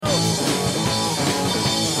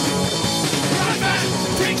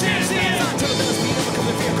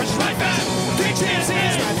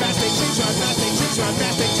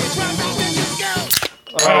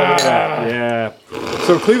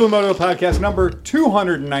So Cleveland Moto Podcast number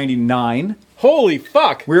 299. Holy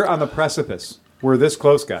fuck. We're on the precipice. We're this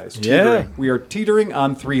close, guys. Teetering. Yeah. We are teetering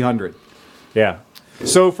on 300. Yeah.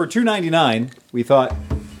 So for 299, we thought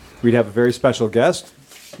we'd have a very special guest,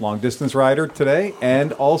 long distance rider today,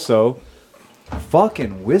 and also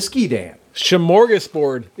fucking whiskey Dan.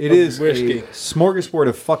 Smorgasbord. It is whiskey. a smorgasbord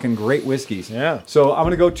of fucking great whiskeys. Yeah. So I'm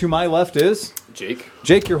going to go to my left is... Jake.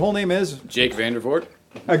 Jake, your whole name is? Jake Vandervoort.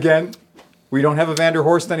 Again, we don't have a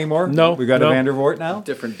Vanderhorst anymore. No, We've got no. a Vandervoort now.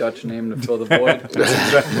 Different Dutch name to fill the void. That's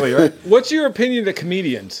exactly right. What's your opinion of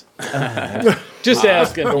comedians? Just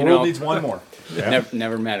asking. The You world know. needs one more.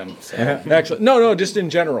 Never met him. So. Actually, no, just in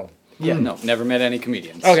general. Yeah, no, never met any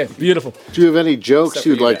comedians. Okay, beautiful. Do you have any jokes Except for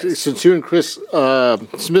you'd you like? guys. Since you're in Chris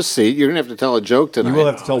Smith's seat, you're gonna have to tell a joke tonight. You will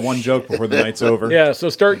have to tell one joke before the night's over. Yeah, so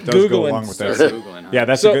start It does go Googling. along with that. Googling, huh? Yeah,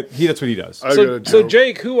 that's So- a good. That's what he does. So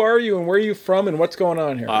Jake, who are you and where are you from and what's going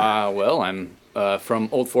on here? Well, I'm from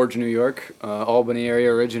Old Forge, New York, Albany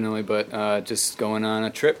area originally, but just going on a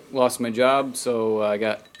trip. Lost my job, so I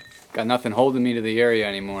got nothing holding me to the area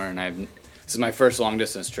anymore, and this is my first long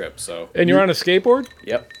distance trip. So and you're on a skateboard?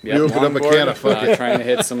 yep. You opened up a longboard, can of fucking- trying to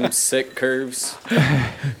hit some sick curves.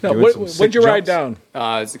 No, Doing some what'd sick you ride jumps.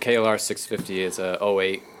 down? It's a KLR 650. It's a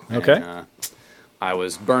 08. Okay. And, I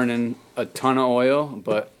was burning a ton of oil,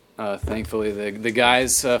 but thankfully the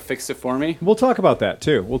guys fixed it for me. We'll talk about that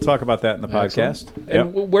too. We'll talk about that in the podcast.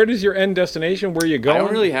 And where does your end destination? Where are you I going?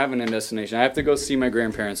 don't really have an end destination. I have to go see my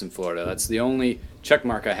grandparents in Florida. That's the only check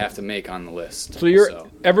mark I have to make on the list. So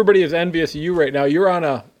everybody is envious of you right now. You're on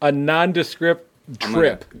a nondescript I'm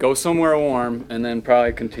trip. gonna go somewhere warm and then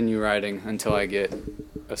probably continue riding until I get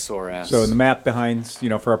a sore ass. So in the map behind,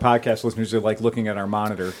 for our podcast listeners who like looking at our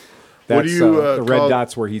monitor, that's What do you, the red call-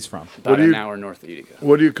 dots where he's from. about do an you- hour north of Utica.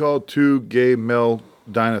 What do you call two gay male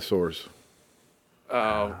dinosaurs?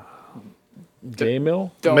 Day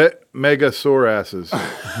mill? Don't. Megasaurasses.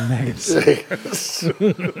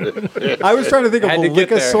 I was trying to think of Had a to get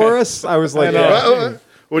there. Lycosaurus. I was like,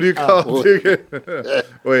 What do you call two?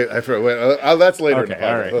 Wait, I forgot. Wait, that's later. Okay, in the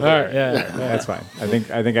all podcast. right. All right, yeah. that's fine. I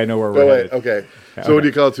think I know where Oh, we're wait, headed. okay. So what do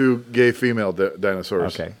you call two gay female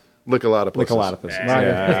dinosaurs? Okay. Lick a lot of Like a lot of us.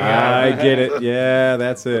 Yeah, I get it. Yeah,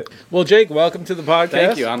 that's it. Well, Jake, welcome to the podcast.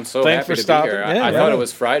 Thank you. I'm so Thanks happy for to stopping. be here. Yeah, I yeah. thought it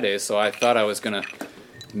was Friday, so I thought I was gonna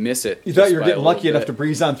miss it. You thought just you were by getting a lucky little enough to bit.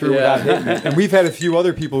 breeze on through Yeah. without hitting it. And we've had a few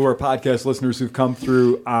other people who are podcast listeners who've come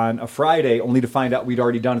through on a Friday only to find out we'd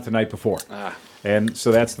already done it the night before. And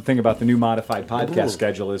so that's the thing about the new modified podcast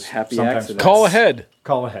schedule is Happy sometimes accidents. Call ahead.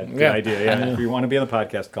 Call ahead. Good Yeah. idea. Yeah. If you want to be on the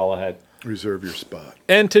podcast, call ahead. Reserve your spot.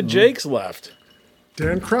 And to Jake's left.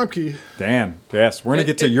 Dan Krumke. Dan, yes, we're gonna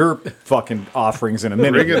get to your fucking offerings in a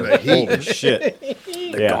minute. Bring in the heat. Holy shit!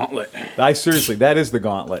 The gauntlet. I seriously, that is the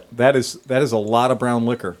gauntlet. That is a lot of brown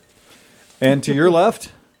liquor. And to your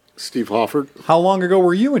left, Steve Hofford, how long ago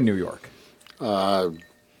were you in New York? 8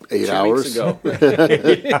 2 hours weeks ago.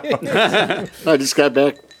 I just got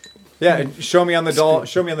back. Yeah, and show me on the doll.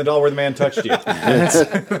 Show me on the doll where the man touched you.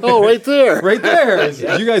 Oh, right there. Right there.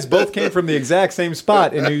 You guys both came from the exact same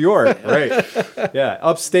spot in New York. Right. Yeah,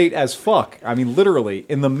 upstate as fuck. I mean, literally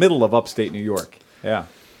in the middle of upstate New York. Yeah.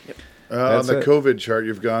 On That's the it. COVID chart,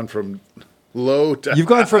 you've gone from low to You've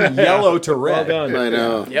gone from yellow to red. Well done. I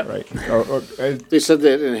know. Yep. Right. They said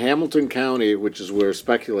that in Hamilton County, which is where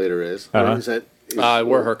Speculator is. Uh-huh. Is that?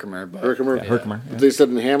 We're Herkimer, but Herkimer. Herkimer. They said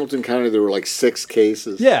in Hamilton County there were like 6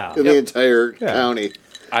 cases. Yeah. In the entire Yeah. county.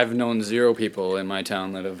 I've known 0 people in my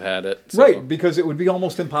town that have had it. So Right, because it would be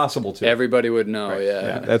almost impossible to. everybody would know. Yeah.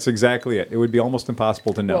 Yeah, that's exactly it. It would be almost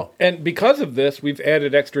impossible to know. Well, and because of this, we've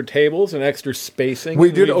added extra tables and extra spacing. We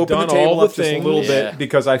and did we've open the done table all up the just a things. little Yeah. bit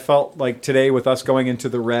because I felt like today with us going into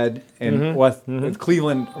the red and with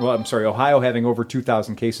Cleveland, Ohio having over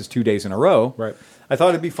 2,000 cases 2 days in a row. Right. I thought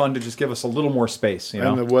it'd be fun to just give us a little more space. You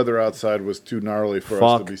know, and the weather outside was too gnarly for us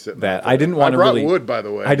fuck to be sitting that. out I didn't want I to brought really. wood, by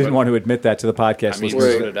the way. I didn't but- want to admit that to the podcast I mean,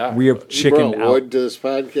 listeners. so did I. We have You chickened brought out. wood to this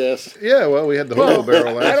podcast. Yeah, well, we had the whole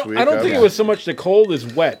barrel last week. I don't think it was so much the cold as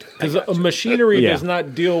wet because machinery Yeah. does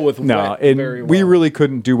not deal with No, wet and very well. we really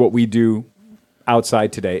couldn't do what we do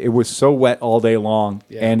outside today. It was so wet all day long,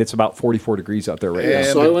 and it's about 44 degrees out there right now. And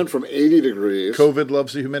So I went from 80 degrees. COVID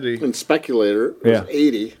loves the humidity. In Speculator, it was Yeah.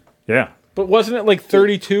 80. Yeah. But wasn't it like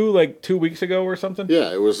 32 like 2 weeks ago or something?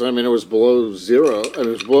 Yeah, it was. I mean, it was below zero. And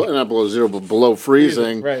it was not below zero, but below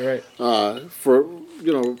freezing. Right. For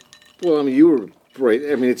well, I mean, you were right.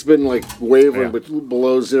 I mean, it's been like wavering, Yeah. but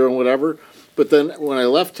below zero and whatever. But then when I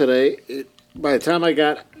left today, by the time I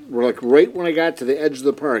got, right when I got to the edge of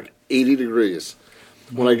the park, 80 degrees.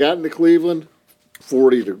 When I got into Cleveland,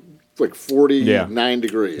 49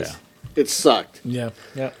 degrees. Yeah. It sucked. Yeah.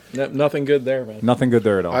 Nothing good there, man. Nothing good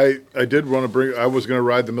there at all. I did want to bring. I was going to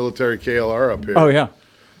ride the military KLR up here. Oh yeah.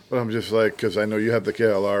 But I'm just like, because I know you have the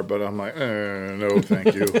KLR, but I'm like, no,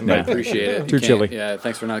 thank you. I appreciate it. Too You chilly. can't- Yeah,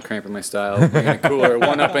 thanks for not cramping my style. Making it cooler.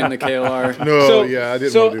 One up in the KLR. No, So- yeah, I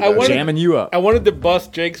didn't so want to do I that. wanted- Jamming you up. I wanted to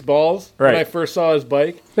bust Jake's balls when Right. I first saw his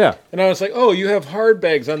bike. Yeah. And I was like, oh, you have hard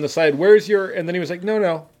bags on the side. Where's your... And then he was like,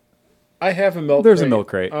 no. I have a milk There's a crate milk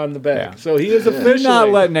crate. on the bag. Yeah. So he is officially... Not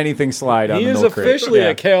letting anything slide on he the is milk crate. officially Yeah.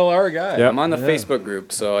 a KLR guy. Yep. I'm on the Facebook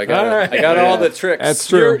group, so I got All right. I got all the tricks. That's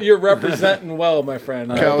true. You're representing well, my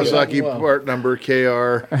friend. Kawasaki Representing well. part number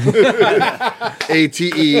KR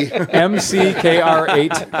ATE.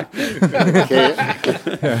 MCKR8. Okay.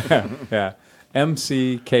 Yeah.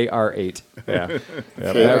 MCKR8. Yeah.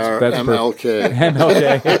 Yeah, perfect. KRMLK.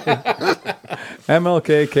 MLK.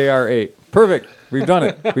 MLK KR8. Perfect. We've done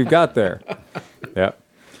it. We've got there. Yeah.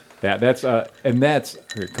 Yeah, that's here,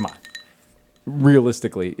 come on.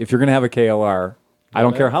 Realistically, if you're going to have a KLR, I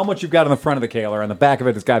don't care how much you've got on the front of the KLR, on the back of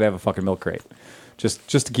it, it's got to have a fucking milk crate.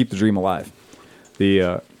 Just to keep the dream alive.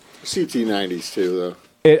 The CT90s too, though.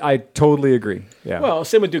 I totally agree. Yeah. Well,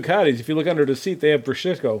 same with Ducatis. If you look under the seat, they have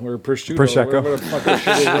Prosecco or Prosciutto. Prosecco. whatever the fuck that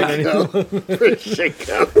shit is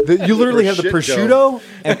underneath. You literally have the prosciutto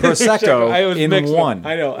and prosecco I was in mixing one.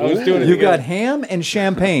 them. I know. I was doing it. You've got together. ham and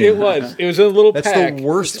champagne. It was in a little That's pack. the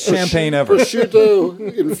worst champagne ever.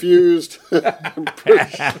 Prosciutto infused.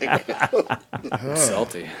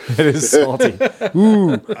 Salty. It is salty.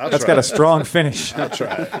 Ooh, that's got a strong finish. I'll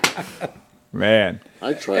try it. Man.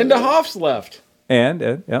 I tried. And the that. Hoffs left. And,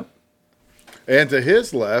 yep. And to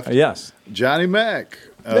his left, Yes. Johnny Mac.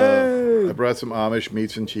 I brought some Amish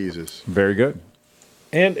meats and cheeses. Very good.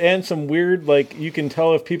 And some weird, like, you can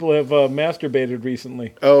tell if people have masturbated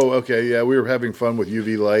recently. Oh, okay, yeah, we were having fun with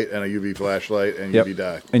UV light and a UV flashlight and Yep. UV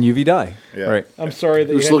dye. And UV dye. Yeah. Right. I'm sorry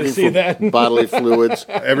that you Who's had to looking see for that. bodily fluids?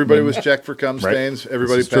 Everybody was checked for cum Right. stains.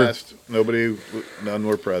 Everybody This is true. passed. None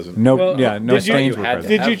were present. No, Well, yeah, no did you- stains you were had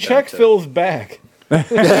present. to- Did you have check that, too. Phil's back?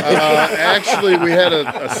 Actually, we had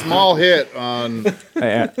a small hit on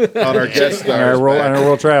Yeah. our guest On our stars. on our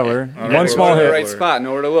world traveler. On One our small world The hit. right spot,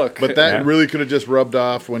 know where to look. But that Yeah. really could have just rubbed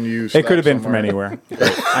off when you. It could have been from somewhere. anywhere.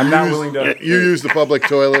 I'm not willing to. You used the public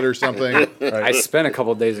toilet or something. I spent a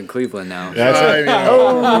couple days in Cleveland now. That's it. Fair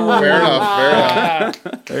enough. Fair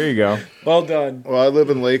enough. There you go. Well done. Well, I live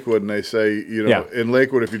in Lakewood, and they say, Yeah. in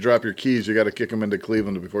Lakewood, if you drop your keys, you got to kick them into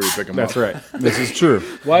Cleveland before you pick them That's up. right. This is true.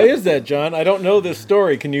 Why is that, John? I don't know this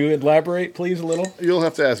story. Can you elaborate, please, a little? You'll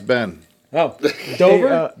have to ask Ben. Oh, Dover?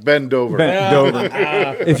 Hey, Ben Dover. Ben Dover.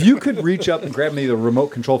 If you could reach up and grab me the remote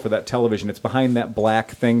control for that television, it's behind that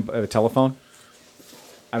black thing, telephone.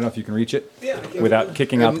 I don't know if you can reach it without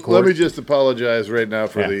kicking out the And let cord. me just apologize right now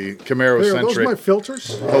for Yeah. the Camaro Hey, are those my centric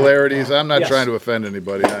filters? hilarities. I'm not Yes. trying to offend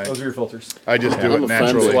anybody. Those are your filters. I just do I'm it a fan.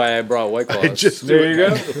 That's naturally. why I brought White Claws. I just do There it. you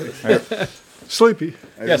go. Sleepy.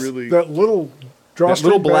 I Yes. really. That little That little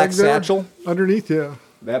drawstring black bag there satchel. underneath, yeah.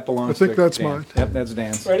 That belongs. I think to that's Dan. mine. Yep, that's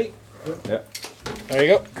Dan's. Ready? Yep. There you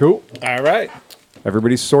go. Cool. All right.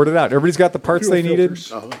 Everybody's sorted out. Everybody's got the parts they Fuel needed.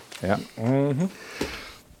 filters. Yeah.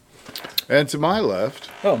 And to my left,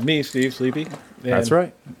 Oh, me, Steve, Sleepy. And, That's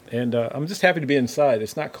right. And I'm just happy to be inside.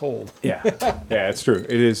 It's not cold. Yeah. Yeah, it's true.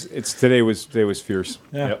 It is. It's today was fierce.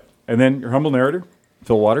 Yeah. Yep. And then your humble narrator,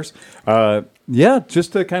 Phil Waters. Yeah,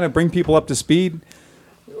 just to kind of bring people up to speed.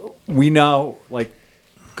 We now, like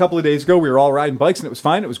a couple of days ago, we were all riding bikes and it was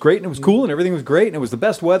fine. It was great and it was cool and everything was great and it was the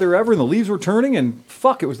best weather ever and the leaves were turning and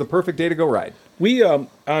fuck, it was the perfect day to go ride. We on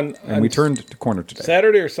And we turned to corner today.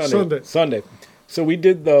 Saturday or Sunday? Sunday. Sunday. So we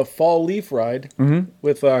did the fall leaf ride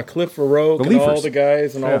with Cliff Rowe The and all leafers. the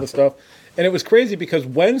guys and all Yeah. the stuff. And it was crazy because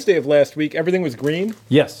Wednesday of last week, everything was green.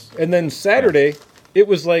 Yes. And then Saturday, it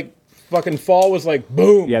was like fucking fall was like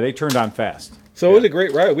boom. Yeah, they turned on fast. So it was a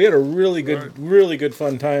great ride. We had a really good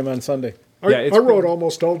fun time on Sunday. Yeah, it's I rode cool.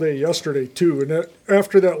 almost all day yesterday, too. And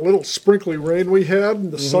after that little sprinkly rain we had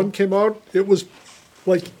and the sun came out, it was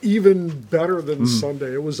like even better than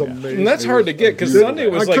Sunday. It was amazing. And that's hard to get because It- Sunday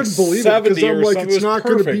was I like couldn't believe it 70 because I'm or like, something. it's It was not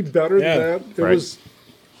going to be perfect. better Yeah. than that. It Right. was.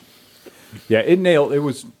 Yeah, it nailed. It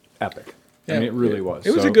was epic. I mean, Yeah. it really was.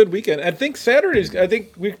 It was So- a good weekend. I think Saturdays. I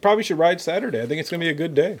think we probably should ride Saturday. I think it's going to be a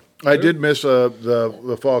good day. I did miss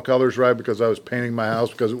the fall colors ride because I was painting my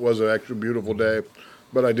house because it was an actually beautiful day.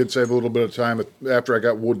 But I did save a little bit of time after I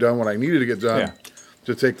got done what I needed to get done Yeah.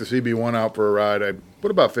 to take the CB1 out for a ride. I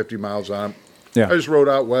put about 50 miles on it. Yeah. I just rode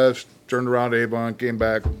out west, turned around Avon, came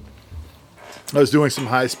back. I was doing some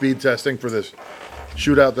high-speed testing for this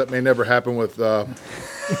shootout that may never happen with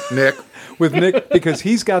Nick. With Nick, because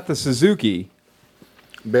he's got the Suzuki.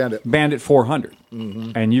 Bandit 400,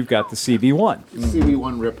 and you've got the CB1.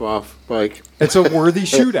 CB1 ripoff bike. It's a worthy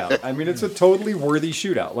shootout. I mean, it's a totally worthy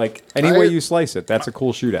shootout. Like, any way you slice it, that's a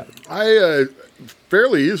cool shootout. I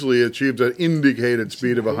fairly easily achieved an indicated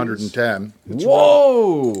speed of 110.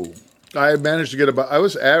 Whoa! I managed to get about. I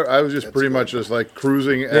was just pretty much just like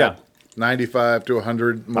cruising at 95 to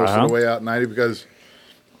 100 most of the way out 90 because,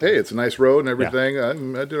 hey, it's a nice road and everything.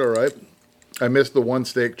 I did all right. I missed the one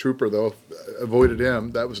stake trooper though. Avoided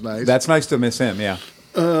him. That was nice. That's nice to miss him. Yeah.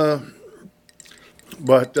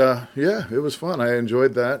 But yeah, it was fun. I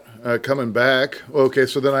enjoyed that. Coming back. Okay,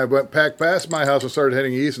 so then I went past my house and started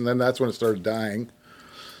heading east, and then that's when it started dying.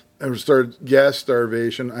 I started gas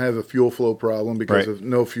starvation. I have a fuel flow problem because of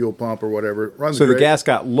no fuel pump or whatever. It runs So great. the gas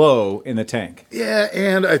got low in the tank. Yeah,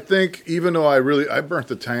 and I think even though I burnt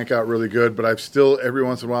the tank out really good, but I've still every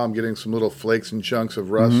once in a while I'm getting some little flakes and chunks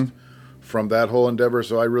of rust from that whole endeavor.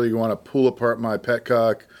 So I really want to pull apart my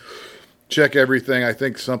petcock, check everything. I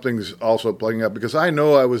think something's also plugging up because I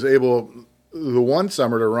know I was able the one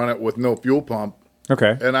summer to run it with no fuel pump.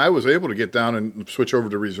 Okay. And I was able to get down and switch over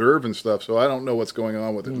to reserve and stuff. So I don't know what's going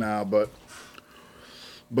on with it now, but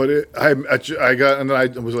I got, and then I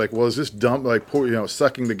was like, well, is this dump, like,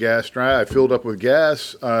 sucking the gas dry? I filled up with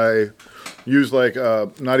gas. I used like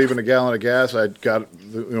not even a gallon of gas. I got,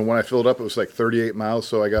 when I filled up, it was like 38 miles.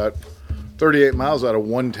 So I got 38 miles out of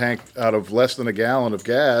one tank, out of less than a gallon of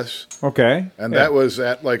gas. Okay. And that was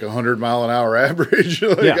at like 100 mile an hour average.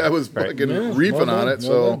 I was fucking reefing on it.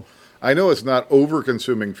 So I know it's not over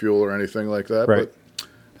consuming fuel or anything like that, but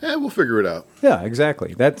we'll figure it out. Yeah,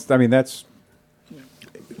 exactly. There's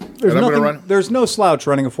I'm gonna run. There's no slouch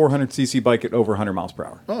running a 400cc bike at over 100 miles per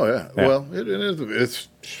hour. Oh, yeah. Well, it's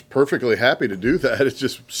perfectly happy to do that. It's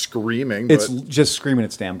just screaming. It's just screaming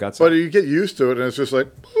its damn guts But out. you get used to it, and it's just like,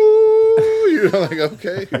 like,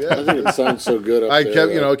 okay, I yeah. think it sounds so good up I there.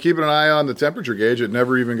 kept, keeping an eye on the temperature gauge. It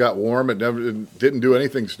never even got warm. It didn't do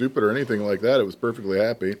anything stupid or anything like that. It was perfectly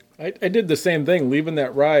happy. I did the same thing leaving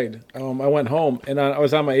that ride. I went home and I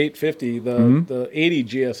was on my 850, the 80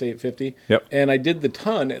 GS 850. Yep. And I did the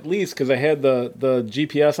ton at least because I had the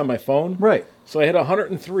GPS on my phone. Right. So I hit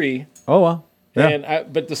 103. Oh, well. Yeah.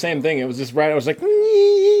 But the same thing. It was this ride. I was like,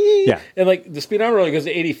 Yeah. And like the speedometer only goes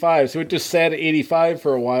to 85, so it just sat at 85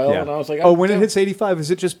 for a while. Yeah. And I was like, when it hits 85,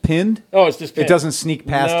 is it just pinned? Oh, it's just pinned. It doesn't sneak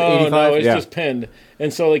past 85? No, it's Yeah. just pinned.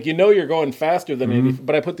 And so, like, you're going faster than 80,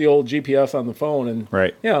 but I put the old GPS on the phone, and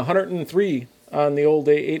Right. 103 on the old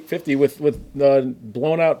 850 with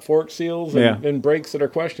blown out fork seals and brakes that are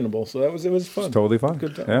questionable. So it was fun. Totally fun.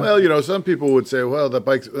 Good time. Yeah. Well, some people would say, well,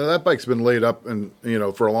 that bike's been laid up and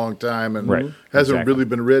for a long time and hasn't really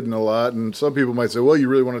been ridden a lot. And some people might say, well, you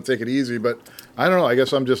really want to take it easy, but I don't know. I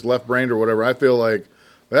guess I'm just left-brained or whatever. I feel like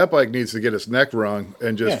that bike needs to get its neck wrung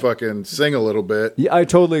and just fucking sing a little bit. Yeah, I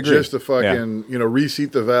totally agree. Just to fucking,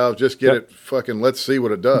 reseat the valve, just get it fucking, let's see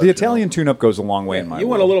what it does. The Italian tune-up goes a long way in my You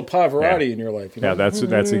world. want a little Pavarotti in your life. Yeah, that's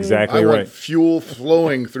exactly I right. want fuel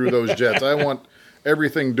flowing through those jets. I want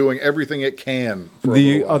everything doing everything it can. For a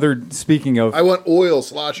The little while. other, speaking of... I want oil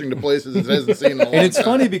sloshing to places it hasn't seen in a long and it's time.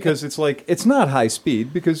 funny because it's like, it's not high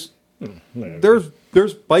speed because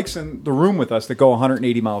there's bikes in the room with us that go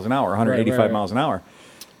 180 miles an hour, 185 right. miles an hour.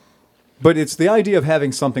 But it's the idea of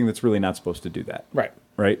having something that's really not supposed to do that. Right.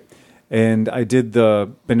 Right? And I did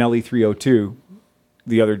the Benelli 302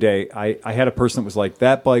 the other day. I had a person that was like,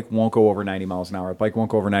 that bike won't go over 90 miles an hour. That bike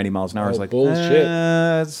won't go over 90 miles an hour. I was like, bullshit.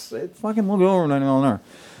 It fucking won't go over 90 miles an hour.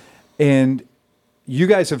 And you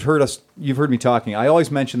guys have you've heard me talking. I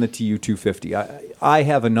always mention the TU250. I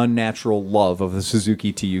have an unnatural love of the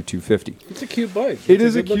Suzuki TU250. It's a cute bike. It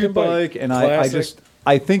is a good-looking cute bike, and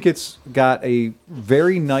I think it's got a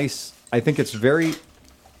very nice. I think it's very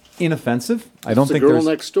inoffensive. I don't It's the think girl there's.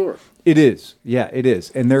 next door. It is, yeah, it is,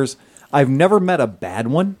 and I've never met a bad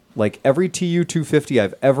one. Like every TU250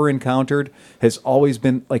 I've ever encountered has always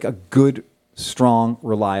been like a good, strong,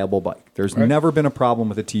 reliable bike. There's never been a problem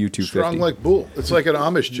with a TU250. Strong like bull. It's like an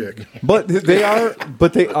Amish chick. But they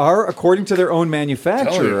are, according to their own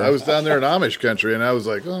manufacturer. I was down there in Amish country, and I was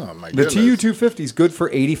like, oh, my The goodness. TU250 is good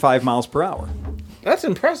for 85 miles per hour. That's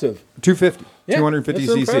impressive. 250, Yeah, 250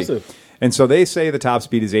 that's cc. impressive. And so they say the top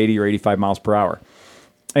speed is 80 or 85 miles per hour.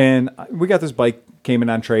 And we got this bike, came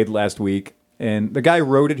in on trade last week, and the guy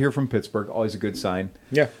rode it here from Pittsburgh, always a good sign.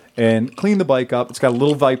 Yeah. And cleaned the bike up. It's got a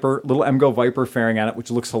little Emgo Viper fairing on it,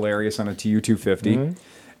 which looks hilarious on a TU250.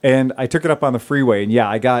 And I took it up on the freeway, and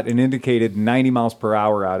I got an indicated 90 miles per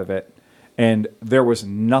hour out of it. And there was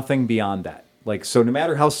nothing beyond that. Like, so no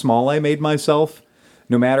matter how small I made myself,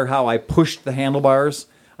 no matter how I pushed the handlebars,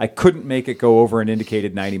 I couldn't make it go over an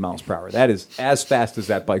indicated 90 miles per hour. That is as fast as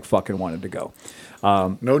that bike fucking wanted to go.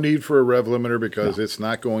 No need for a rev limiter because it's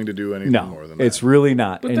not going to do anything more than that. It's really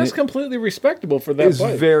not. But that's completely respectable for that It's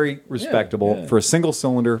bike. very respectable for a single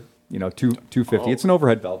cylinder, 250. It's an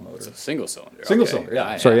overhead valve motor. It's a single cylinder. Single Okay. cylinder, yeah.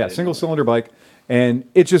 I Sorry, didn't single know. cylinder bike. And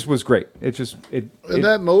it just was great. And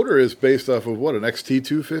that motor is based off of what, an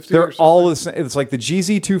XT250? They're all the same. It's like the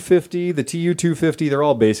GZ250, the TU250. They're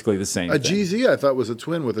all basically the same. A thing. GZ I thought was a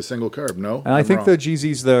twin with a single carb. No, And I I'm think wrong. the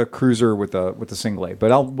GZ's the cruiser with the single A, but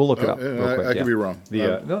we'll look it up. yeah, real quick. I could be wrong.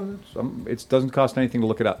 No, it doesn't cost anything to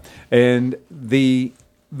look it up. And the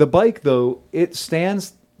bike though, it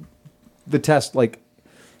stands the test. Like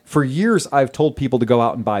for years, I've told people to go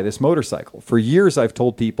out and buy this motorcycle. For years, I've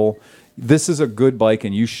told people this is a good bike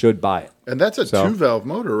and you should buy it. And that's a So- 2-valve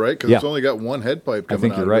motor, right? Because it's only got one head pipe I coming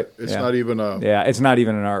think out you're of right. it. It's Yeah. not even a... Yeah, it's not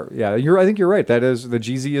even an R. Yeah, I think you're right. That is the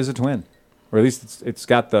GZ is a twin, or at least it's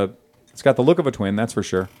got the look of a twin. That's for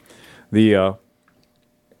sure. It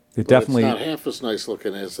But definitely it's not half as nice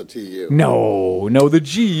looking as the TU. no. The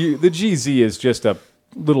GZ is just a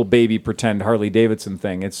little baby pretend Harley Davidson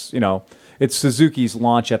thing. It's it's Suzuki's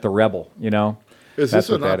launch at the Rebel. Is That's this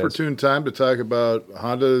what an that is. opportune time to talk about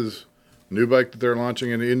Honda's new bike that they're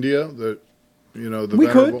launching in India? The We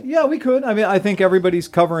venerable- could, yeah, we could. I mean, I think everybody's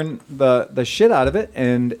covering the shit out of it,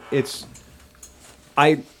 and it's.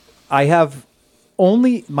 I have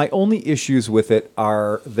my only issues with it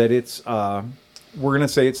are that it's. We're gonna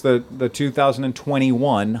say it's the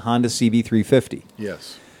 2021 Honda CB350,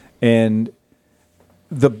 Yes. and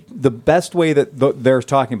the best way that they're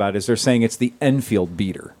talking about it is they're saying it's the Enfield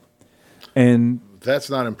beater, and That's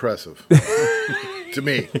not impressive to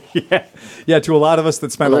me. yeah, to a lot of us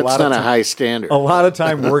that spend Well, a that's lot of not a time. high standard. A lot of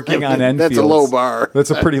time working on Enfields. That's a low bar.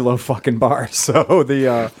 That's a pretty low fucking bar. So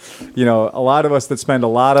a lot of us that spend a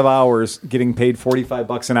lot of hours getting paid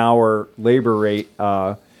 $45 an hour labor rate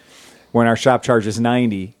when our shop charge is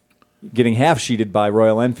 $90, getting half sheeted by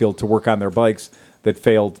Royal Enfield to work on their bikes that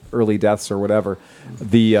failed early deaths or whatever.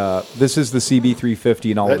 This is the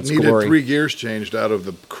CB350 in all of That its needed glory. 3 gears changed out of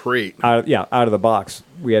the crate. Out of the box.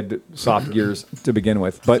 We had soft gears to begin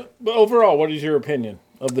with, but But overall, what is your opinion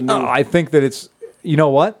of the new? I think that it's. You know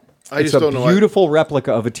what? I It's just a don't know why- beautiful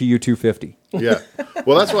replica of a TU250. Yeah.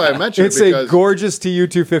 Well, that's why I mentioned It's it a because gorgeous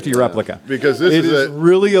TU250 replica. because this It is is a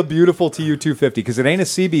really a beautiful TU250 because it ain't a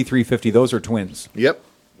CB350. Those are twins. Yep.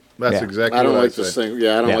 That's Yeah. exactly I don't what like I the say. single.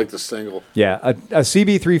 Yeah, I don't Yeah. like the single. Yeah, a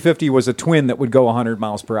CB350 was a twin that would go 100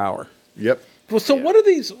 miles per hour. Yep. well, so what are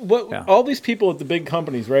these? Yeah. All these people at the big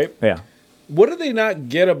companies, right? Yeah. What do they not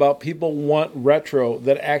get about people want retro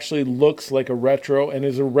that actually looks like a retro and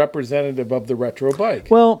is a representative of the retro bike?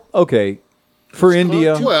 Well, okay. For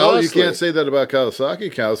India, too- Well, you Costly. can't say that about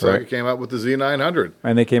Kawasaki. Kawasaki Right. came out with the Z900.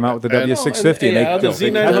 and they came out with the And- W650. and yeah, they, the they-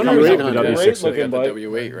 Z900 is is a a great great W650. looking The bike.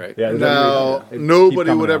 W8, right? Yeah, the Now, W650. They keep nobody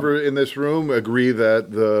coming would out. ever in this room agree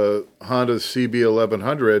that the Honda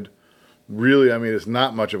CB1100 really, I mean, it's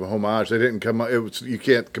not much of a homage. They didn't come. You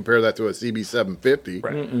can't compare that to a CB750.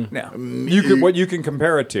 Right. Now, what you can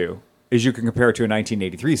compare it to is you can compare it to a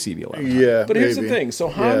 1983 CB11. Yeah, But here's the maybe. thing: so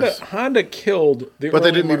Yes. Honda killed the. But they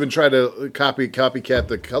early didn't mar- even try to copycat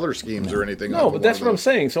the color schemes or anything. No, but that's what I'm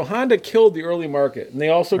saying. So Honda killed the early market, and they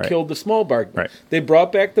also Right. killed the small bike. Right. They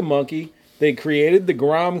brought back the Monkey. They created the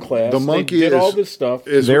Grom class. The Monkey they did is- all this stuff.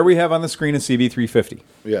 There we have on the screen a CB350.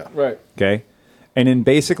 Yeah, Right. Okay. And in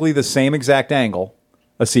basically the same exact angle,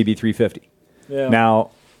 a CB350. Yeah.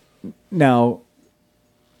 Now,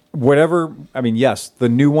 whatever, I mean, yes, the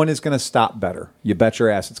new one is going to stop better. You bet your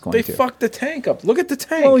ass it's going They to. fucked the tank up. Look at the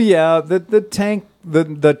tank. Oh yeah, the tank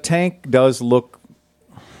the tank does look.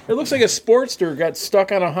 It looks like a Sportster got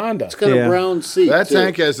stuck on a Honda. It's got Yeah. a brown seat. that too.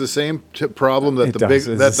 tank has the same problem that It the does,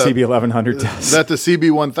 big as that the CB1100 does. that the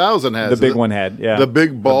CB1000 has. The big one had, yeah. the big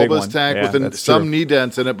The big bulbous one. tank Yeah, with that's some true. knee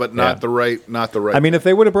dents in it, but not Yeah. the right. I mean, if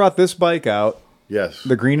they would have brought this bike out, yes,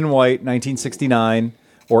 the green and white 1969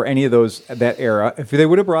 or any of those that era, if they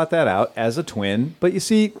would have brought that out as a twin, but you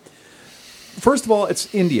see, first of all,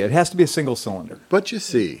 it's India. It has to be a single cylinder. but you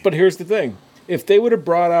see, But here's the thing: if they would have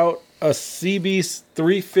brought out a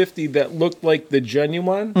CB350 that looked like the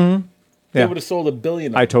genuine, they Yeah. would have sold 1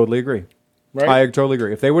 billion. I totally agree. Right? I totally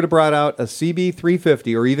agree. If they would have brought out a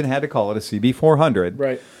CB350 or even had to call it a CB400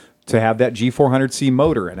 Right. to have that G400C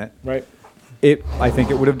motor in it, Right. I think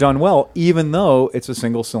it would have done well, even though it's a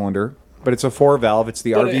single cylinder, but it's a 4-valve. It's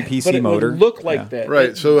the RVPC but it motor. would look like Yeah. that.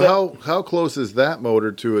 right. So That- how close is that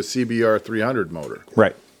motor to a CBR 300 motor?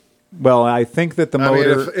 Right. Well, I think that the I mean,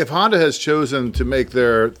 motor. if Honda has chosen to make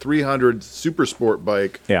their 300 Super Sport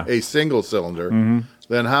bike Yeah. a single cylinder,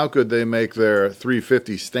 then how could they make their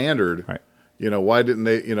 350 standard, Right. Why didn't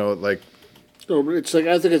they? Like. No, but it's like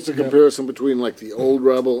I think it's a comparison between like the old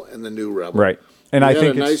Rebel and the new Rebel. Right. And I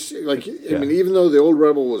think it's nice, I mean, even though the old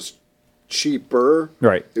Rebel was cheaper,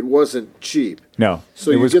 right, it wasn't cheap. No,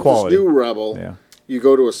 so it was get quality. This new Rebel. Yeah. You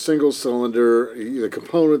go to a single cylinder. The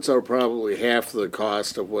components are probably half the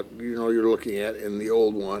cost of what you're looking at in the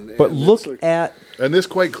old one. But look at, and this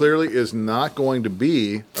quite clearly is not going to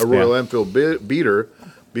be a Royal Enfield beater,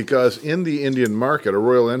 because in the Indian market, a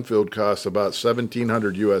Royal Enfield costs about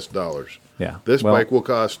 $1,700 US. Yeah. This bike will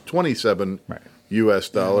cost $27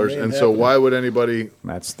 US, and so why would anybody?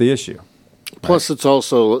 That's the issue. Plus, it's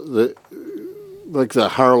also the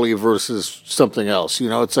Harley versus something else.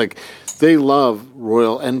 It's like they love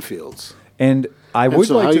Royal Enfields, and I would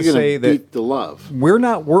so like to say that beat the love.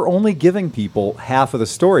 We're only giving people half of the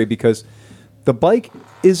story, because the bike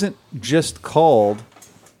isn't just called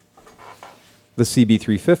the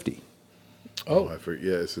CB350. Oh, I forget.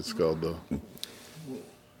 Yes, it's called the.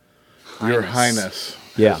 Your Highness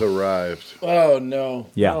has arrived. Oh no!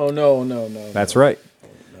 Yeah. Oh no! That's right.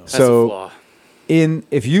 That's So, a flaw.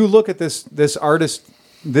 if you look at this artist,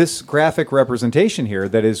 this graphic representation here,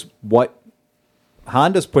 that is what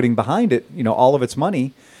Honda's putting behind it. All of its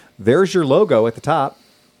money. There's your logo at the top.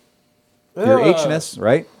 Your H&S,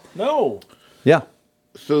 right? No. Yeah.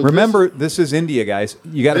 So remember, this is India, guys.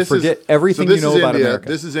 You got to forget everything so you know about India. America.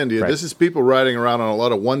 This is India. Right. This is people riding around on a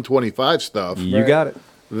lot of 125 stuff. You got it.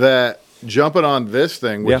 That jumping on this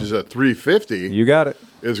thing, which is a 350. You got it.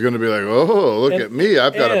 Is going to be like, oh, look at me.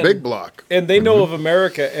 I've got a big block. And they know of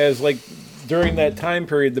America as like during that time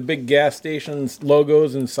period, the big gas stations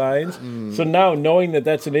logos and signs. So now knowing that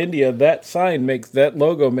that's in India, that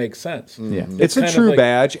logo makes sense. Yeah, it's a true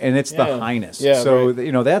badge, and it's the Highness. Yeah, so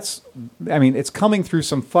that's, it's coming through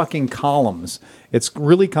some fucking columns. It's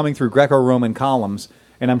really coming through Greco-Roman columns,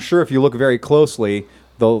 and I'm sure if you look very closely,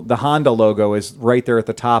 the Honda logo is right there at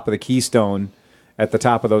the top of the keystone, at the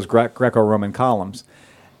top of those Greco-Roman columns.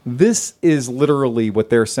 This is literally what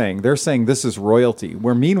they're saying. They're saying this is royalty,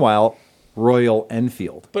 where meanwhile, Royal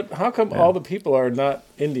Enfield. But how come all the people are not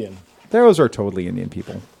Indian? Those are totally Indian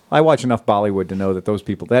people. I watch enough Bollywood to know that those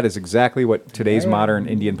people, that is exactly what today's modern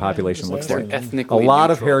Indian population looks like. Ethnically a lot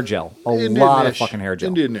of neutral. hair gel. Lot of fucking hair gel.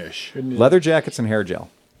 Indian-ish. Leather jackets and hair gel.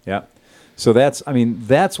 Yeah. So that's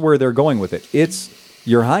where they're going with it. It's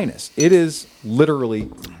Your Highness. It is literally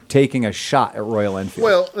taking a shot at Royal Enfield.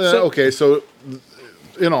 Well, okay, so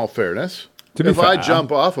in all fairness, if I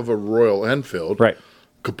jump off of a Royal Enfield, right.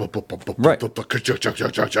 Exactly.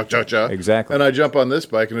 And I jump on this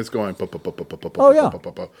bike and it's going. Oh yeah.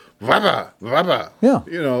 Yeah.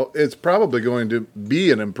 It's probably going to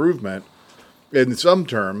be an improvement in some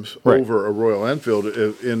terms over a Royal Enfield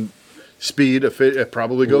in speed. It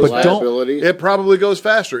probably goes. It probably goes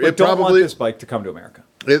faster. But don't want this bike to come to America.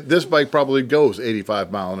 This bike probably goes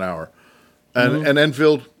 85 mile an hour, and an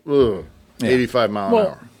Enfield 85 mile an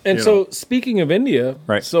hour. And so, speaking of India,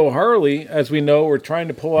 so Harley, as we know, we're trying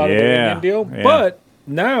to pull out of the Indian deal, but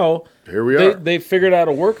now here we are. They figured out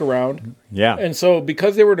a workaround. Yeah. And so,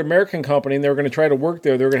 because they were an American company and they were going to try to work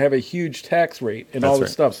there, they were going to have a huge tax rate and all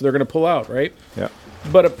this stuff. So they're going to pull out, right? Yeah.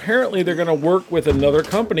 But apparently, they're going to work with another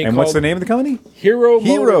company. And what's the name of the company? Hero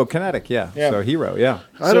Kinetic. Yeah. So Hero. Yeah.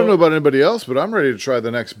 I don't know about anybody else, but I'm ready to try the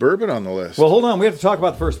next bourbon on the list. Well, hold on. We have to talk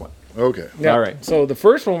about the first one. Okay. Yeah. All right. So the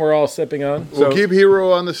first one we're all sipping on. We'll keep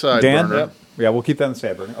Hero on the side burner. Yep. Yeah, we'll keep that on the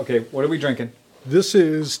side burner. Okay, what are we drinking? This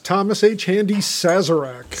is Thomas H. Handy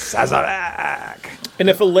Sazerac. And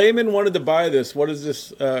if a layman wanted to buy this, what does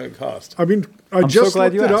this cost? I mean, I just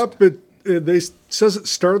looked it up. They says it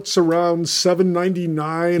starts around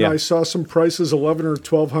 $7.99. Yeah. I saw some prices $1,100 or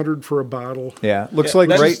 $1,200 for a bottle. Yeah, looks like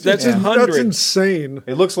that's That's insane.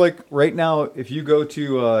 It looks like right now, if you go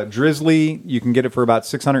to Drizzly, you can get it for about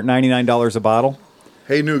 $699 a bottle.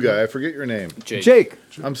 Hey, new guy, I forget your name. Jake.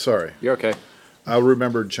 I'm sorry. You're okay. I'll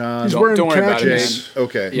remember John. He's wearing Don't worry about khakis. it.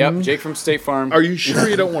 Okay. Yep, Jake from State Farm. Are you sure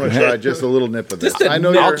you don't want to try just a little nip of this? Just a I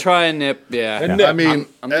know nip. I'll you're. try a nip. Yeah. I mean,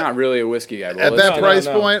 I'm not really a whiskey guy. But at let's that do price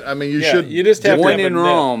No. point, I mean, you Yeah, should you just have to When have in a nip.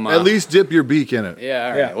 Rome. at least dip your beak in it.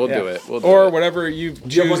 Yeah, all right. We'll do it. We'll do or it. whatever you Do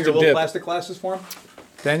you have one choose of to your little dip. plastic glasses for him,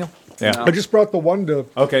 Daniel? Yeah. I just brought the one to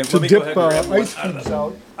Okay, to let me go dip ahead and grab one ice cubes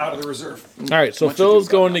out. out of the reserve. All right, so Phil's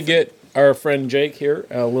going to get our friend Jake here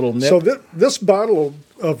a little nip. So this bottle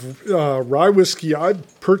of rye whiskey I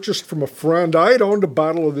purchased from a friend. I had owned a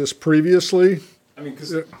bottle of this previously. I mean,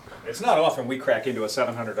 because it's not often we crack into a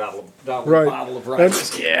 $700 Right. bottle of rye And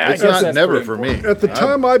whiskey. yeah, It's not never for me. at the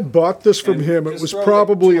time I bought this from him, it just was throw, like,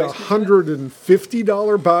 probably a 2 ice cubes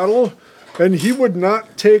 $150 bottle, and he would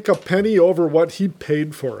not take a penny over what he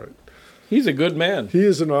paid for it. he's a good man. He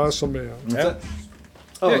is an awesome man. Yeah.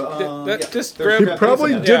 Just grab He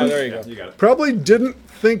probably Yeah, didn't. there you go. You got it. Probably didn't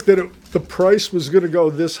think that the price was going to go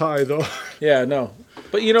this high, though. Yeah, no.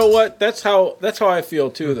 But you know what? That's how I feel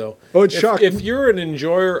too, though. Oh, it's if, shocking. If you're an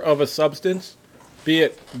enjoyer of a substance, be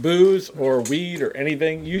it booze or weed or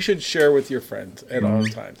anything, you should share with your friends at all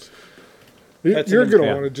times. That's You're an- going to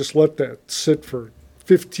yeah. want to just let that sit for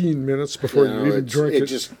 15 minutes before No, you even it's- drink it it.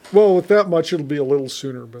 just- Well, with that much, it'll be a little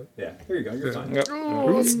sooner, but Yeah, here you go. You're fine. Yep.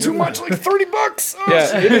 It's too much, like $30.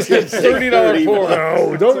 Yeah, it is a $30 pour.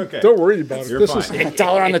 no, don't worry about it. You're This fine. is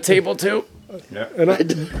 $1 on the table too.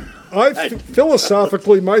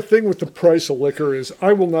 philosophically, my thing with the price of liquor is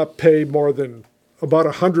I will not pay more than about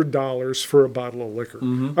 $100 for a bottle of liquor.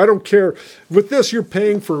 I don't care. With this, you're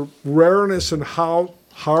paying for rareness and how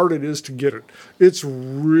hard it is to get it. It's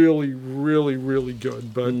really, really, really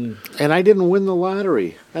good. But And I didn't win the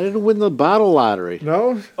lottery. I didn't win the bottle lottery.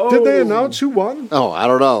 no, did they announce who won? Oh, I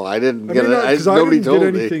don't know. I didn't get it. Because I Nobody didn't told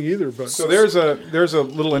get me. anything either. But So there's a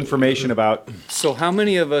little information about So how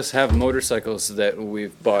many of us have motorcycles that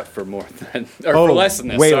we've bought for more than or for less than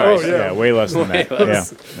this? Way sorry. less. Yeah, way less than that. Way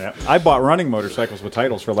less. Yeah. I bought running motorcycles with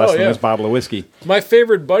titles for less Oh, than yeah. this bottle of whiskey. My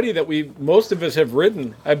favorite buddy that most of us have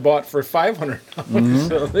ridden, I bought for $500.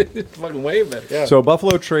 So it's fucking way better. Yeah. So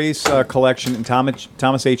Buffalo Trace collection and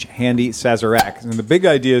Thomas H. Handy Sazerac. And the big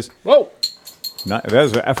idea is Whoa! that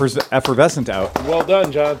was effervescent out. Well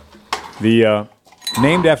done, John. The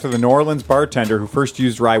named after the New Orleans bartender who first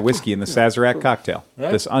used rye whiskey in the Sazerac cocktail.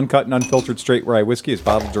 Right. This uncut and unfiltered straight rye whiskey is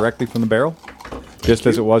bottled directly from the barrel, just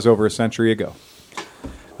as it was over a century ago.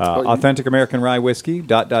 Authentic American rye whiskey,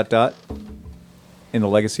 in the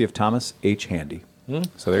legacy of Thomas H. Handy.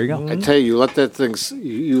 So there you go. I tell you, you let that thing,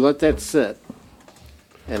 you let that sit,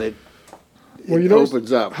 and it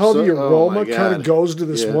opens up. how the So- oh aroma my kind of God. goes to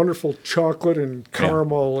this Yeah. wonderful chocolate and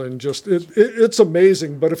caramel and just it's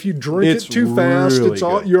amazing. But if you drink It's it too fast, really it's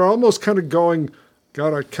all good. you're almost kind of going,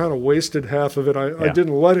 God, I kind of wasted half of it. I Yeah.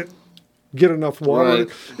 didn't let it get enough water. Right.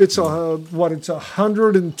 It's it's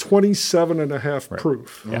 127.5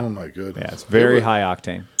 proof. Oh my goodness. Yeah, it's very high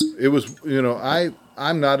octane. It was,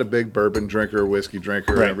 I'm not a big bourbon drinker or whiskey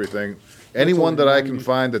drinker Right. and everything. Anyone that I can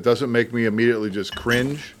find that doesn't make me immediately just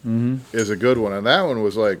cringe is a good one. And that one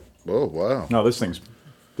was like, oh, wow. No, this is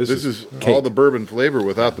This is cake. all the bourbon flavor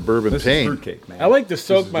without the bourbon This is taint. fruitcake, man. I like to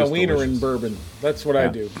soak is my just wiener delicious. in bourbon. That's what I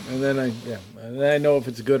do, and then I know if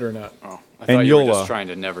it's good or not. Oh, I And thought you were you'll, just trying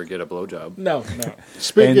to never get a blowjob. No.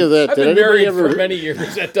 Speaking And- of that, I've did been anybody married for ever? many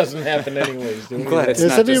years. That doesn't happen anyways. Do we? Glad it's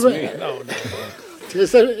Has not just anybody, me. No.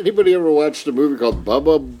 has anybody ever watched a movie called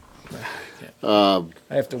Bubba? I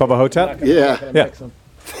have to. Bubba Hotep? I'm not gonna- Yeah. I'm not gonna Yeah. mix them.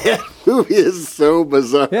 That movie is so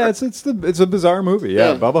bizarre. Yeah, it's a bizarre movie.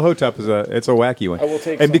 Yeah, Yeah. Bubba Hotep it's a wacky one. I will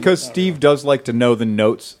take and some. because Steve does like to know the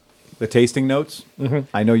notes, the tasting notes.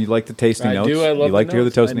 I know you like the tasting I notes. do. I love you the like to hear the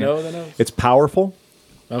notes. I toasting. know the notes. It's powerful.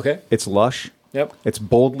 Okay. It's lush. Yep. It's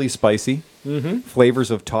boldly spicy. Flavors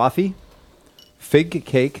of toffee, fig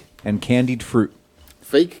cake, and candied fruit.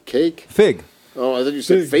 Fake cake? Fig, Oh, I thought you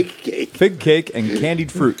said Fig. fake cake. fig cake, and candied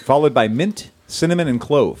fruit, followed by mint, cinnamon, and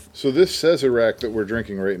clove. So this Sazerac that we're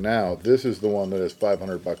drinking right now, this is the one that is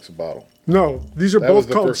 $500 a bottle. No, these are That was both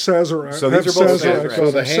the called first- Sazerac. So these are both Sazerac. Sazerac.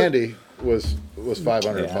 So the Sa- handy was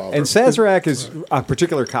 500 a bottle. And Sazerac is a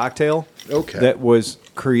particular cocktail Okay. that was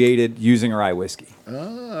created using rye whiskey.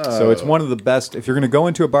 So it's one of the best. If you're going to go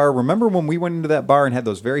into a bar, remember when we went into that bar and had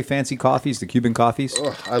those very fancy coffees, the Cuban coffees?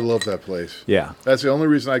 Ugh, I love that place. Yeah. That's the only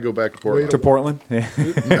reason I go back to Portland. To Portland? Yeah.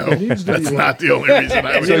 It needs to be That's not the only reason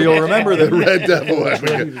I would So go. you'll remember The that Red Devil, I would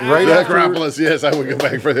go. Right the after- Acropolis, yes, I would go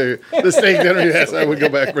back for the steak dinner, yes, I would go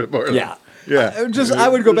back for the Portland. Yeah. Yeah. I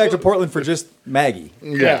would go back to Portland for just Maggie.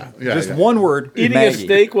 Yeah. Just yeah. one word, Eating Maggie. a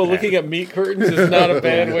steak while looking at meat curtains is not a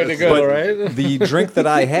bad way to go, But right? the drink that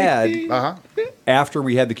I had Uh-huh. after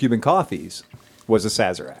we had the Cuban coffees was a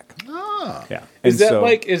Sazerac. Ah. Yeah. Is And that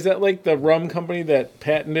so- like the rum company that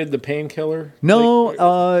patented the painkiller? No,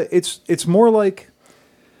 Like- it's more like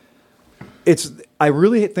I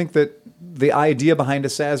really think that the idea behind a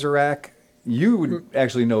Sazerac, you would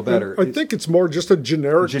actually know better. I think it's more just a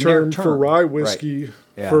generic term for rye right. whiskey.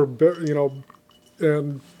 Yeah.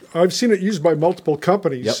 And I've seen it used by multiple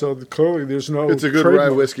companies. Yep. So clearly, there's no. It's a good trademark.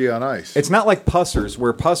 rye whiskey on ice. it's not like Pussers,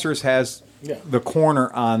 where Pussers has Yeah. the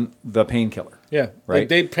corner on the painkiller. Yeah, Right. Like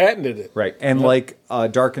they patented it. Right. And like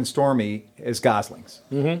Dark and Stormy is Gosling's.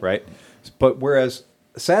 Right. But whereas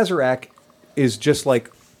Sazerac is just like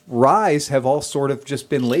ryes have all sort of just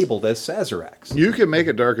been labeled as Sazeracs. You can make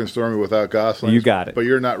it dark and stormy without Gosling. You got it. But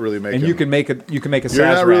you're not really making. And you can make a You're Sazerac.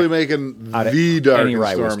 not really making out of the dark any and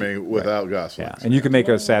rye stormy whiskey. without Gosling. Yeah, and you can make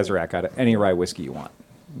a Sazerac out of any rye whiskey you want.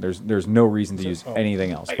 There's no reason to use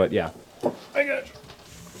anything else. But yeah, I got you.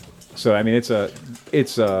 So I mean, it's a,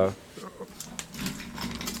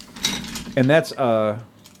 and that's Easy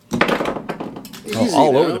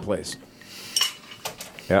all now. over the place.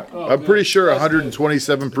 Yeah. I'm pretty sure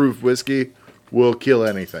 127 proof whiskey will kill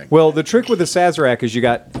anything. Well, the trick with the Sazerac is you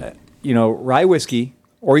got, rye whiskey,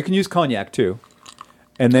 or you can use cognac too,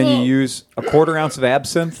 and then you use a 1/4 ounce of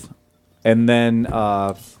absinthe, and then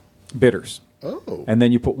bitters, Oh. and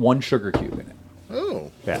then you put 1 sugar cube in it. Oh.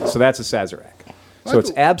 Yeah, so that's a Sazerac. So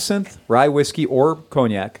it's absinthe, rye whiskey, or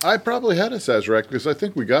cognac. I probably had a Sazerac because I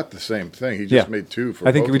think we got the same thing. He just Yeah. made 2 for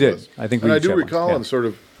I think both we of did. us. I think and we I each do had one. recall Yeah. him sort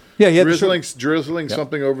of Yeah, you had the drizzling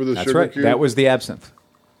something over the That's sugar right. cube. That was the absinthe.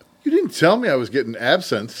 You didn't tell me I was getting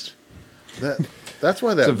absinthed. That's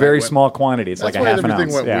why that It's a very went- small quantity. It's That's like a why half an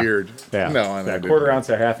everything ounce. went Yeah. weird. Yeah. No, I a didn't. 1/4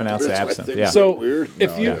 ounce or half an ounce of That's why absinthe. things Yeah. So weird.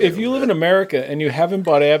 if you live in America and you haven't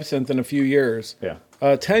bought absinthe in a few years, Yeah.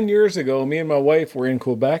 10 years ago, me and my wife were in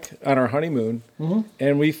Quebec on our honeymoon,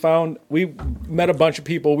 and we met a bunch of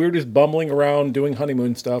people. We were just bumbling around doing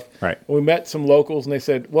honeymoon stuff. Right. We met some locals, and they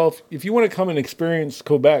said, "Well, if you want to come and experience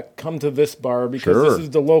Quebec, come to this bar because Sure. this is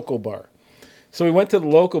the local bar." So we went to the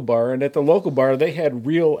local bar, and at the local bar, they had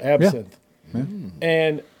real absinthe.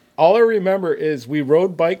 And all I remember is we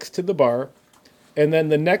rode bikes to the bar, and then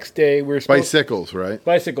the next day we were supposed Bicycles, right?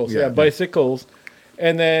 bicycles, Yeah. bicycles.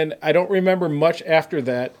 And then I don't remember much after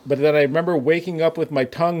that, but then I remember waking up with my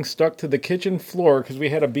tongue stuck to the kitchen floor because we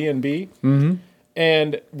had a B&B. Mm-hmm.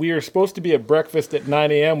 And we were supposed to be at breakfast at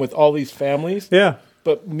 9 a.m. with all these families. Yeah.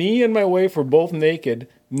 But me and my wife were both naked.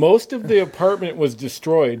 Most of the apartment was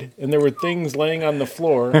destroyed, and there were things laying on the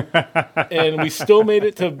floor. And we still made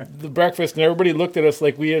it to the breakfast, and everybody looked at us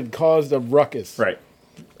like we had caused a ruckus. Right.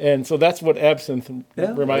 And so that's what absinthe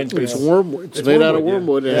reminds me It's of. wormwood. It's made out of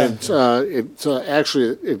wormwood, wormwood, and it's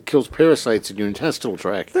actually it kills parasites in your intestinal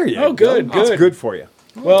tract. There you Oh, go. good, It's good. good for you.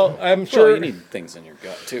 Well, I'm Well, sure. you need things in your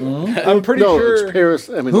gut too. I'm pretty No, sure. it's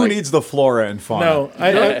parasites. I mean, Who like, needs the flora and fauna? No,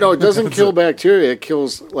 No, it doesn't kill bacteria. It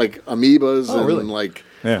kills like amoebas and really? like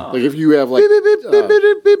Yeah. like if you have like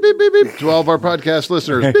To all of our podcast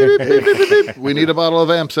listeners, beep, beep, beep, beep, beep, beep. We need a bottle of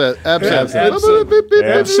absinthe. Absinthe. Absinthe. Beep, beep, beep,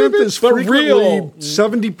 Yeah. Absinthe is But frequently real.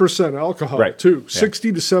 70% alcohol, Right. too. Yeah.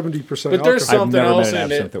 60 to 70% But there's alcohol. I've something never else met an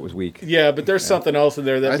in absinthe it. that was weak. Yeah, but there's something else in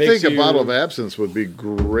there that I makes think a you. bottle of absinthe would be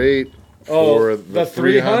great Oh, for the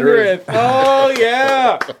 300th. Oh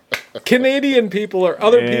yeah, Canadian people or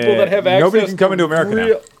other people that have access. Nobody can come into America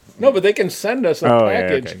now. No, but they can send us a Oh, yeah,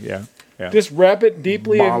 package. okay, yeah, yeah. Just wrap it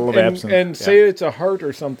deeply Bottle of and absinthe, say yeah. it's a heart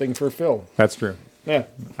or something for Phil. That's true. Yeah.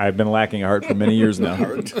 I've been lacking a heart for many years now.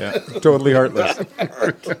 Yeah, totally heartless.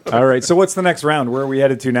 All right, so what's the next round? Where are we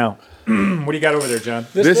headed to now? What do you got over there, John?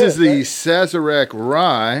 This is the Sazerac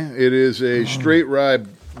Rye. It is a straight rye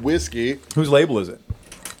whiskey. Whose label is it?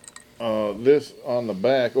 This on the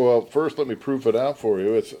back. Well, first let me proof it out for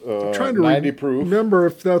you. It's Trying to 90 proof. remember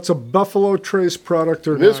if that's a Buffalo Trace product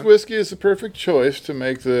or This not. whiskey is the perfect choice to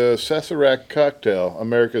make the Sazerac cocktail,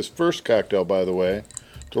 America's first cocktail, by the way.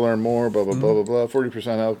 To learn more, blah, blah, blah, blah, blah. 40%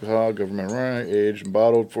 alcohol, government rye, aged and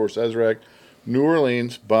bottled for Sazerac, New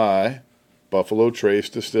Orleans by Buffalo Trace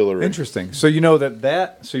Distillery. Interesting. So you know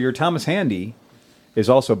so your Thomas Handy is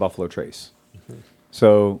also Buffalo Trace.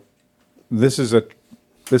 So this is a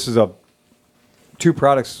two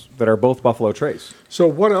products that are both Buffalo Trace. So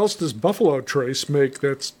what else does Buffalo Trace make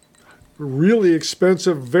that's really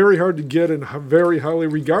expensive, very hard to get, and very highly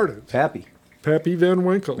regarded? Pappy. Pappy Van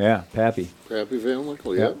Winkle. Yeah, Pappy. Pappy Van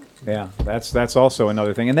Winkle. Yep. Yeah, that's also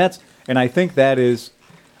another thing, and I think that is.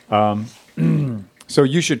 So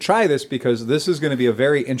you should try this because this is going to be a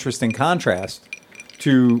very interesting contrast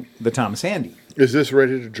to the Thomas Handy. Is this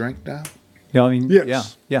ready to drink now? You know, I mean,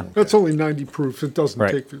 Yes. yeah. That's only 90 proof. It doesn't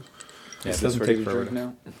Right. take... Yeah, doesn't ready take to forever.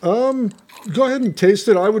 drink now. Go ahead and taste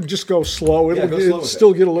it. I would just go slow. Yeah, It'll, go slow it'll with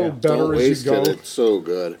still it. get a little Yeah. better Don't as waste you go. it. It's so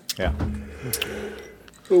good. Yeah.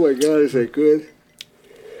 Oh my God, is that good?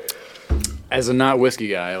 As a not whiskey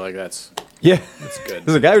guy, like that's Yeah. good.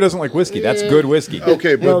 There's a guy who doesn't like whiskey. That's good whiskey.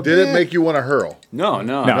 Okay, but Well, did it make you want to hurl? No.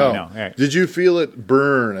 No. No. Right. Did you feel it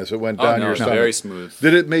burn as it went Oh, down no, your it's stomach? very smooth.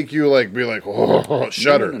 Did it make you be like, oh,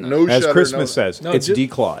 shudder? No. No As shudder. Christmas says, No, it's just-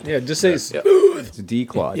 declawed. Yeah, just say Yeah. It's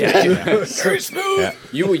declawed. Very smooth.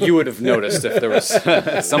 You would have noticed if there was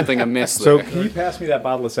something amiss So there. can you pass me that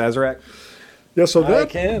bottle of Sazerac? Yeah, so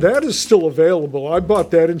can. that is still available. I bought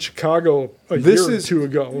that in Chicago a year or two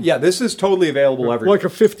ago. Yeah, this is totally available everywhere. Like a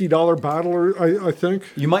 $50 bottle, or I think.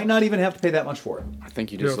 You might not even have to pay that much for it. I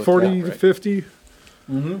think you Yeah, just looked 40 it to up, right? 50.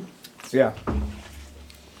 Yeah.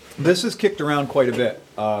 This is kicked around quite a bit.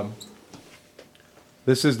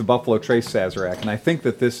 This is the Buffalo Trace Sazerac, and I think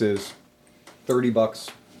that this is $30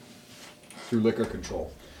 through Liquor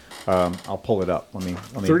Control. I'll pull it up. Let me.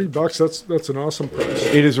 $30. That's an awesome price.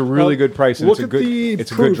 It is a really good price, and Look it's a at good. the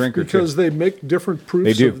It's a proof good drinker because too. they make different proofs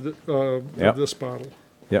They do. of Yep. this bottle.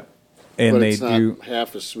 Yep. And But they it's not do.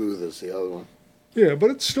 half as smooth as the other one. Yeah,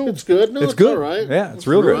 but it's still It's good. No, It's good. all right. Yeah, it's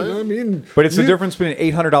real good. all right. I mean, But it's the you- difference between an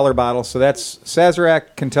 $800 bottle. So that's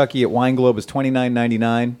Sazerac, Kentucky at Wine Globe is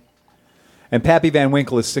 $29.99, and Pappy Van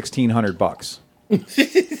Winkle is $1,600.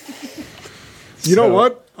 You know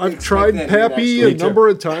what? I've tried that Pappy next a week. number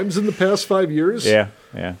of times in the past 5 years. Yeah.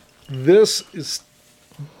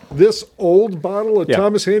 This old bottle of Yeah,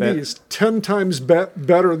 Thomas Handy that- is 10 times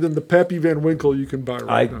better than the Pappy Van Winkle you can buy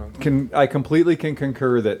right now. I completely can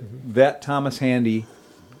concur that Thomas Handy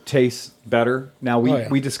tastes better. Now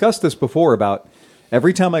we discussed this before about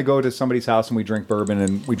every time I go to somebody's house and we drink bourbon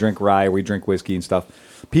and we drink rye, we drink whiskey and stuff.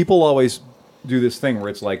 People always do this thing where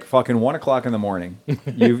it's like fucking 1 o'clock in the morning.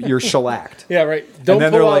 You're shellacked. Yeah, right. And Don't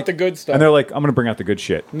then pull they're out like- the good stuff. And they're like, I'm going to bring out the good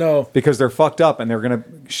shit. No. Because they're fucked up and they're going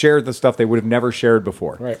to share the stuff they would have never shared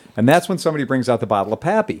before. Right. And that's when somebody brings out the bottle of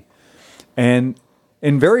Pappy. And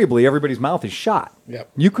invariably, everybody's mouth is shot.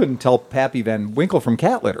 Yep. You couldn't tell Pappy Van Winkle from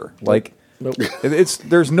cat litter. Like, Nope.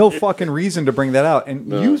 there's no fucking reason to bring that out.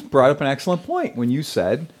 And you brought up an excellent point when you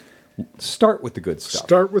said, start with the good stuff.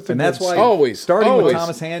 Start with the and that's good why stuff. Always. starting with Always.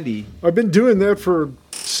 Thomas Handy. I've been doing that for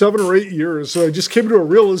 7 or 8 years. So I just came to a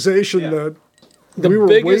realization that we were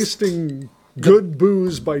biggest- wasting good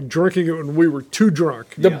booze by drinking it when we were too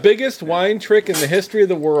drunk. The biggest wine trick in the history of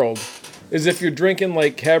the world is if you're drinking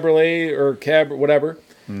like Cabernet or Cab whatever.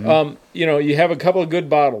 You have a couple of good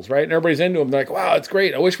bottles, right? And everybody's into them. They're like, wow, it's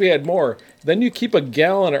great. I wish we had more. Then you keep a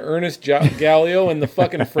gallon of Ernest Gallio in the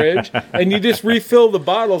fucking fridge, and you just refill the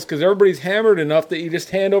bottles because everybody's hammered enough that you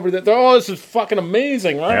just hand over the, oh, this is fucking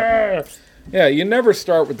amazing. Yeah, you never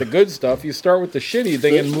start with the good stuff. You start with the shitty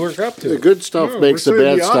thing and work up to The it. good stuff No, makes we're the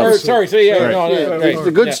saying bad the stuff. Or, opposite. sorry, so yeah, Right. no, Yeah, right. The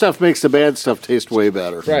good Yeah. stuff makes the bad stuff taste way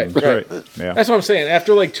better. Right. Yeah. That's what I'm saying.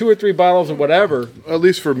 After like 2 or 3 bottles of whatever, At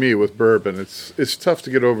least for me with bourbon, it's tough to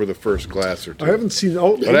get over the first glass or two. I haven't seen.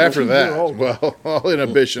 But after that, well, all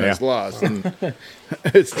inhibition is Yeah. lost. And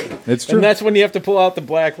it's, It's true. and that's when you have to pull out the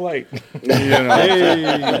black light.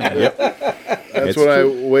 that's when I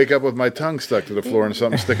wake up with my tongue stuck to the floor and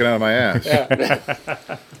something sticking out of my ass.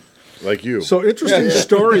 Like you. So interesting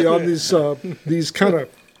story on these kind of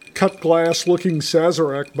cut glass looking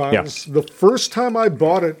Sazerac bottles. The first time I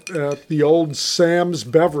bought it at the old Sam's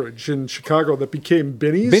Beverage in Chicago that became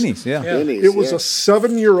Binny's. Binny's, yeah. Benny's, It was yeah. a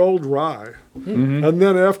 7-year-old rye. And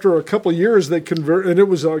then after a couple of years, they convert, and it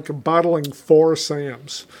was like a bottling for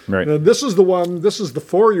Sam's. Right. And this is the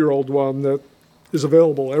 4-year-old one that is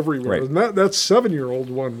available everywhere. Right. And that 7-year-old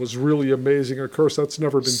one was really amazing. Of course, that's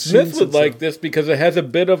never been seen Smith would since like then. this because it has a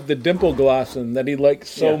bit of the dimple glossin that he likes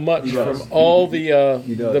so much from all the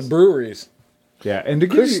does. breweries. Yeah. And to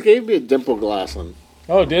give Chris you, gave me a dimple glassing.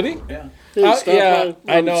 Oh, did he? Yeah. He stopped yeah,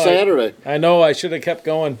 by I on know. Saturday. I know. I should have kept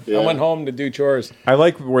going. I Yeah. went home to do chores. I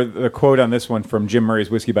like where the quote on this one from Jim Murray's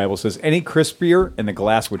Whiskey Bible says, "Any crispier and the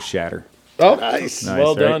glass would shatter." Oh, Nice. Nice,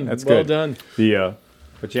 well right? done. That's well good. done.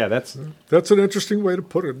 But yeah, that's That's an interesting way to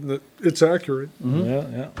put it. That it's accurate.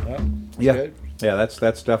 Yeah. yeah, Good. yeah.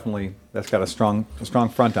 That's definitely got a strong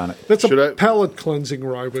front on it. That's Should a I- palate cleansing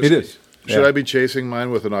rye whiskey. It is. Should Yeah. I be chasing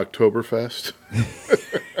mine with an Oktoberfest?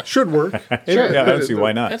 Should work. Yeah, I don't see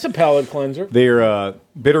why not. That's a palate cleanser. They're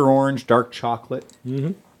bitter orange, dark chocolate,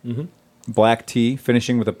 black tea,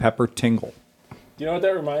 finishing with a pepper tingle. You know what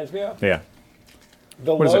that reminds me of? Yeah,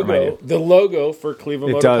 The What does that remind logo. The logo for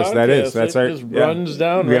Cleveland it Motor does. That Podcast. is. That's it our. just yeah. runs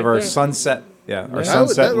down. We have right our there. sunset. Yeah, our That,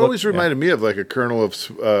 sunset. that look- always reminded me of like a kernel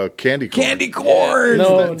of candy corn. candy corn.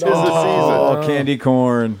 No, Tis no. the Oh, candy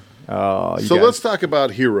corn. Oh, you So guys. let's talk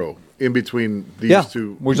about Hero in between these Yeah.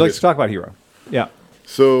 two. Would you like to talk about Hero? Yeah,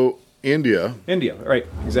 So India, India. Right.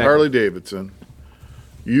 Exactly. Harley Davidson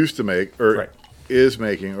used to make, or Right. is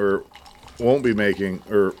making, or won't be making,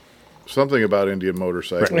 or something about Indian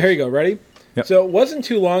motorcycles. Well, here you go. Ready? Yep. So it wasn't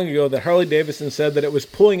too long ago that Harley Davidson said that it was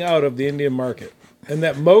pulling out of the Indian market, and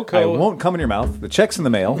that Moco. I won't come in your mouth. The check's in the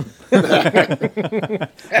mail,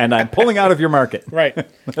 and I'm pulling out of your market. Right.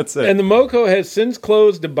 That's it. And the Moco has since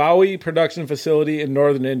closed the Bowie production facility in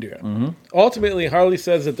northern India. Ultimately, Harley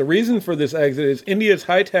says that the reason for this exit is India's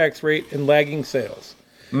high tax rate and lagging sales.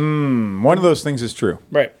 One of those things is true.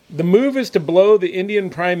 Right. The move is to blow the Indian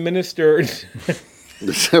Prime Minister,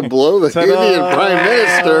 Blow the Indian Prime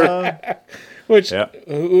Minister. which Yeah.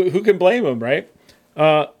 who can blame him, right?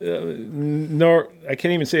 I can't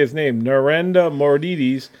even say his name. Narendra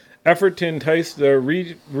Modi's effort to entice the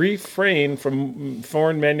refrain from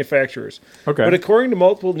foreign manufacturers. Okay. But according to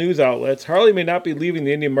multiple news outlets, Harley may not be leaving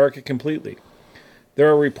the Indian market completely. There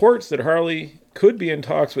are reports that Harley could be in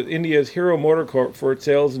talks with India's Hero MotoCorp for its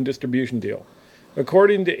sales and distribution deal.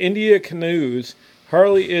 According to India Canoes,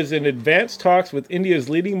 Harley is in advanced talks with India's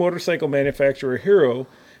leading motorcycle manufacturer Hero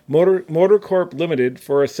MotoCorp Limited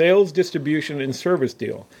for a sales, distribution, and service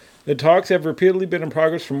deal. The talks have repeatedly been in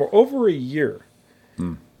progress for over a year.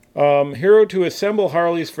 Hero to assemble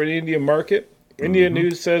Harleys for the Indian market. India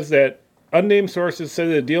News says that unnamed sources say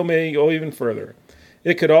the deal may go even further.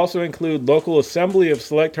 It could also include local assembly of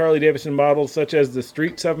select Harley-Davidson models such as the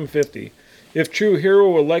Street 750. If true, Hero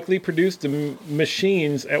will likely produce the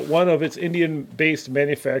machines at one of its Indian-based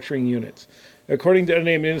manufacturing units. According to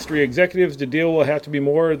unnamed industry executives, the deal will have to be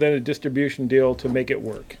more than a distribution deal to make it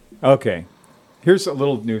work. Okay. Here's a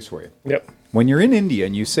little news for you. Yep. When you're in India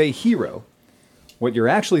and you say Hero, what you're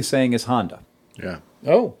actually saying is Honda. Yeah.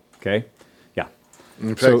 Oh. Okay? Yeah.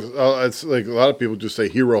 In fact, it's like a lot of people just say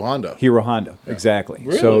Hero Honda. Hero Honda. Exactly.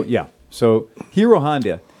 Really? So, yeah. So, Hero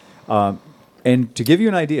Honda, and to give you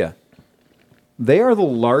an idea, they are the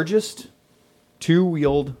largest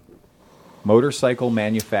two-wheeled motorcycle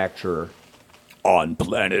manufacturer on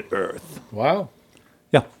planet Earth. Wow.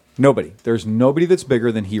 Yeah, nobody. There's nobody that's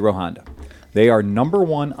bigger than Hero Honda. They are number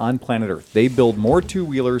one on planet Earth. They build more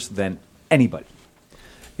two-wheelers than anybody.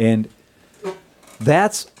 And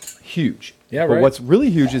that's huge. Yeah, but right. what's really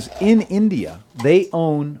huge is in India, they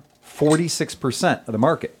own 46% of the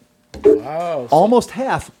market. Wow. Almost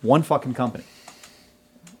half one fucking company.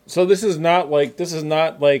 So this is not like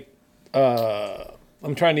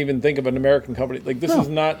I'm trying to even think of an American company. Like this is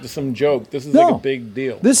not just some joke. This is like a big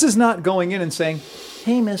deal. This is not going in and saying,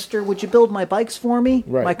 "Hey, mister, would you build my bikes for me?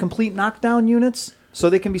 Right. My complete knockdown units so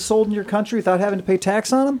they can be sold in your country without having to pay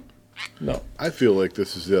tax on them?" No. I feel like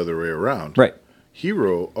this is the other way around. Right.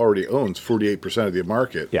 Hero already owns 48% of the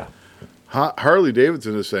market. Yeah. Harley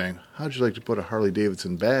Davidson is saying, how'd you like to put a Harley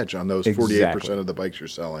Davidson badge on those 48% Exactly. of the bikes you're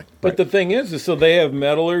selling? But the thing is so they have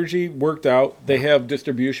metallurgy worked out, they have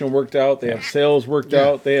distribution worked out, they have sales worked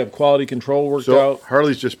out, they have quality control worked So out.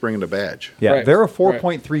 Harley's just bringing a badge. Yeah, Right. they're a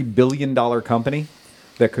 $4.3 billion company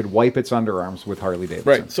that could wipe its underarms with Harley Davidson.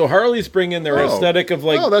 Right. So Harley's bringing their aesthetic of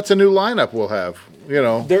like that's a new lineup we'll have. You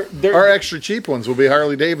know, They're- our extra cheap ones will be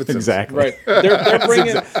Harley Davidson. Exactly. right. They're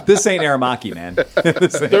bringing This ain't Aramaki, man.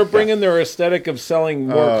 they're bringing their aesthetic of selling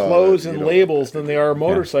more clothes and labels than they are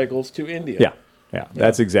motorcycles to India. Yeah, yeah,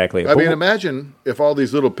 that's exactly it. I But mean, imagine if all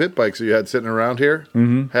these little pit bikes that you had sitting around here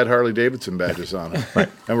had Harley Davidson badges on them,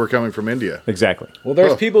 and we're coming from India. exactly. Well,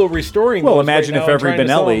 there's people restoring. Well, those imagine right if now and every trying to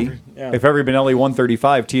sell Benelli, them. Yeah. if every Benelli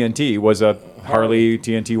 135 TNT was a Harley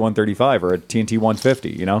TNT 135 or a TNT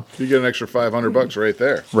 150, you know? You get an extra $500 right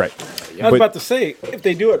there. Right. I was about to say, if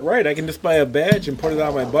they do it right, I can just buy a badge and put it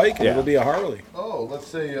on my bike, and Yeah. it'll be a Harley. Oh, let's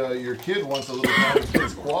say your kid wants a little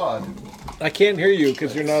kid's quad. I can't hear you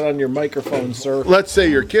because you're not on your microphone, sir. Let's say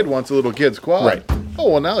your kid wants a little kid's quad. Right.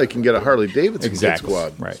 Oh, well, now he can get a Harley Davidson Exactly.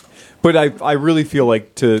 kid's quad. Right. But I really feel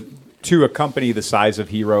like to a company the size of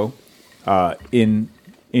Hero in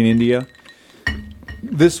India,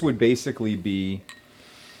 this would basically be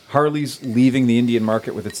Harley's leaving the Indian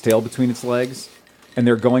market with its tail between its legs, and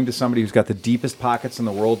they're going to somebody who's got the deepest pockets in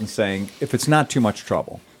the world and saying, if it's not too much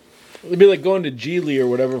trouble. It'd be like going to Geely or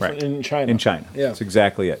whatever Right. in China. In China. Yeah. That's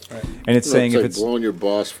exactly it. And it's It's saying like if it's blowing your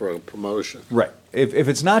boss for a promotion. right, if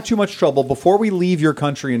it's not too much trouble, before we leave your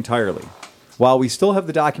country entirely, while we still have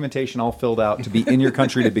the documentation all filled out to be in your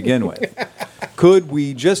country to begin with, could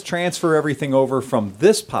we just transfer everything over from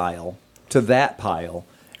this pile to that pile,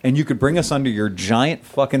 and you could bring us under your giant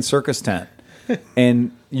fucking circus tent,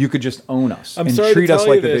 and you could just own us I'm and sorry treat to us tell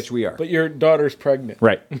like you the this, bitch we are. but your daughter's pregnant.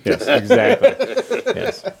 Right. Yes, exactly.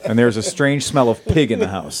 Yes. And there's a strange smell of pig in the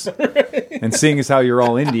house. And seeing as how you're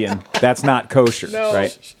all Indian, that's not kosher, No.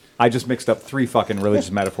 right? I just mixed up 3 fucking religious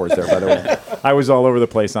metaphors there, by the way. I was all over the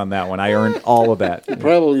place on that one. I earned all of that. It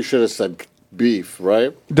Probably you should have said beef,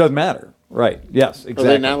 right? doesn't matter. Right. Yes, Are exactly.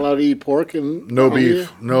 they not allowed to eat pork in No India?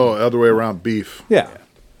 beef. No, other way around, beef. Yeah.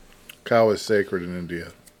 Cow is sacred in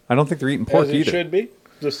India. I don't think they're eating pork As it either. should be.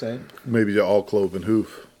 Just saying. Maybe the all cloven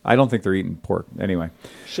hoof. I don't think they're eating pork. Anyway.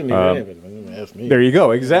 Shouldn't eat any of it. Ask me. There you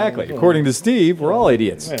go. Exactly. According to Steve, we're all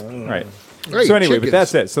idiots. Right. Hey, So anyway, chickens. but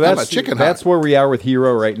that's it. So I'm that's a chicken that's hawk. where we are with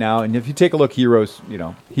Hero right now. And if you take a look, Hero's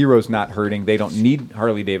not hurting. They don't need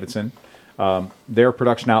Harley Davidson. Their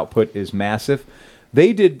production output is massive.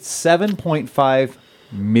 They did 7.5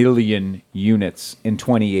 million units in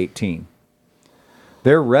 2018.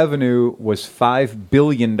 Their revenue was $5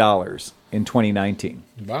 billion in 2019.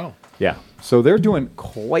 Wow. Yeah. So they're doing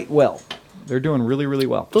quite well. They're doing really, really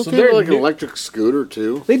well. Don't So they have they're like an new- electric scooter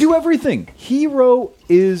too? They do everything. Hero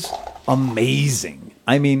is amazing.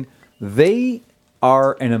 I mean, they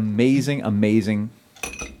are an amazing, amazing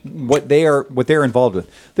what they're involved with.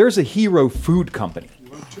 There's a Hero Food Company.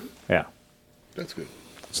 Yeah. That's good.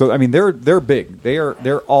 So I mean they're big.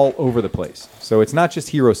 They're all over the place. So it's not just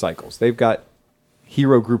Hero Cycles. They've got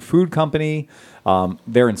Hero Group Food Company.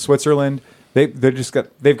 They're in Switzerland. They've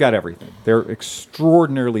got everything. They're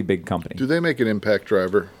extraordinarily big company. Do they make an impact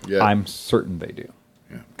driver? Yeah. I'm certain they do.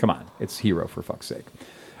 Yeah. Come on, it's Hero for fuck's sake.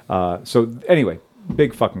 So anyway,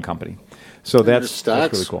 big fucking company. So that's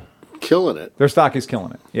really cool. Killing it. Their stock is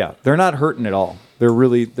killing it. Yeah, they're not hurting at all.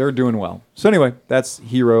 They're doing well. So anyway, that's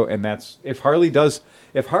Hero, and that's if Harley does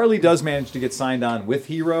manage to get signed on with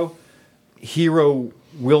Hero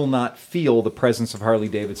will not feel the presence of Harley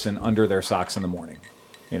Davidson under their socks in the morning.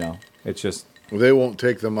 You know, it's just They won't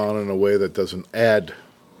take them on in a way that doesn't add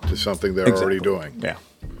to something they're already doing. Yeah,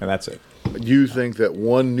 and that's it. You think that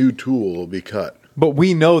one new tool will be cut. But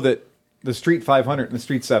we know that the Street 500 and the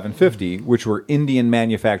Street 750, which were Indian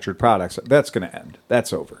manufactured products, that's going to end.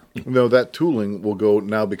 That's over. No, that tooling will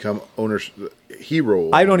now become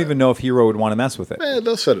Hero. I don't even know if Hero would want to mess with it.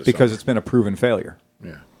 They'll set it because it's been a proven failure.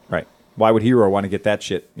 Yeah. Right. Why would Hero want to get that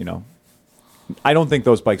shit, you know? I don't think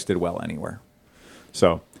those bikes did well anywhere.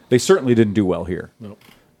 So they certainly didn't do well here. Nope.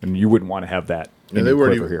 And you wouldn't want to have that. And they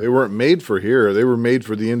weren't made for here. They were made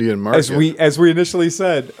for the Indian market. As we initially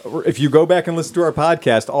said, if you go back and listen to our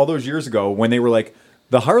podcast all those years ago when they were like,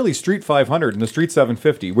 the Harley Street 500 and the Street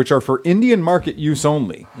 750, which are for Indian market use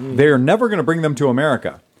only, they are never going to bring them to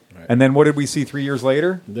America. Right. And then what did we see 3 years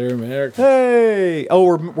later? They're American. Hey!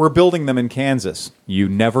 Oh, we're building them in Kansas. You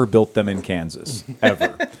never built them in Kansas,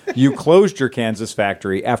 ever. You closed your Kansas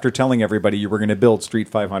factory after telling everybody you were going to build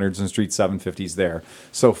Street 500s and Street 750s there.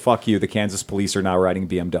 So fuck you. The Kansas police are now riding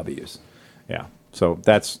BMWs. Yeah. So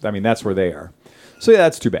that's where they are. So yeah,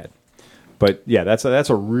 that's too bad. But yeah, that's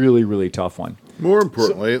a really, really tough one. More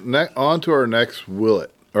importantly, on to our next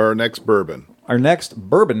Willet, or our next bourbon. Our next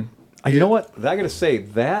bourbon, you know what? I got to say,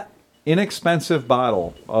 that inexpensive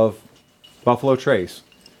bottle of Buffalo Trace,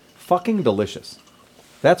 fucking delicious.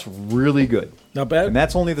 That's really good. Not bad. And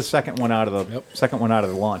that's only the second one out of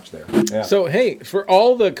the launch there. Yeah. So hey, for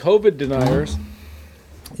all the COVID deniers,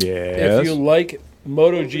 if you like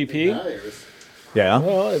MotoGP, yeah,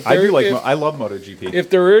 well, I love MotoGP. If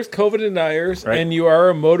there is COVID deniers and you are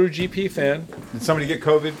a MotoGP fan, did somebody get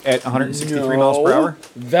COVID at 163 miles per hour?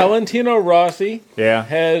 Valentino Rossi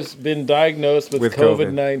has been diagnosed with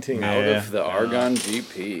COVID-19 out of the Argon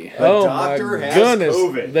GP. Oh my goodness!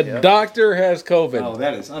 COVID. The doctor has COVID. Oh,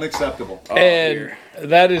 that is unacceptable. And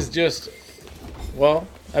that is just, well,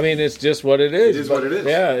 I mean, it's just what it is. It is what it is.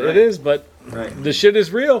 Yeah, it is, but the shit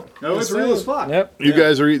is real. No, it's real as fuck. Yep. You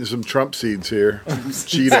guys are eating some Trump seeds here.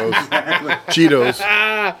 Cheetos.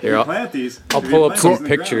 Cheetos. Here, plant these. I'll pull up some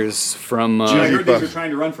pictures from... I heard these are trying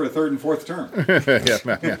to run for a third and fourth term.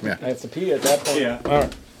 Yeah. That's a P at that point. Yeah. All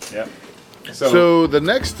right. Yeah. So the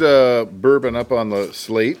next bourbon up on the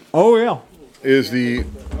slate is the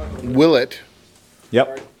Willet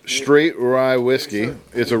Straight Rye Whiskey.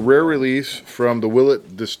 It's a rare release from the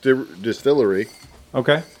Willet Distillery.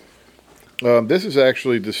 Okay. This is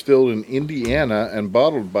actually distilled in Indiana and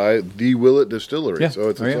bottled by the Willet Distillery. Yeah. So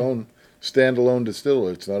it's its own standalone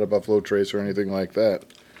distillery. It's not a Buffalo Trace or anything like that.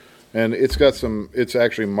 And it's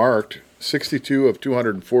actually marked 62 of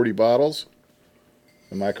 240 bottles.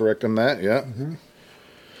 Am I correct on that? Yeah. Mm-hmm.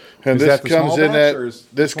 And this comes in at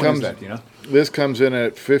this comes in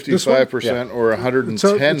at 55% or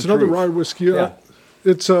 110 It's another rye whiskey. Yeah.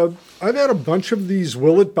 I've had a bunch of these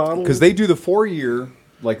Willet bottles because they do the 4-year.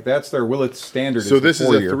 Like, that's their Willet standard. So this is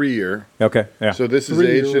a 3-year. Okay, yeah. So this is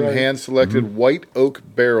aged in hand-selected white oak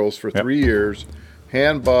barrels for 3 years,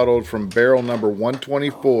 hand-bottled from barrel number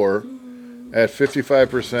 124 at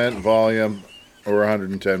 55% volume or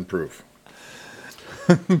 110 proof.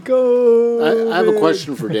 Go! I have a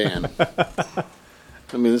question for Dan.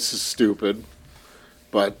 I mean, this is stupid,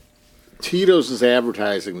 but Tito's is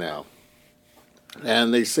advertising now.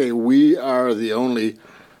 And they say we are the only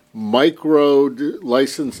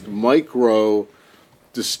licensed micro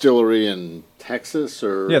distillery in Texas,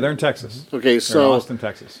 or they're in Texas. Okay, they're in Austin,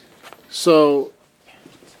 Texas. So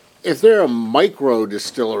if they're a micro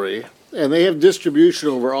distillery and they have distribution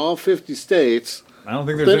over all 50 states, I don't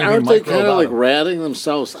think there's then anything aren't they micro kind of about like them. ratting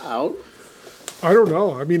themselves out? I don't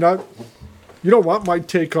know. I mean, you don't want my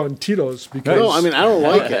take on Tito's because No, I mean, I don't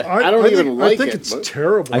like it. I don't even like it. I think it's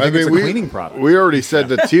terrible. I think it's a cleaning product. We already said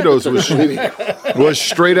that Tito's was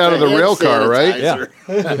straight out of the rail car, right? Yeah.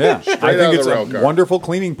 I think it's a wonderful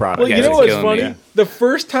cleaning product. Well, you know what's funny? Yeah. The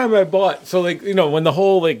first time I bought, when the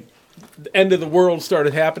whole end of the world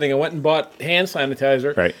started happening, I went and bought hand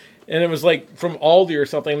sanitizer. Right. and it was like from Aldi or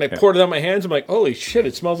something. And I poured it on my hands. I'm like, holy shit!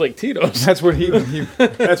 It smells like Tito's. That's what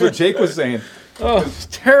that's what Jake was saying. Oh, it's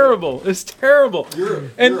terrible. It's terrible.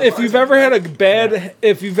 If you've ever had a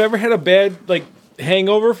bad like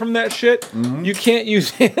hangover from that shit, you can't use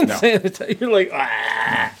hand sanitizer. You're like,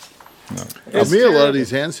 ah. To me, a lot of these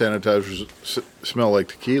hand sanitizers smell like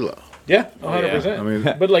tequila. Yeah, 100%. I mean,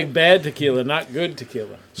 but like bad tequila, not good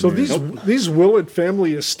tequila. So these Willett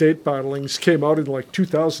family estate bottlings came out in like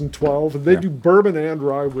 2012, and they do bourbon and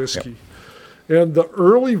rye whiskey. And the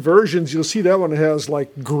early versions, you'll see that one has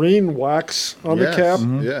like green wax on the cap.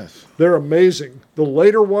 Yes. They're amazing. The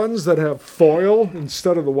later ones that have foil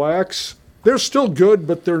instead of the wax, they're still good,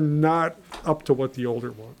 but they're not up to what the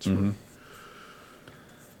older ones were.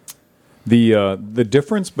 The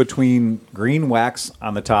difference between green wax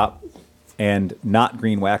on the top and not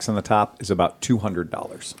green wax on the top is about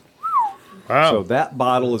 $200. Wow. So that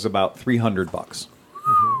bottle is about $300.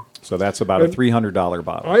 So that's about a $300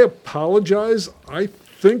 bottle. I apologize. I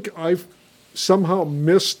think I've somehow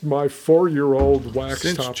missed my 4-year-old wax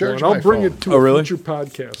Since top charge one. my I'll bring phone. it to Oh, a really? future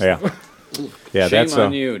podcast. Yeah, yeah. Shame That's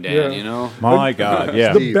on you, Dan. yeah. You know. My God,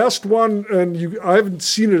 yeah. The best one, and I haven't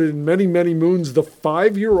seen it in many, many moons. The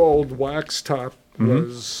 5-year-old wax top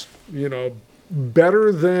was,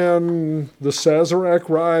 better than the Sazerac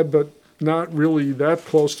rye, but not really that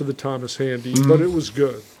close to the Thomas Handy. But it was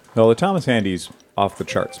good. Well, the Thomas Handy's off the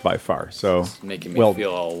charts by far. So Making me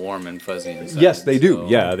feel all warm and fuzzy inside. yes, they do. so-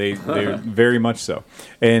 Yeah, they very much so.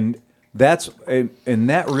 And that's and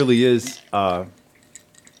that really is.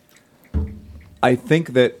 I think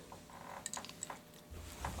that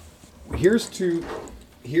here's to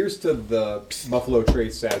the Buffalo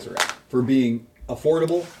Trace Sazerac for being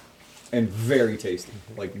affordable and very tasty,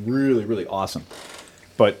 like really, really awesome.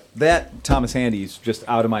 But that Thomas Handy's just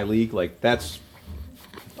out of my league. Like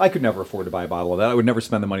I could never afford to buy a bottle of that. I would never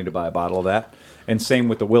spend the money to buy a bottle of that. And same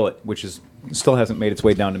with the Willet, which still hasn't made its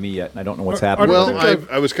way down to me yet. And I don't know what's happening. Well, think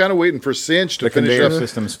I was kind of waiting for Cinch to the finish conveyor up.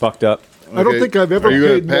 system's fucked up. I don't think I've ever Are you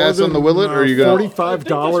gonna paid more pass than on the Willet, or are you gonna?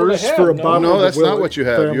 $45 for a No. bottle No, of that's the not Willet what you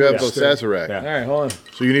have. You have the family estate. Sazerac. Yeah. All right, hold on.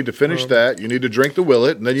 So you need to finish that. You need to drink the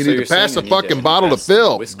Willet, and then you So need you're to pass the saying you need fucking bottle to invest in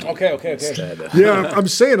Phil. whiskey Okay. instead. Yeah, I'm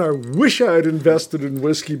saying I wish I had invested in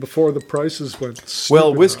whiskey before the prices went stupid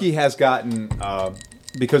Well, high. whiskey has gotten,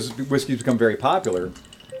 because whiskey's become very popular,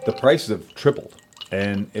 the prices have tripled.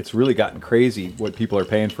 And it's really gotten crazy what people are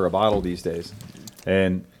paying for a bottle these days.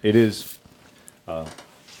 And it is,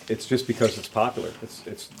 it's just because it's popular.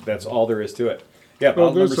 That's all there is to it. Yeah, Well,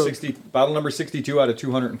 bottle number 62 out of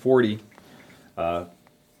 240,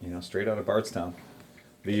 straight out of Bardstown.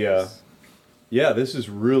 This is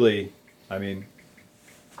really, I mean,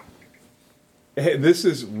 this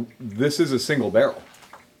is a single barrel.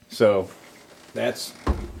 So that's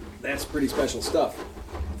pretty special stuff.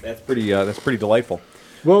 That's pretty delightful.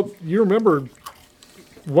 Well, you remember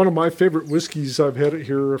one of my favorite whiskeys. I've had it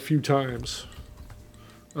here a few times.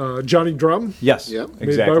 Johnny Drum, Yes, Yep. made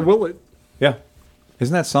exactly. by Willet. Yeah,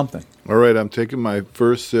 isn't that something? All right, I'm taking my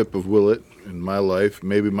first sip of Willet in my life,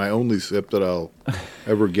 maybe my only sip that I'll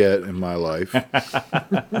ever get in my life.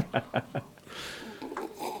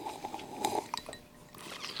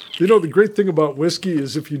 You know, the great thing about whiskey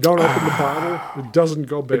is if you don't open the bottle, it doesn't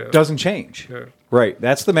go bad. It doesn't change. Yeah. Right.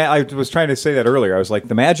 That's the. I was trying to say that earlier. I was like,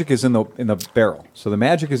 the magic is in the barrel. So the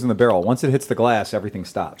magic is in the barrel. Once it hits the glass, everything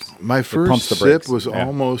stops. My It first pumps the sip brakes. was Yeah.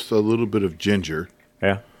 almost a little bit of ginger.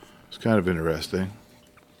 Yeah. It's kind of interesting.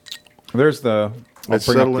 There's the. I'll It's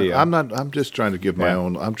bring up settling. the, I'm just trying to give my yeah.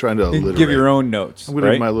 own. I'm trying to alliterate. give your own notes. I'm gonna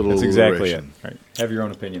give right? my little That's exactly it. alliteration. Right. Have your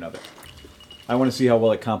own opinion of it. I want to see how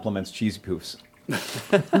well it complements cheesy poofs.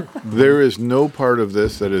 There is no part of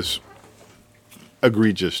this that is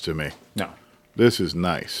egregious to me. No. This is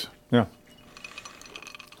nice. Yeah.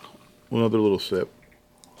 Another little sip.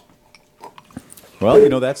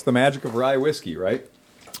 Well, that's the magic of rye whiskey, right?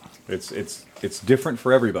 It's different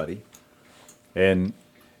for everybody, and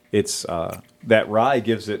it's that rye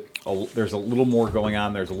gives it. There's a little more going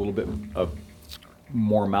on. There's a little bit of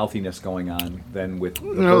more mouthiness going on than with the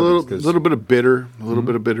A bourbons, 'cause- little bit of bitter, a little Mm-hmm.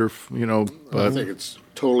 bit of bitter. I But think it's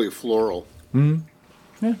totally floral.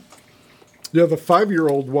 Yeah, the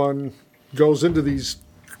 5-year-old one goes into these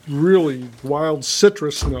really wild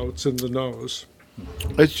citrus notes in the nose.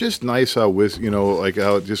 it's just nice how like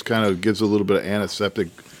how it just kind of gives a little bit of antiseptic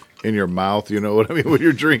in your mouth. You know what I mean? When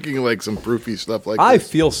you're drinking like some proofy stuff like I this.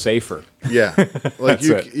 feel safer. Yeah, like That's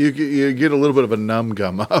it. you get a little bit of a numb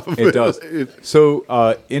gum off of It does. It-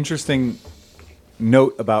 So, interesting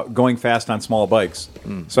note about going fast on small bikes.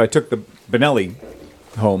 So I took the Benelli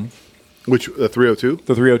home, which 302?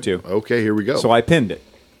 the 302. Okay, here we go. So I pinned it,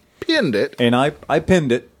 pinned it. and I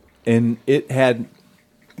pinned it and it had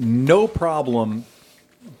no problem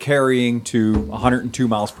carrying to 102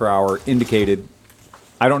 miles per hour indicated.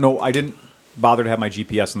 I don't know. I didn't bother to have my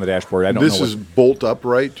GPS on the dashboard. I don't This know. is bolt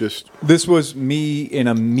upright, just This was me in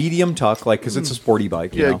a medium tuck, like because it's a sporty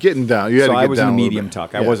bike. You know? getting down. You had So to get I was in down a little medium bit.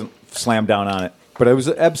 tuck. I Yeah. wasn't slammed down on it, but I was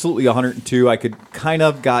absolutely 102. I could kind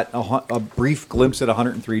of got a brief glimpse at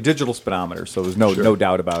 103 digital speedometer, so there's no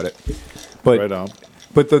doubt about it. But Right on.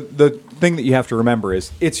 But the thing that you have to remember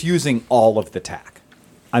is it's using all of the tack.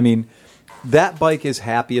 I mean, that bike is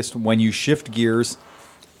happiest when you shift gears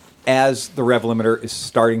as the rev limiter is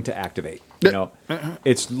starting to activate. You know,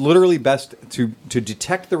 it's literally best to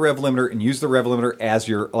detect the rev limiter and use the rev limiter as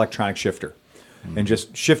your electronic shifter, and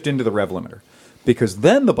just shift into the rev limiter, because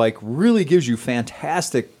then the bike really gives you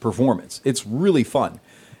fantastic performance. It's really fun.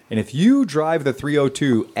 And if you drive the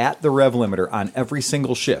 302 at the rev limiter on every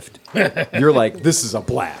single shift, you're like, this is a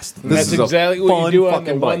blast. This That's is a exactly what you fun do on the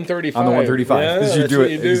fucking bike. 135. On the 135. Yeah, Because you that's do what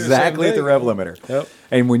it you do, the same exactly at the thing. rev limiter. Yep.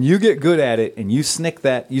 And when you get good at it and you snick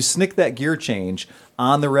that gear change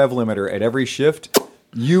on the rev limiter at every shift,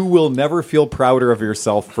 you will never feel prouder of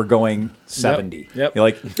yourself for going 70. Yep. You're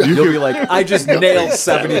like, you'll be like, I just nailed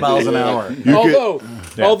 70 miles an hour.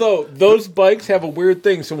 Although those bikes have a weird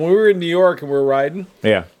thing. So when we were in New York and we were riding,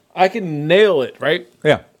 Yeah. I could nail it, right?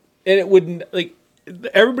 Yeah. And it wouldn't, like,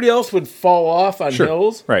 everybody else would fall off on Sure.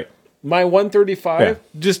 hills. Right. My 135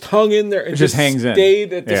 just hung in there and just hangs in.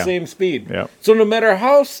 stayed at the Yeah. same speed. Yeah. So no matter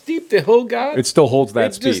how steep the hill got, It still holds that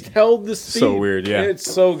it speed. just held the speed. So weird, yeah.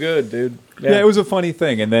 It's so good, dude. Yeah, it was a funny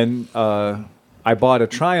thing. And then I bought a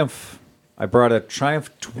Triumph. I brought a Triumph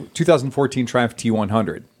 2014 Triumph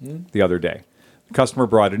T100 the other day. The customer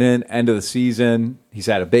brought it in, end of the season. He's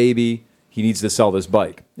had a baby. He needs to sell this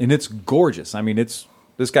bike. And it's gorgeous. I mean,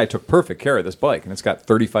 this guy took perfect care of this bike, and it's got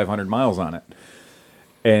 3,500 miles on it.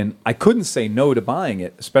 And I couldn't say no to buying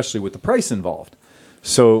it, especially with the price involved.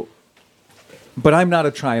 So, but I'm not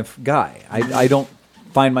a Triumph guy. I don't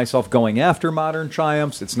find myself going after modern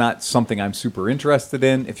Triumphs. It's not something I'm super interested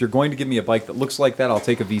in. If you're going to give me a bike that looks like that, I'll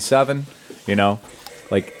take a V7. You know,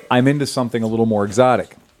 like I'm into something a little more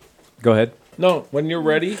exotic. Go ahead. No, when you're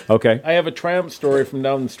ready, Okay. I have a Triumph story from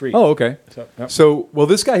down the street. Oh, okay. Yep. So, well,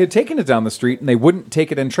 this guy had taken it down the street, and they wouldn't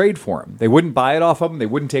take it in trade for him. They wouldn't buy it off of him. They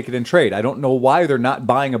wouldn't take it in trade. I don't know why they're not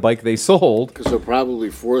buying a bike they sold. Because they're probably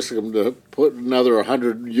forcing them to put another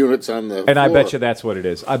 100 units on the And I floor. bet you that's what it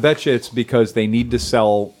is. I bet you it's because they need to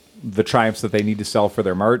sell the Triumphs that they need to sell for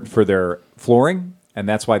their flooring, and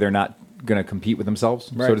that's why they're not going to compete with themselves,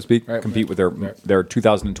 so Right. to speak. Right. Compete with their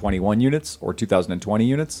 2021 units or 2020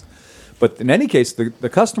 units. But in any case, the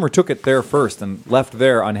customer took it there first and left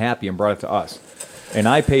there unhappy and brought it to us. And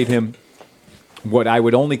I paid him what I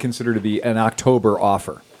would only consider to be an October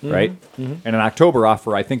offer, right? And an October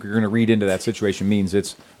offer, I think you're going to read into that situation, means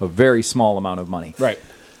it's a very small amount of money. Right.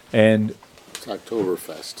 And It's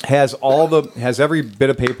Oktoberfest. has every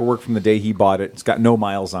bit of paperwork from the day he bought it. It's got no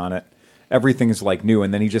miles on it. Everything is like new,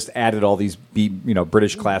 and then he just added all these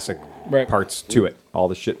British classic Right. parts to it, all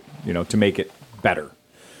the shit, to make it better.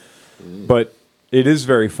 But it is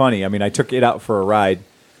very funny. I mean, I took it out for a ride,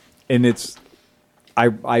 and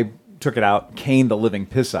I took it out, caned the living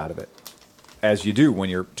piss out of it, as you do when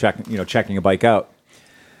you're checking a bike out.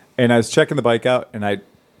 And I was checking the bike out, and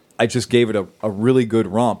I just gave it a really good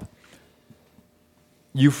romp.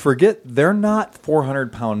 You forget they're not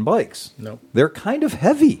 400-pound bikes. No. They're kind of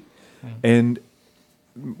heavy. And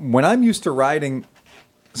when I'm used to riding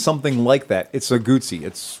something like that, it's a Guzzi.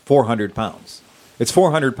 It's 400 pounds. It's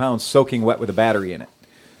 400 pounds soaking wet with a battery in it.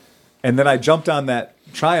 And then I jumped on that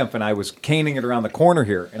Triumph, and I was caning it around the corner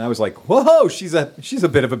here, and I was like, whoa, she's a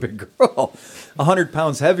bit of a big girl. 100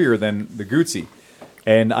 pounds heavier than the Guzzi.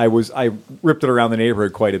 And I ripped it around the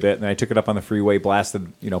neighborhood quite a bit, and I took it up on the freeway,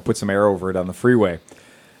 blasted, put some air over it on the freeway.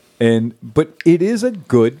 But it is a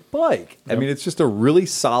good bike. I mean, it's just a really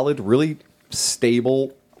solid, really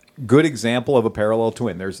stable, good example of a parallel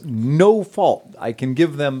twin. There's no fault. I can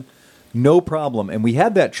give them no problem. And we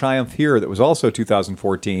had that Triumph here that was also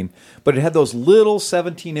 2014, but it had those little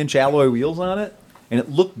 17-inch alloy wheels on it, and it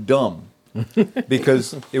looked dumb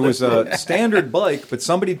because it was a standard bike, but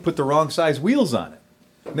somebody put the wrong size wheels on it.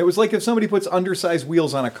 And it was like if somebody puts undersized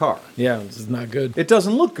wheels on a car. Yeah, this is not good. It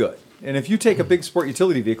doesn't look good. And if you take a big sport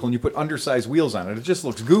utility vehicle and you put undersized wheels on it, it just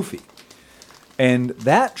looks goofy. And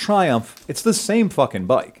that Triumph, it's the same fucking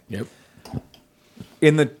bike. Yep.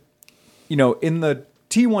 In the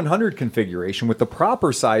T100 configuration with the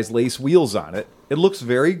proper size lace wheels on it, it looks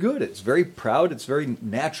very good. It's very proud. It's very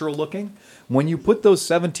natural looking. When you put those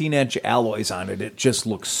 17-inch alloys on it, it just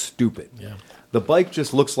looks stupid. Yeah. The bike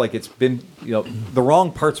just looks like it's been, the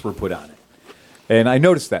wrong parts were put on it. And I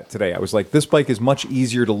noticed that today. I was like, this bike is much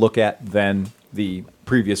easier to look at than the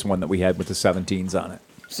previous one that we had with the 17s on it.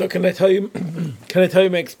 So can I tell you? Can I tell you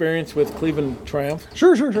my experience with Cleveland Triumph?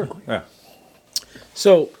 Sure. Yeah.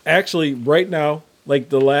 So actually, right now, like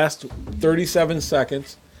the last 37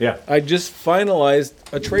 seconds, Yeah. I just finalized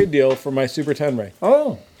a trade deal for my Super Tenere.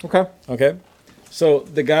 Oh, okay. Okay, so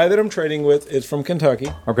the guy that I'm trading with is from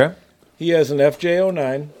Kentucky. Okay. He has an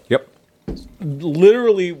FJ09. Yep.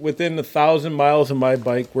 Literally within 1,000 miles of my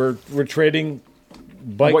bike, we're trading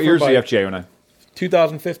bike. What for year's the bike. FJ09?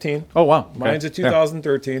 2015. Oh, wow. Okay. Mine's a Yeah.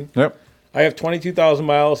 2013. Yep. I have 22,000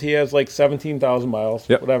 miles. He has like 17,000 miles.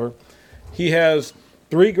 Yep. Whatever. He has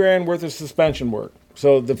 $3,000 worth of suspension work.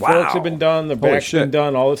 So the Wow. forks have been done, the Holy back's been shit.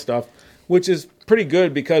 done, all this stuff, which is pretty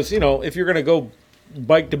good because, you know, if you're going to go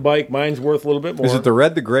bike to bike, mine's worth a little bit more. Is it the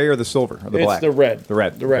red, the gray, or the silver, or the It's black? the red. The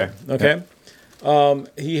red. The red. Okay. Okay.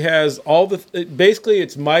 He has all the. Basically,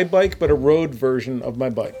 it's my bike, but a road version of my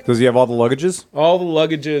bike. Does he have all the luggages? All the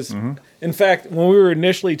luggages. Mm-hmm. In fact, when we were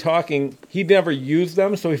initially talking, he never used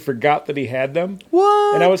them, so he forgot that he had them.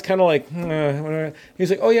 What? And I was kind of like, he's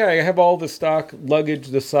like, oh yeah, I have all the stock luggage,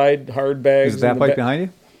 the side hard bags. Is that and the bike ba-" behind you?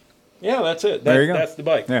 Yeah, that's it. There you go. That's the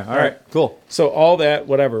bike. Yeah. All right. Cool. So all that,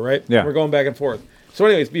 whatever, right? Yeah. We're going back and forth. So,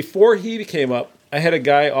 anyways, before he came up, I had a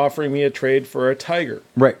guy offering me a trade for a Tiger.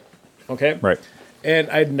 Right. Okay. Right. And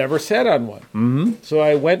I'd never sat on one. Mm-hmm. So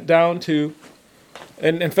I went down to,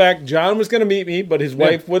 and in fact, John was going to meet me, but his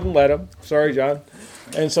wife wouldn't let him. Sorry, John.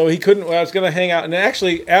 And so he couldn't. I was going to hang out. And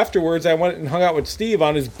actually, afterwards, I went and hung out with Steve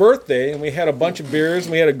on his birthday, and we had a bunch of beers,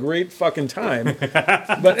 and we had a great fucking time.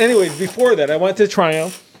 But anyways, before that, I went to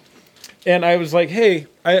Triumph, and I was like, hey,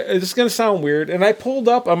 this is going to sound weird. And I pulled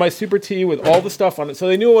up on my Super T with all the stuff on it. So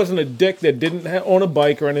they knew I wasn't a dick that didn't own a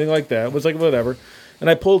bike or anything like that. It was like, whatever. And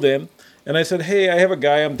I pulled in. And I said, hey, I have a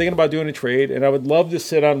guy. I'm thinking about doing a trade, and I would love to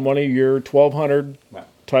sit on one of your 1,200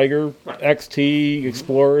 Tiger XT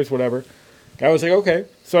Explorers, whatever. Guy was like, okay.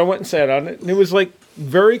 So I went and sat on it, and it was like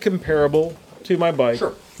very comparable to my bike.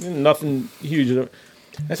 Sure. Nothing huge.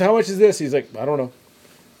 I said, how much is this? He's like, I don't know.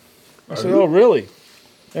 I said, oh, really?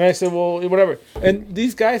 And I said, well, whatever. And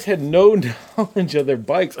these guys had no knowledge of their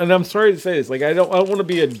bikes. And I'm sorry to say this. Like, I don't want to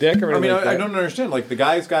be a dick or anything like that. I don't understand. Like, the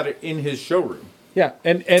guy's got it in his showroom. Yeah,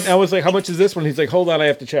 and I was like, how much is this one? He's like, hold on, I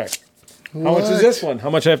have to check. How much is this one? How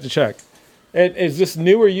much I have to check? And is this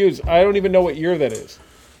new or used? I don't even know what year that is.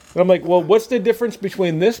 And I'm like, well, what's the difference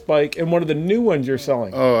between this bike and one of the new ones you're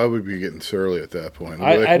selling? Oh, I would be getting surly at that point.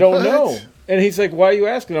 I'd be like, I don't "What?" know. And he's like, why are you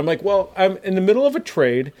asking? I'm like, well, I'm in the middle of a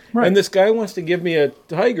trade, and this guy wants to give me a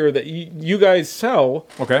Tiger that you guys sell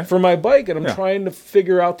for my bike, and I'm trying to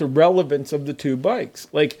figure out the relevance of the two bikes.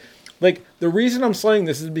 Like the reason I'm saying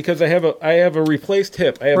this is because I have a replaced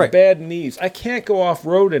hip. I have bad knees. I can't go off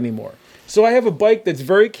road anymore. So I have a bike that's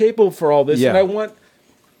very capable for all this, and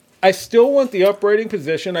I still want the uprating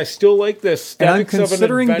position. I still like the aesthetics and I'm of an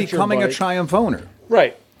considering adventure becoming bike. a Triumph owner.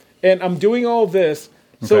 Right. And I'm doing all this.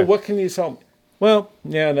 So Okay. what can you tell me? Well,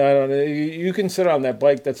 yeah, no, I don't know. You can sit on that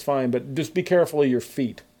bike. That's fine. But just be careful of your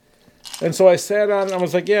feet. And so I sat on it, and I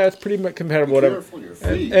was like, yeah, it's pretty compatible, whatever. Careful of your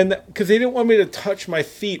feet. And because he didn't want me to touch my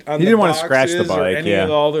feet on He the didn't want to scratch the boxes or bike. any Yeah.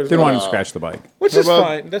 of all their Didn't want to scratch the bike. which How is about-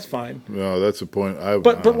 fine. That's fine. No, that's the point.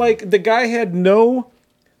 But like the guy had no.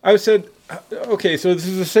 I said, okay, so this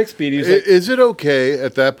is a 6-speed. He's like, Is it okay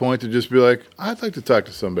at that point to just be like, I'd like to talk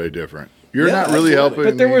to somebody different? You're Yeah, not really absolutely. helping.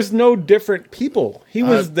 but there me. was no different people. He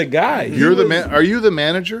was the guy. You're the man. Are you the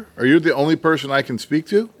manager? Are you the only person I can speak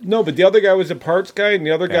to? No, but the other guy was a parts guy, and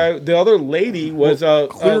the other guy, the other lady was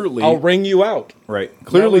clearly- I'll ring you out. Right.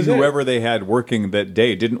 Clearly, was it. whoever they had working that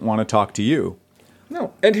day didn't want to talk to you.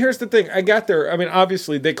 No, and here's the thing: I got there. I mean,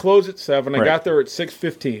 obviously they close at 7. I Right. got there at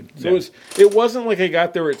 6:15. So Yeah. it wasn't like I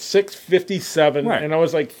got there at 6:57, Right. and I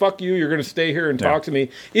was like, "Fuck you! You're going to stay here and talk to me,"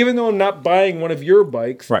 even though I'm not buying one of your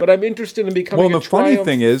bikes. Right. But I'm interested in becoming. Well, a the funny Triumph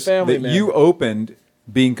thing is family that man. you opened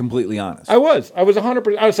being completely honest. I was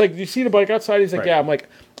 100%. I was like, "Do you see the bike outside?" He's like, Right. "Yeah." I'm like,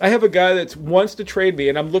 "I have a guy that wants to trade me,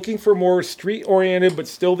 and I'm looking for more street oriented, but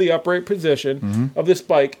still the upright position Mm-hmm. of this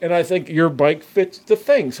bike. And I think your bike fits the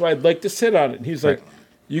thing, so I'd like to sit on it." And he's like, Right.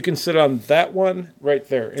 "You can sit on that one right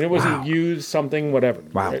there," and it was a used something, whatever.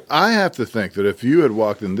 Wow. right? I have to think that if you had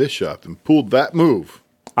walked in this shop and pulled that move,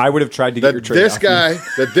 I would have tried to get your that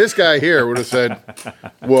trade this guy here would have said,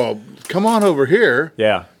 "Well, come on over here.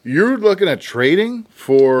 Yeah. You're looking at trading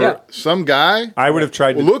for Yeah. some guy. I would have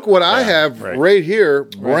tried to Look what I have right. right here,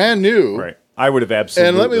 brand new. Right. I would have absolutely.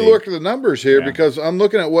 And let me look at the numbers here Yeah. because I'm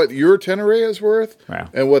looking at what your Tenere is worth Yeah.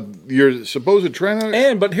 and what your supposed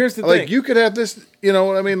Trent. But here's the like thing. you could have this, you know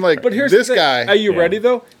what I mean? Like But here's this the thing. guy. Are you Yeah. ready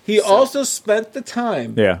though? He also spent the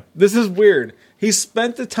time. Yeah. This is weird. He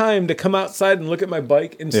spent the time to come outside and look at my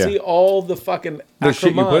bike and Yeah. see all the fucking The shit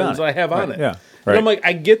you put on accoutrements it. I have on Right, it. yeah. And I'm Right. like,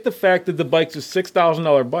 I get the fact that the bike's a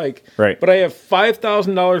 $6,000 bike, Right. but I have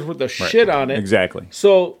 $5,000 worth of shit on it. Exactly.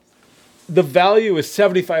 So the value is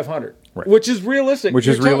 $7,500, Right. which is realistic. Which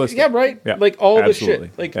You're is realistic. Yeah, right. Yeah. Like all Absolutely.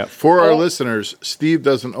 the shit. Like Yeah. For our all- listeners, Steve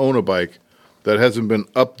doesn't own a bike that hasn't been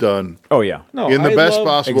updone Oh yeah. No, in the I best love-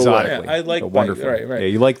 possible Exactly. way. Yeah, I like bikes. wonderful. Right, right. Yeah,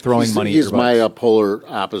 you like throwing money. He's at your my bikes. polar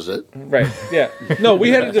opposite. Right. Yeah. No,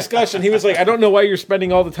 we had a discussion. He was like, "I don't know why you're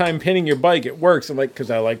spending all the time painting your bike. It works." I'm like,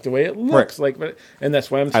 "Because I like the way it looks." Right. Like, and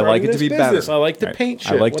that's why I'm I starting like it to this be business. better. I like to Right. paint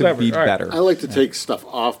shit. I like whatever. to be All right. better. I like to take stuff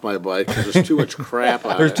off my bike because there's too much crap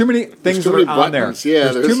on There's it. too many things too that many are on there. buttons. Yeah,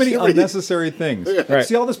 there's too many unnecessary things. Right.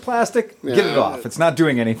 See all this plastic? Get it off. It's not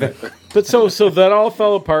doing anything. But so that all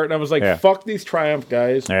fell apart, and I was like, Yeah. "Fuck these Triumph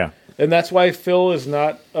guys." Yeah. And that's why Phil is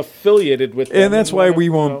not affiliated with them. And that's why we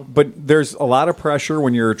You know? won't. But there's a lot of pressure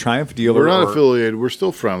when you're a Triumph dealer. We're not or- affiliated. We're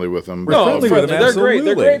still friendly with them. We're No, friendly with them, they're great.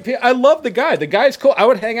 They're absolutely. great. people. I love the guy. The guy's cool. I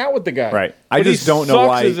would hang out with the guy. Right. But I just he don't know sucks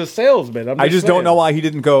why- as a salesman. I just don't know why he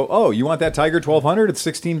didn't go, oh, you want that Tiger 1200? It's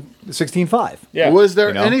 16.5. Yeah. Was there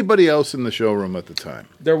You know? anybody else in the showroom at the time?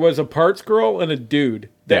 There was a parts girl and a dude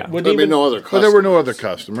that Yeah. wouldn't There'd be even. no other But customers. there were no other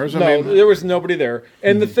customers. I No, mean, there was nobody there.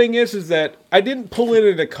 And the thing is that I didn't pull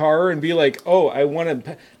in a car and be like, "Oh, I want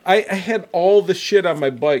to." I had all the shit on my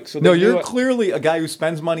bike. So No, they knew you're it. clearly a guy who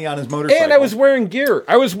spends money on his motorcycle. And I was wearing gear.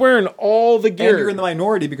 I was wearing all the gear. And you're in the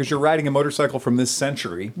minority because you're riding a motorcycle from this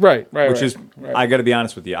century. right, Which right. is, right. I got to be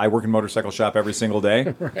honest with you, I work in motorcycle shop every single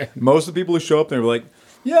day. Most of the people who show up, they're like,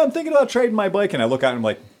 yeah, I'm thinking about trading my bike. And I look out and I'm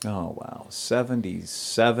like, oh, wow,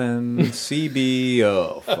 77 CB.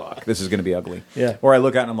 Oh, fuck, this is going to be ugly. Yeah. Or I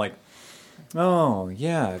look out and I'm like, oh,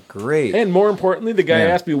 yeah, great. And more importantly, the guy Yeah.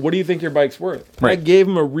 asked me, "What do you think your bike's worth?" Right. I gave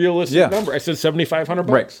him a realistic Yeah. number. I said $7,500.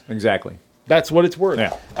 right, exactly. That's what it's worth.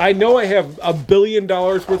 Yeah. I know I have $1 billion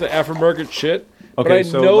worth of aftermarket shit, but I Okay,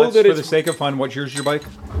 so know let's, that for the it's sake of fun, what's yours, your bike?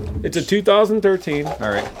 it's a 2013, All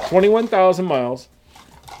right. 21,000 miles,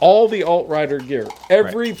 all the alt rider gear,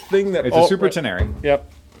 everything that It's a alt Super ri- Tenere.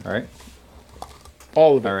 Yep, All right.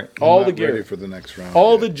 all of it, All right. all I'm the not ready gear, for the next round.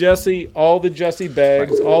 all yet. the Jesse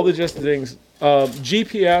bags, all the Jesse things,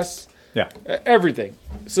 GPS, Yeah. everything,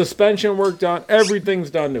 suspension work done, everything's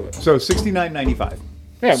done to it. So $69.95.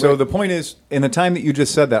 Yeah, So right. the point is, in the time that you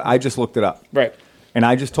just said that, I just looked it up. Right. And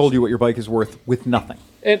I just told you what your bike is worth with nothing.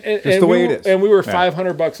 And Just the way it is. And we were Yeah.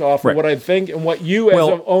 $500 off Right. of what I think and what you as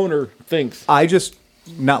Well- an owner thinks. I just,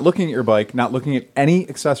 not looking at your bike, not looking at any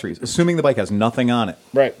accessories, assuming the bike has nothing on it.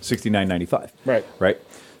 Right. $69.95. Right. Right.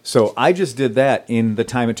 So I just did that in the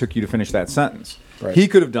time it took you to finish that sentence. Right. He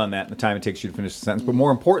could have done that in the time it takes you to finish the sentence, but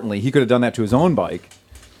more importantly, he could have done that to his own bike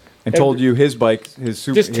and told you his bike, his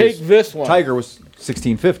super, Just take his this one. Tiger was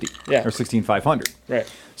 1650 Yeah. or 16500. Right.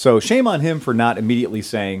 So shame on him for not immediately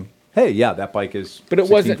saying, "Hey, yeah, that bike is." But it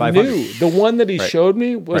wasn't 16,500." new. The one that he Right. showed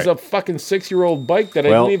me was Right. a fucking 6-year-old bike that I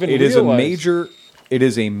Well, didn't even it realize. is a major. It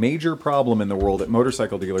is a major problem in the world at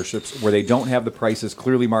motorcycle dealerships where they don't have the prices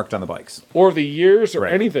clearly marked on the bikes. or the years or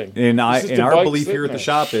Right. anything. And It's just a our bike belief here at sitting the there.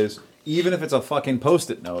 shop is, even if it's a fucking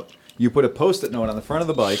Post-it note, you put a Post-it note on the front of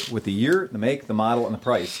the bike with the year, the make, the model, and the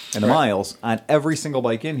price, and the miles on every single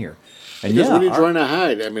bike in here. And Because yeah, when you our- join a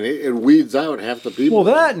hide, I mean, it weeds out half the people.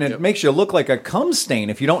 well, that and it makes you look like a cum stain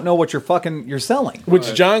if you don't know what you're selling.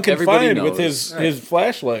 Which John can Everybody find with knows. his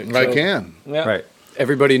flashlight. I so- can. Yeah. Right.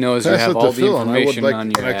 Everybody knows you Pass have it all to the Phil, and I would information like on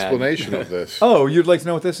an your ad. explanation of this. Oh, you'd like to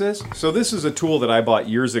know what this is? So this is a tool that I bought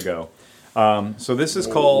years ago. So this is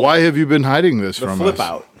called Why have you been hiding this the from Flip us?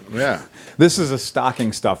 Out. Yeah. This is a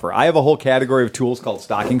stocking stuffer. I have a whole category of tools called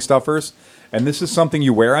stocking stuffers, and this is something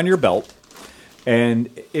you wear on your belt. And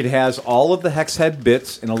it has all of the hex head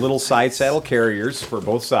bits and a little side saddle carriers for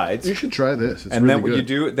both sides. You should try this. It's And really then what good.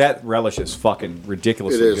 you do, that relish is fucking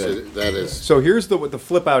ridiculously it is. good. That is. So here's what the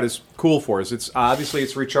Flip Out is cool for. Is it's obviously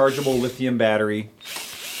it's rechargeable lithium battery.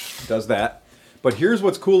 Does that. But here's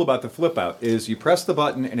what's cool about the Flip Out is you press the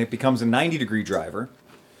button and it becomes a 90-degree driver.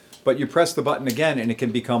 But you press the button again and it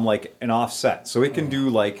can become like an offset. So it can do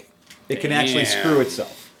like it can actually screw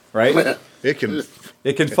itself, right? It can.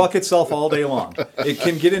 It can fuck itself all day long. It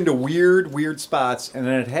can get into weird spots, and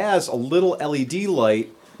then it has a little LED light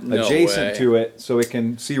No adjacent way. to it, so it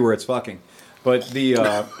can see where it's fucking. But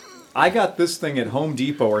the I got this thing at Home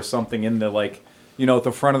Depot or something in the at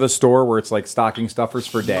the front of the store where it's like stocking stuffers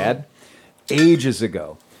for Dad, ages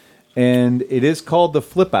ago, and it is called the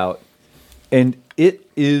Flip Out, and it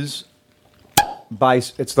is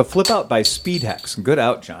it's the Flip Out by Speed Hex. Good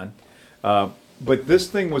out, John. But this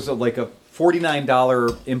thing was like a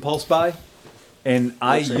 $49 impulse buy, and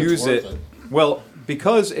I say it's use worth it. it. Well,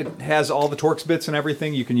 because it has all the Torx bits and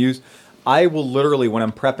everything you can use. I will literally, when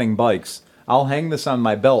I'm prepping bikes, I'll hang this on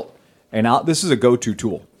my belt, and this is a go-to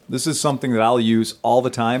tool. This is something that I'll use all the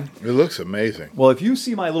time. It looks amazing. Well, if you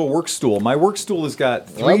see my little work stool, my work stool has got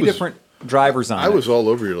three I was- different drivers on it. I was all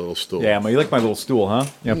over your little stool. Yeah, you like my little stool, huh?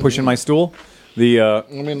 Yeah, pushing my stool. The I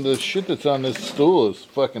mean, the shit that's on this stool is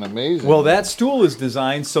fucking amazing. well, that stool is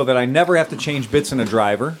designed so that I never have to change bits in a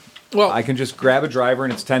driver. Well- I can just grab a driver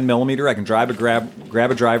and it's 10 millimeter. I can grab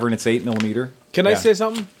a driver and it's 8 millimeter. Can I say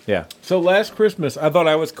something? Yeah. So last Christmas, I thought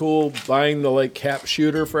I was cool buying the like cap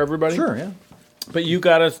shooter for everybody. Sure. Yeah. But you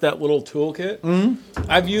got us that little toolkit. Mm-hmm.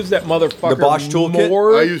 I've used that motherfucker The Bosch toolkit?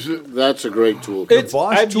 more. I use it. That's a great tool.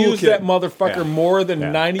 Bosch I've used toolkit- that motherfucker Yeah. more than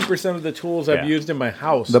Yeah. 90% of the tools I've Yeah. used in my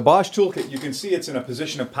house. The Bosch toolkit, you can see it's in a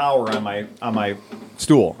position of power on my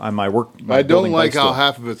stool on my work. my I don't building like bike how stool.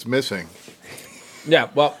 half of it's missing. yeah,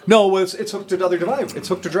 well, No, well, it's hooked to other devices. It's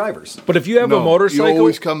hooked to drivers. but if you have a No, motorcycle, you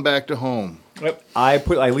always come back to home. Yep, I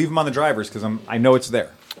leave them on the drivers because I know it's there.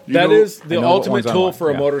 that know- is I the know what ultimate ones I tool want, for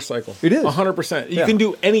a yeah. motorcycle. It is. 100%. You Yeah. can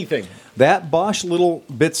do anything. That Bosch little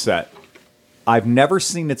bit set, I've never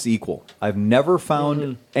seen its equal. I've never found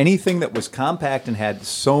Mm-hmm. anything that was compact and had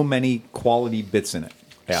so many quality bits in it.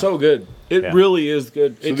 Yeah. So good. It Yeah. really is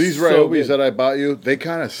good. So these Ryobis that I bought you, they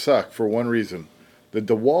kind of suck for one reason. The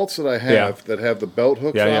DeWalt's that I have that have the belt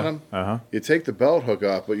hooks Yeah, yeah. on them, Uh-huh. you take the belt hook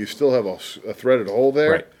off, but you still have a threaded hole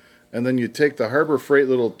there. Right. And then you take the Harbor Freight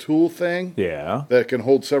little tool thing Yeah. that can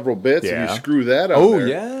hold several bits, and Yeah. you screw that on Oh, there.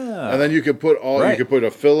 yeah. And then you could put Right. you could put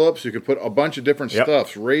a Phillips, you could put a bunch of different Yep.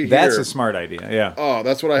 stuffs right That's here. a smart idea. Yeah. Oh,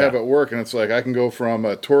 that's what I have at work, and it's like I can go from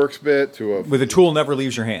a Torx bit to a With a tool never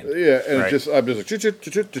leaves your hand. yeah, and Right. I'm just like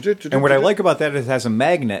And what I like about that is it has a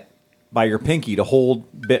magnet by your pinky to hold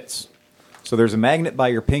bits. So there's a magnet by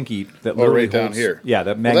your pinky that literally right down holds- here. Yeah,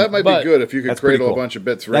 that Well, magnet. that might But- be good if you could That's pretty cradle cool. a bunch of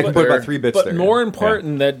bits I right can put there. about 3 bits But there. more yeah.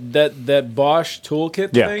 important, that Bosch toolkit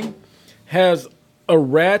Yeah. thing has a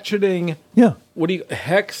ratcheting. Yeah. What do you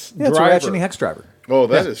hex Yeah, it's driver? a ratcheting hex driver. Oh,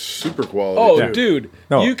 that is super quality. Oh, too. dude,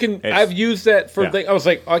 No, you can. it's- I've used that for. Yeah. I was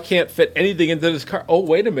like, I can't fit anything into this car. Oh,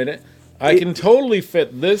 wait a minute, I can totally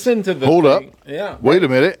fit this into the. Hold up. thing. Yeah. Wait a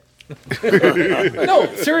minute. No,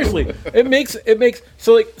 seriously, it makes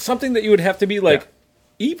so like something that you would have to be like,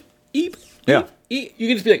 eep, eep, Yeah. eep, eep. You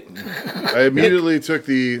can just be like, I immediately took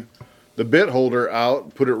the bit holder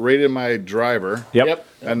out, put it right in my driver. Yep. Yep.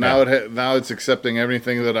 And now now it's accepting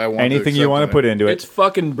everything that I want. Anything you want to put into it. it's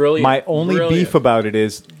fucking brilliant. My only Brilliant. beef about it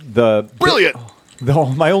is the Brilliant.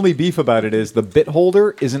 My only beef about it is the bit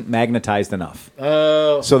holder isn't magnetized enough.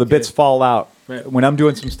 Oh, So the bits fall out. Right. When I'm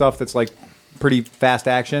doing some stuff that's like pretty fast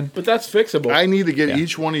action. but that's fixable. I need to get Yeah.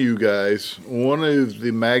 each one of you guys one of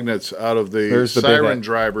the magnets out of the There's the big siren head.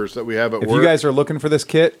 drivers that we have at If work. you guys are looking for this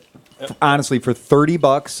kit, honestly, for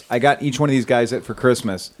 $30, I got each one of these guys it for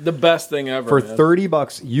Christmas. the best thing ever. For man.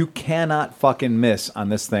 $30, you cannot fucking miss on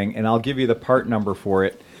this thing, and I'll give you the part number for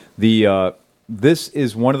it. This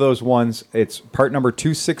is one of those ones. It's part number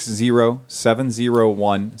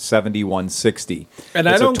 260-701-7160. And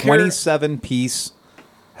I it's don't a care- 27-piece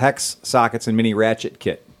hex sockets and mini ratchet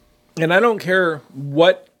kit. And I don't care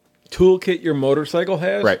what toolkit your motorcycle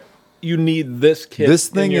has. Right. You need this kit. This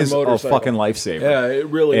in thing your is a motorcycle. fucking lifesaver. Yeah, it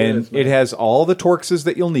really and is. man. it has all the Torxes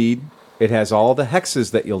that you'll need. It has all the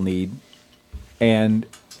hexes that you'll need. And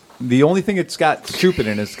the only thing it's got stupid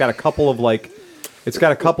in is it's got a couple of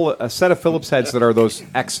a set of Phillips heads that are those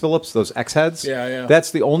X Phillips, those X heads. Yeah, yeah. That's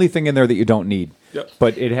the only thing in there that you don't need. Yep.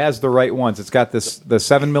 But it has the right ones. It's got the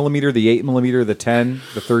 7mm, the 8mm, the 10,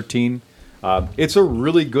 the 13. It's a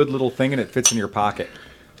really good little thing, and it fits in your pocket.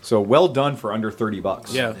 So well done for under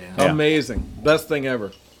 $30. Yeah, amazing. Best thing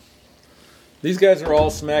ever. These guys are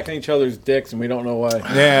all smacking each other's dicks, and we don't know why.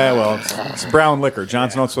 Yeah, well, it's brown liquor.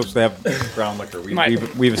 John's not supposed to have brown liquor.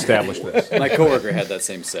 We've established this. My coworker had that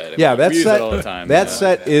same set. Yeah, that we use set. it all the time. That yeah.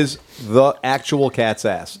 set is the actual cat's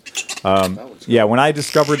ass. Yeah, when I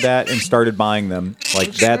discovered that and started buying them,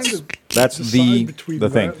 like that's decide between the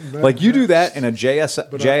thing. that and that Like you do and that in a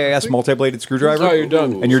JIS multi-bladed screwdriver. Oh, you're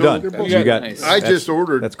done. And you're done. they're both You got. nice. I just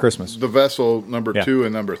ordered That's Christmas. the vessel number Yeah. 2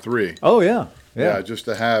 and number 3. Oh yeah, Yeah, just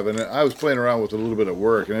to have. And I was playing around with it a little bit at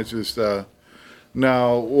work, and it's just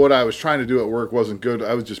now what I was trying to do at work wasn't good.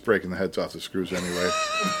 I was just breaking the heads off the screws anyway.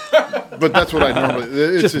 But that's what I normally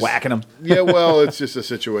it's just whacking them. Yeah, well, it's just a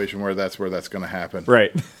situation where that's going to happen.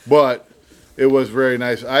 Right. But It was very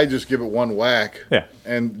nice. I just give it one whack, Yeah.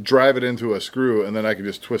 and drive it into a screw, and then I can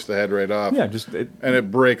just twist the head right off. Yeah, just it and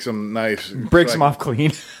it breaks them nice. breaks them off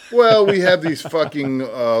clean. Well, we have these fucking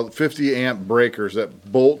 50 amp breakers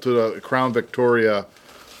that bolt to the Crown Victoria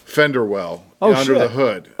fender well under shit. the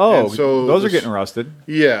hood. Oh, And so those are this- getting rusted.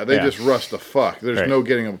 Yeah, they Yeah. just rust the fuck. There's Right. no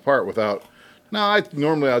getting them apart without. Now,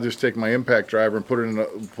 I'll just take my impact driver and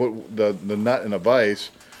put the nut in a vise,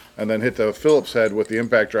 and then hit the Phillips head with the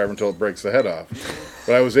impact driver until it breaks the head off.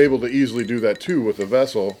 But I was able to easily do that too with the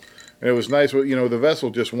vessel, and it was nice. The vessel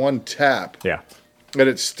just one tap, Yeah, and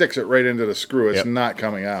it sticks it right into the screw. It's Yep. not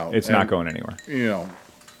coming out. it's And, not going anywhere.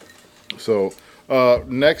 So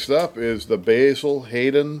next up is the Basil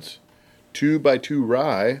Hayden's 2x2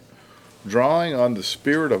 rye, drawing on the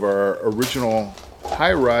spirit of our original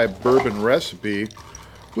high rye bourbon recipe.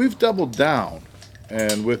 We've doubled down,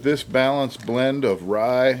 and with this balanced blend of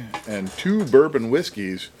rye and 2 bourbon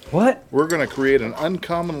whiskeys, What? we're going to create an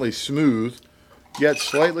uncommonly smooth yet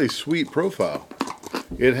slightly sweet profile.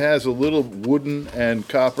 It has a little wooden and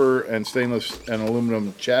copper and stainless and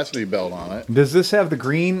aluminum chastity belt on it. Does this have the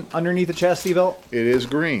green underneath the chastity belt? It is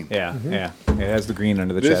green. Yeah, yeah. It has the green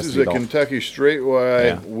under the This is chastity a belt. Kentucky straight rye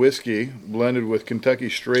Yeah. whiskey blended with Kentucky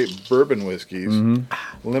straight bourbon whiskeys,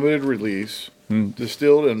 Mm-hmm. limited release, Mm.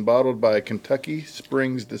 distilled and bottled by Kentucky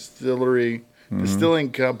Springs Distillery, Mm-hmm.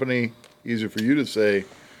 Distilling Company, easier for you to say,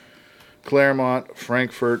 Claremont,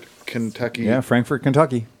 Frankfort, Kentucky, Yeah, Frankfort,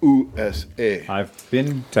 Kentucky. USA. I've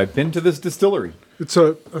been to this distillery. I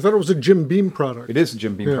thought it was a Jim Beam product. It is a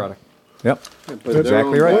Jim Beam Yeah. product. Yep. But exactly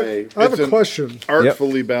they're owned right. by- I have It's a an- question.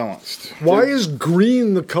 Artfully balanced. Why is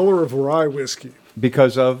green the color of rye whiskey?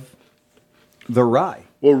 Because of the rye.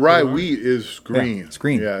 Well, rye wheat is green. Yeah, it's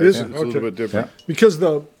green. Yeah, Is it's, it? it's a little Okay. bit different. Because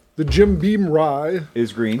the Jim Beam rye,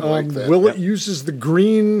 Is green. that. Willet uses the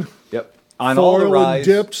green Yep. On all the foil ryes.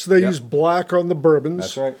 and dips. They Yep. use black on the bourbons.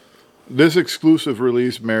 That's right. This exclusive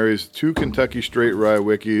release marries 2 Kentucky straight rye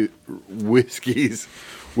whiskeys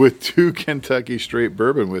with 2 Kentucky straight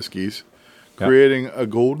bourbon whiskeys, Yep. creating a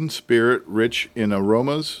golden spirit rich in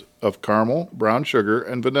aromas of caramel, brown sugar,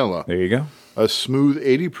 and vanilla. There you go. A smooth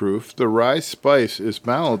 80 proof, the rye spice is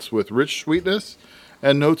balanced with rich sweetness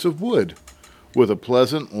and notes of wood. With a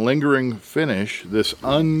pleasant, lingering finish, this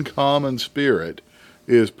uncommon spirit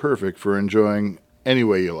is perfect for enjoying any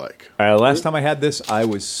way you like. Last time I had this, I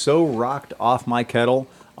was so rocked off my kettle,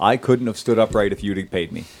 I couldn't have stood upright if you'd have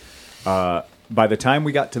paid me. By the time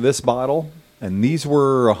we got to this bottle, and these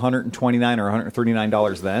were $129 or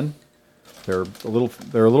 $139 then. They're a little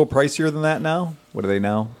pricier than that now. What are they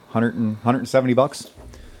now? 170 bucks.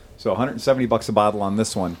 So 170 bucks a bottle on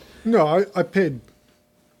this one. No, I paid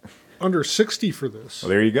under 60 for this. Well,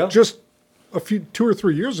 there you go. Just 2 or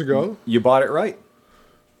 3 years ago. You bought it right.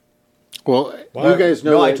 Well, you guys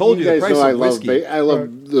know. No, I that- told you the guys price know of I love. whiskey. I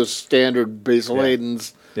love the standard Basil Yeah.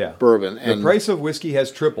 Hayden's Yeah. bourbon. The And price of whiskey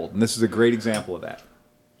has tripled, and this is a great example of that.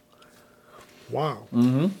 Wow.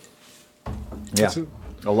 Yeah. That's it.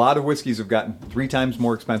 A lot of whiskeys have gotten 3 times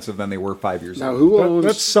more expensive than they were 5 years now, ago. who That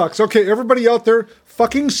owns? sucks. Okay, everybody out there,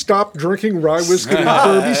 fucking stop drinking rye whiskey and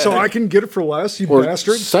Kirby so I can get it for less, you or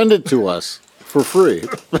bastards. send it to us for free.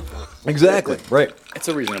 Exactly. Right. It's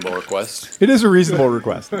a reasonable request. It is a reasonable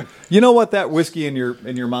request. You know what? That whiskey in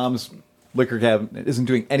your mom's liquor cabinet isn't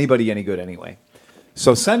doing anybody any good anyway.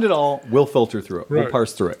 So send it all. We'll filter through it. We'll Right.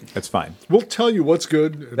 parse through it. That's fine. We'll tell you what's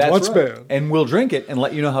good and That's what's right. bad. And we'll drink it and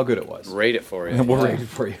let you know how good it was. Rate it for you. And we'll rate it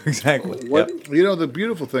for you. Exactly. What- Yep. You know, the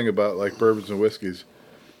beautiful thing about like bourbons and whiskeys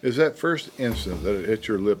is that first instant that it hits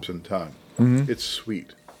your lips and tongue. It's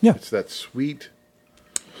sweet. Yeah. It's that sweet.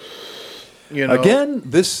 You know, Again,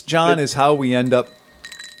 this, John, is how we end up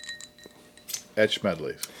at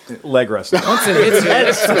Schmedley's. leg wrestling. It's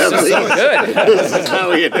so good. This is how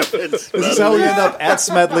we end up. This is how we end up at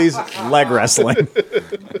Smedley's leg wrestling.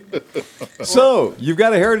 So, you've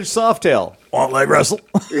got a Heritage Softail. Want leg wrestle?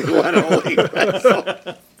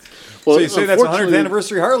 Well, So you say that's a 100th unfortunately,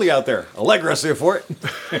 anniversary Harley out there. A leg wrestle you for it.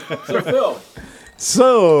 So, Phil,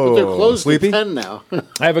 So, They're closed Sleepy, to 10 now.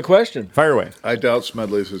 I have a question. fire away. I doubt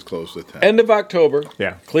Smedley's is close to 10. End of October,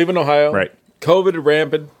 Yeah. Cleveland, Ohio. Right. COVID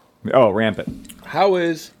rampant. Oh, rampant. How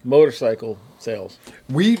is motorcycle sales?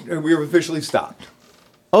 We were officially stopped.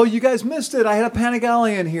 Oh, you guys missed it. I had a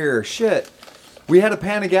Panigale in here. Shit. We had a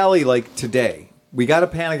Panigale like today. We got a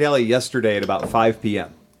Panigale yesterday at about 5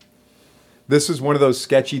 p.m. This is one of those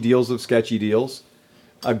sketchy deals of sketchy deals.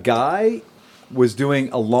 A guy was doing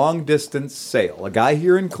a long distance sale. A guy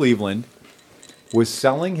here in Cleveland was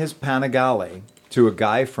selling his Panigale to a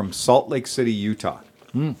guy from Salt Lake City, Utah.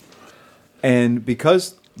 And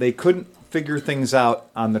because they couldn't figure things out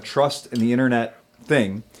on the trust and the internet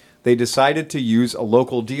thing, they decided to use a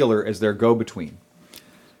local dealer as their go-between.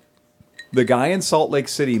 The guy in Salt Lake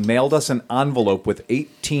City mailed us an envelope with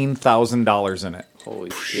 $18,000 in it. Holy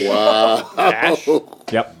shit. Wow. Cash?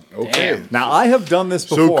 Yep. Okay. Now, I have done this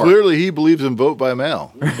So before. clearly he believes in vote by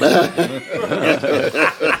mail.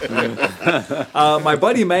 My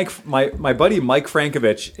buddy Mike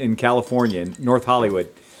Frankovich in California, in North Hollywood,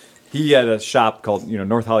 he had a shop called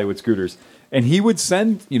North Hollywood Scooters, and he would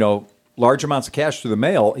send large amounts of cash through the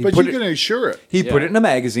mail. But you can insure it. He'd put it in a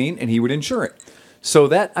magazine, and he would insure it. So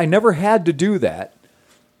that I never had to do that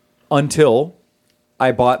until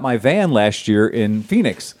I bought my van last year in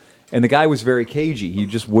Phoenix, and the guy was very cagey. He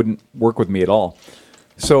just wouldn't work with me at all.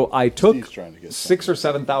 So I took $6,000 or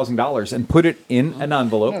 $7,000 and put it in an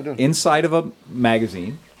envelope inside of a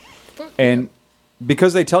magazine, and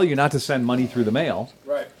because they tell you not to send money through the mail,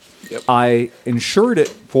 Right. I insured it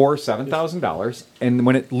for $7,000, and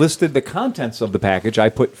when it listed the contents of the package, I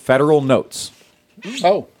put federal notes.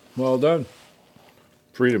 Oh, well done.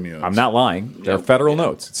 Freedom units. I'm not lying. They're federal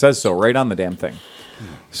notes. It says so right on the damn thing.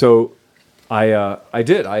 So I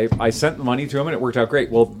did. I sent the money to him, and it worked out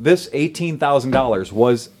great. Well, this $18,000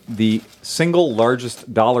 was the single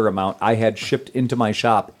largest dollar amount I had shipped into my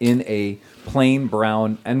shop in a plain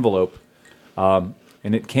brown envelope, and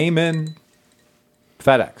it came in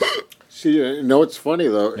FedEx. See, you know what's funny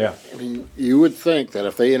though? Yeah. I mean, you would think that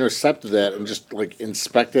if they intercepted that and just like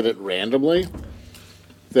inspected it randomly,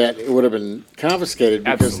 that it would have been confiscated.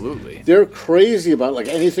 Because Absolutely. they're crazy about like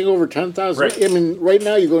anything over 10,000. Right. I mean, right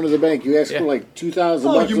now you go into the bank, you ask for like 2,000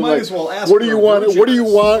 Oh, bucks. you and, might like, as well ask What do for you a want? virgin What do you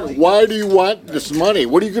this want? money. Why do you want this money?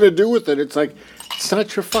 What are you going to do with it? It's like it's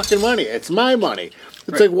not your fucking money. It's my money.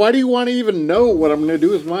 It's like, why do you want to even know what I'm going to do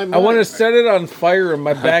with my money? I want to set it on fire in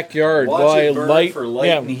my backyard Watch while I it burn light. for light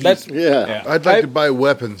Yeah, and heat. that's Yeah. I'd like to buy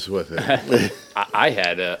weapons with it. I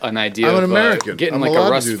had an idea I'm an of American. getting I'm like allowed a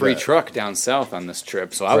to rust-free do that. truck down south on this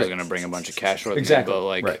trip, so I was going to bring a bunch of cash with me. But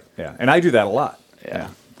like, Right. Yeah. And I do that a lot. Yeah.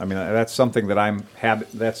 I mean, that's something that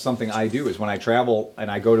that's something I do is when I travel and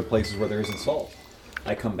I go to places where there isn't salt,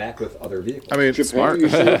 I come back with other vehicles. I mean, Smart. You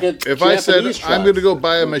should look at if I said Japanese I'm going to trucks. go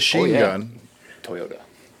buy a machine yeah. gun, Toyota.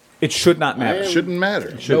 It should not matter. I am- shouldn't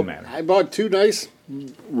matter. Shouldn't matter. I bought two nice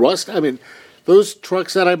rust. I mean, those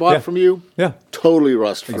trucks that I bought Yeah. from you, Yeah. totally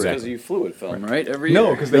rust free. Because you fluid film, right? Every year.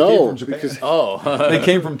 No, because they came No, from Japan. because Oh, They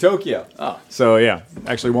came from Tokyo. Oh. So, yeah.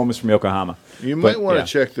 Actually, one was from Yokohama. You might But, want yeah. to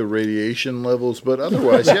check the radiation levels, but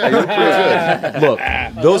otherwise, yeah, you're pretty good.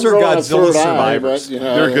 Look, those are growing a Godzilla third eye, survivors. but, you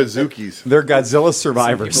know, They're Gazookies. They're Godzilla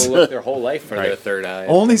survivors. people look their whole life for their third eye.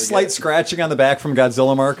 Only Never slight get it. scratching on the back from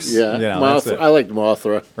Godzilla marks. yeah, That's Mothra. it. I like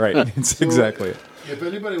Mothra. Right. It's exactly it. If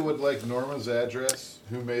anybody would like Norma's address,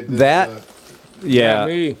 who made this, That- Yeah.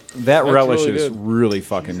 me. That That's relish really is good. really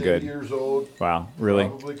fucking she's 80 good. years old. Wow. Really?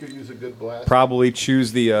 Probably could use a good blast. Probably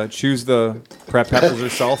choose the prep peppers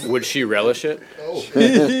herself. Would she relish it? Oh,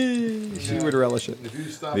 She would relish it. if you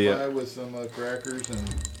stop The, by with some crackers and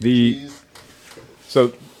the- cheese,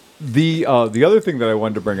 So the other thing that I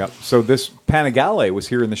wanted to bring up, so this Panigale was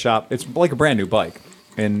here in the shop. It's like a brand new bike,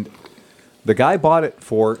 and the guy bought it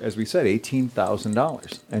for, as we said,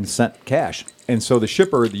 $18,000 and sent cash. And so the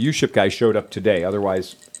shipper, the U-Ship guy, showed up today.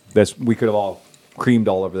 Otherwise, we could have all creamed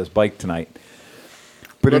all over this bike tonight.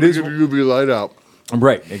 But let it me is get the UV light out.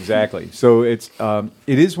 right, exactly. So it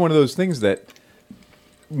is one of those things that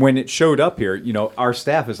when it showed up here, our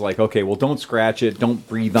staff is like, okay, well, don't scratch it, don't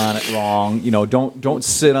breathe on it wrong, don't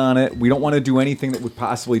sit on it. We don't want to do anything that would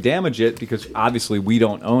possibly damage it because obviously we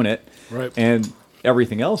don't own it, Right. and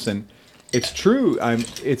everything else. And it's true.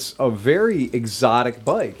 It's a very exotic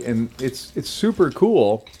bike, and it's super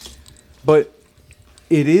cool, but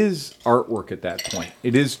it is artwork at that point.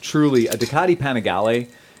 It is truly a Ducati Panigale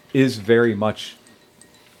is very much.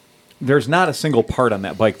 There's not a single part on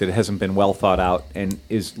that bike that hasn't been well thought out and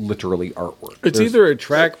is literally artwork. It's There's- either a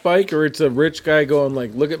track bike or it's a rich guy going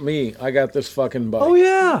like, "Look at me, I got this fucking bike." Oh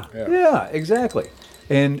yeah, exactly.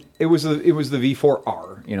 And it was the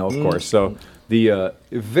V4R, of course. So the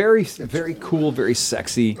very very cool, very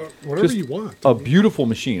sexy, Whatever just you want. a beautiful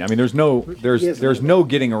machine. I mean, there's no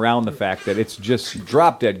getting around the fact that it's just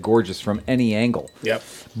drop dead gorgeous from any angle. Yep.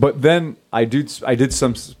 But then I did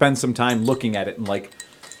spend some time looking at it, and like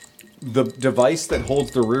the device that holds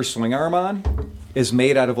the rear swing arm on is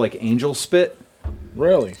made out of like angel spit.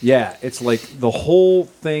 Really? Yeah, it's like the whole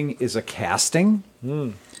thing is a casting.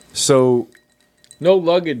 So No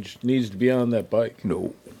luggage needs to be on that bike.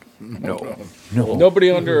 no, No.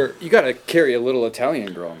 Nobody under. You got to carry a little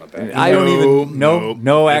Italian girl in the back. I don't even.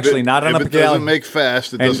 No, actually, If it- not on a If it doesn't Panigale. make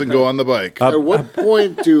fast, it doesn't go on the bike. At what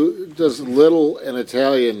point does little and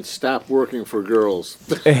Italian stop working for girls?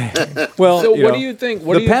 Well, So you what know, do you think?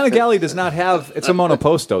 The Panigale does not have. It's a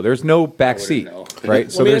monoposto. There's no back seat, know.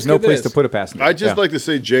 right? So Let me there's ask no you place this. to put a passenger. I'd just Yeah. like to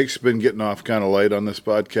say Jake's been getting off kind of light on this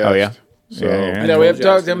podcast. Oh, yeah? So Yeah. No, we have to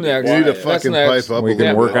talk to him next. you need to That's fucking next. pipe up We a can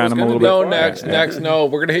little work bit. on him a little bit. No, next. No,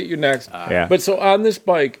 we're gonna hit you next. Yeah. But so on this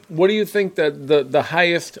bike, what do you think that the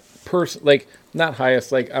highest person, like not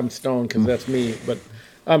highest, like I'm stoned because that's me, but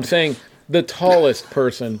I'm saying the tallest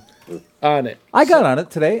person on it? I got on it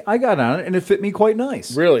today. I got on it, and it fit me quite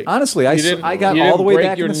nice. Really? Honestly, You didn't- I got you all the didn't way break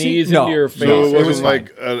back your in the knees seat. into your face? So It it was wasn't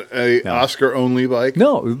like a Oscar only bike.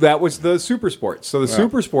 No, that was the Super Sport. So the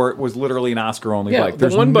Super Sport was literally an Oscar only bike.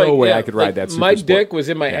 There's the one no bike, way yeah, I could ride like, that Super My Sport. dick was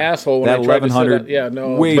in my asshole when That I tried to sit 1100, up. Yeah,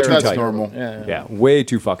 no, way very- too That's tight. normal. Yeah. way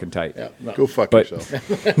too fucking tight. Yeah, no. Go fuck But- yourself.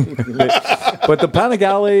 But the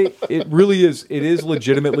Panigale, it really is. It is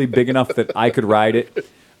legitimately big enough that I could ride it.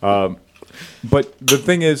 But the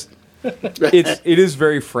thing is, it is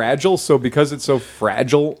very fragile. So because it's so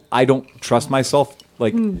fragile, I don't trust myself.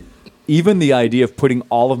 Like even the idea of putting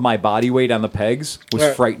all of my body weight on the pegs was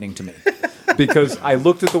Right. frightening to me. Because I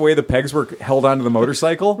looked at the way the pegs were held onto the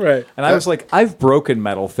motorcycle, Right. and I was like, I've broken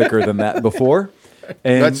metal thicker than that before.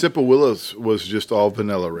 And That sip of Willows was just all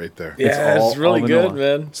vanilla right there. Yeah, it's really good,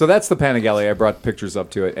 vanilla. man. So that's the Panigale. I brought pictures up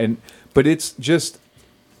to it, but it's just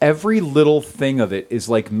every little thing of it is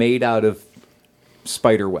like made out of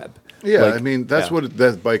spider web. Yeah, Like, I mean that's yeah. what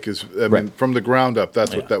that bike is. I mean, Right. from the ground up,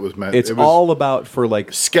 that's what that was meant. It's it was all about for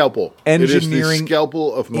like scalpel. engineering it is the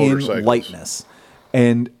scalpel of motorcycles. in lightness,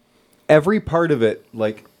 and every part of it.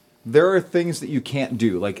 Like there are things that you can't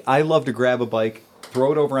do. Like I love to grab a bike,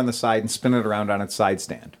 throw it over on the side, and spin it around on its side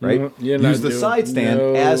stand. Right? You're not Use the doing- side stand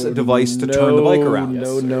no, as a device to turn the bike around.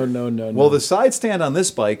 No. Well, the side stand on this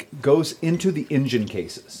bike goes into the engine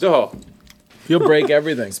cases. Oh, You'll break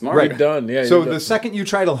everything. Smart. You're done. Yeah. So you're the done. second you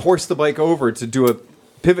try to horse the bike over to do a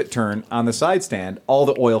pivot turn on the side stand, all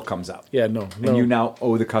the oil comes out. Yeah, no. And you now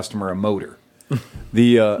owe the customer a motor.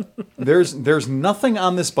 There's nothing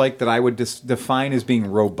on this bike that I would define as being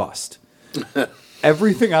robust.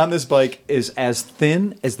 Everything on this bike is as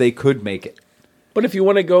thin as they could make it. But if you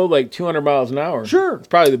want to go like 200 miles an hour, Sure. it's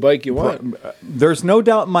probably the bike you want. There's no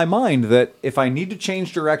doubt in my mind that if I need to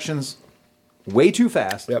change directions way too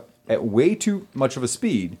fast, Yep. at way too much of a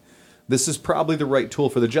speed, this is probably the right tool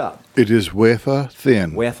for the job. It is wafer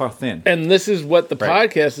thin. Wafer thin. And this is what the Right.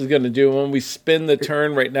 podcast is going to do when we spin the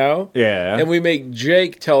turn right now. Yeah. And we make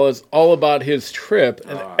Jake tell us all about his trip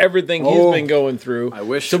and everything he's been going through. I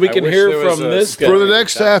wish- so we I can wish hear there was from a this guy. For the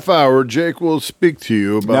next half hour, Jake will speak to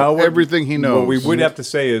you about what- everything he knows. What we would have to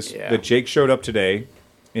say is Yeah. that Jake showed up today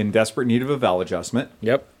in desperate need of a valve adjustment.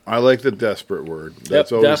 Yep. I like the desperate word. Yep.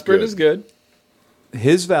 That's always Desperate good. is good.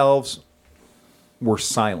 His valves were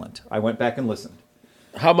silent. I went back and listened.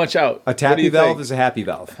 How much out? A What do tappy you valve think? is a happy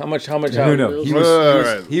valve. How much out? Who knows? He All was,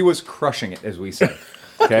 right. he was crushing it, as we say.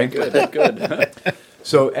 Okay? Good.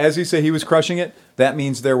 So as he said he was crushing it, that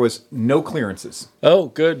means there was no clearances. Oh,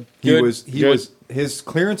 good. Good. Good. His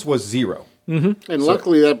clearance was zero. And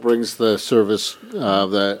luckily, that brings the service,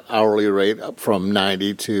 the hourly rate up from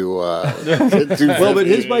 90 to Well, but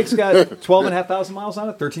his bike's got 12,500 miles on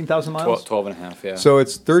it, 13,000 miles. 12 and a half, yeah. So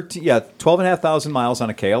it's 12,500 miles on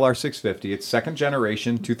a KLR 650. It's second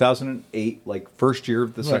generation, 2008, like first year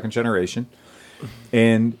of the second generation.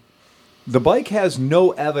 And the bike has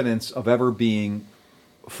no evidence of ever being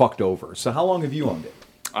fucked over. So how long have you owned it?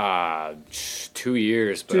 2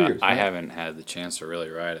 years, but 2 years, I right. haven't had the chance to really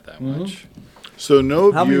ride it that much. So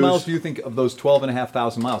no How many views- miles do you think of those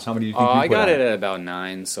 12,500 miles? How many do you think Oh, you I put got on it at about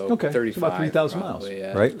 9, so Okay, so 35. about 3,000 miles, probably,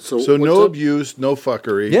 yeah. right? So what's no up? abuse, no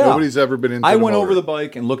fuckery. Yeah. Nobody's ever been into I the went motor. over the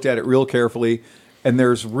bike and looked at it real carefully, and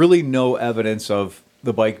there's really no evidence of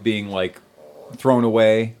the bike being like thrown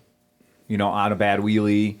away, on a bad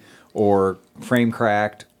wheelie or frame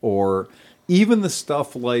cracked, or even the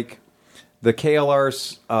stuff like the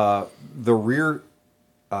KLR's the rear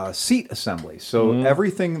seat assembly. So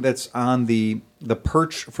everything that's on the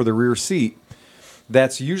perch for the rear seat,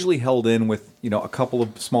 that's usually held in with a couple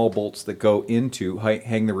of small bolts that go into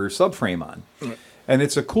hang the rear subframe on. And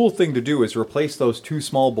it's a cool thing to do is replace those two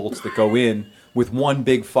small bolts that go in with one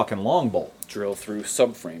big fucking long bolt. Drill through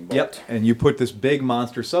subframe bolt. Yep. And you put this big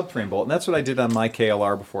monster subframe bolt, and that's what I did on my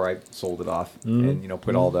KLR before I sold it off, and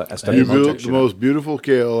put all the SW You built protection the on. most beautiful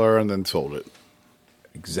KLR and then sold it.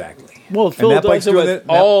 Exactly. Well, And Phil that does bike's it doing with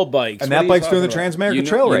the- all bikes. And What that are you bike's doing the talking about? Transamerica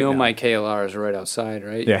Trail right you know now. my KLR is right outside,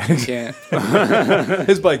 right? Yeah. You can't.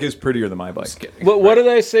 His bike is prettier than my bike. What did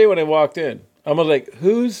I say when I walked in? I was like,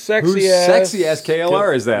 "Who's sexy Whose ass? sexy ass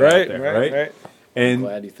KLR is that out there, right? And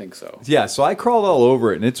Glad you think so. yeah, so I crawled all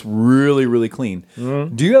over it, and it's really, really clean.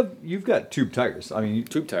 You've got tube tires? I mean, you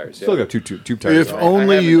Tube tires. still Yeah. got tube tires. If right?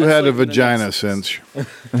 only haven't- you that's had a like the vagina next- cinch.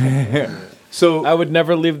 So, I would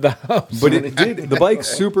never leave the house. but it did. The bike's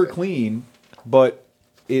super clean, but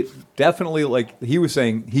it definitely, like he was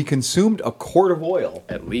saying, he consumed a quart of oil.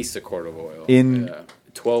 At least a quart of oil. In-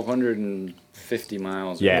 1,250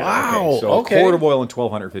 miles. Wow, So okay. a quart of oil in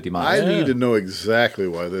 1,250 miles. I need to know exactly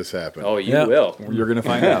why this happened. Oh, you Yeah. will. You're gonna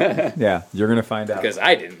find out. Yeah, you're gonna find out. Because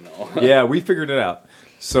I didn't know. Yeah, we figured it out.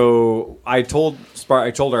 So I told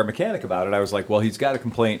our mechanic about it. I was like, "Well, he's got a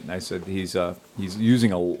complaint," and I said he's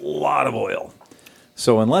using a lot of oil.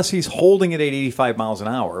 So unless he's holding it at 85 miles an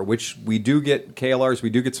hour, which we do get KLRs, we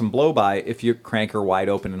do get some blow by if you crank her wide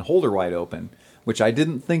open and hold her wide open, which I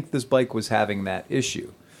didn't think this bike was having that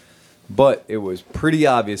issue. But it was pretty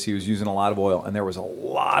obvious he was using a lot of oil, and there was a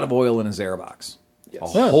lot of oil in his airbox. Yes. A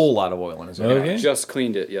whole lot of oil in his airbox. Okay. Just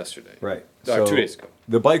cleaned it yesterday. Right. 2 days ago.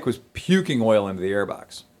 The bike was puking oil into the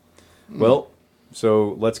airbox. Well,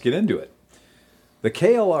 so let's get into it. The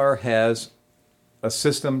KLR has a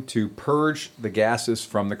system to purge the gases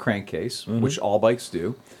from the crankcase, which all bikes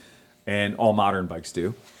do, and all modern bikes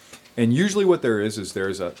do. And usually what there is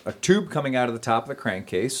there's a tube coming out of the top of the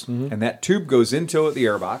crankcase, and that tube goes into the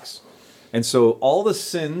airbox. And so all the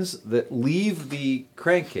sins that leave the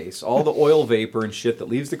crankcase, all the oil vapor and shit that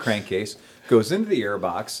leaves the crankcase, goes into the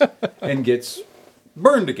airbox and gets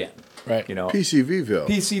burned again. Right. You know, PCV valve.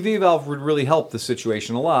 PCV valve would really help the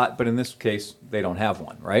situation a lot, but in this case, they don't have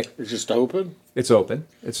one, right? It's just open. It's open.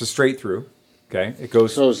 It's a straight through. Okay. It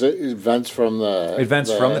goes, So it vents from the. it vents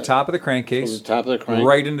from the top of the crankcase From the top of the crank?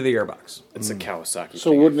 right into the airbox. It's a Kawasaki.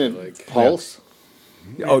 So thing, I wouldn't feel it like. pulse?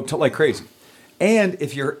 Like crazy. And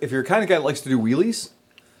if you're a kind of guy that likes to do wheelies,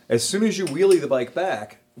 as soon as you wheelie the bike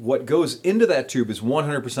back, what goes into that tube is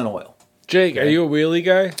 100% oil. Jake, are you a wheelie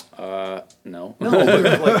guy? No. No,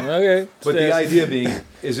 but, like, Okay. but the idea being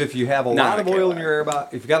is if you have a Not lot of a oil in KLR. your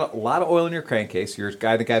airbox, if you got a lot of oil in your crankcase, you're the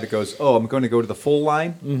guy that goes, oh, I'm going to go to the full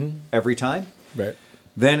line every time. Right.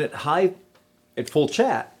 Then at full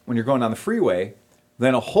chat, when you're going down the freeway,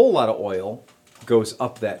 then a whole lot of oil goes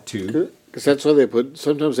up that tube. Because that's why they put.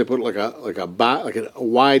 Sometimes they put like a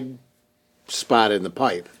wide spot in the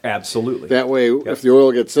pipe. Absolutely. That way, if the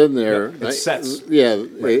oil gets in there, Yep, it sets. Yeah,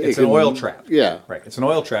 Right. It's an oil trap. Yeah, Right. It's an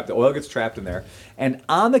oil trap. The oil gets trapped in there. And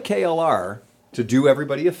on the KLR, to do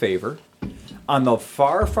everybody a favor, on the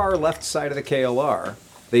far, far left side of the KLR,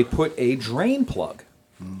 they put a drain plug.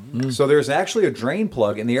 So there's actually a drain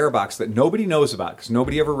plug in the airbox that nobody knows about because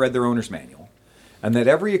nobody ever read their owner's manual. And that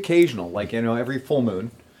every occasional, like, every full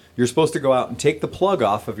moon, you're supposed to go out and take the plug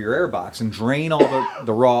off of your airbox and drain all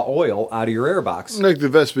the raw oil out of your airbox. Like the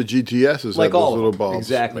Vespa GTSs Like have all those little of them. bulbs.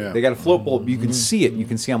 Exactly. Yeah. They got a float bulb. You can see it. You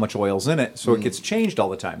can see how much oil's in it. So it gets changed all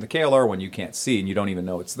the time. The KLR one you can't see and you don't even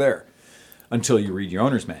know it's there until you read your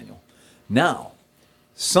owner's manual. Now,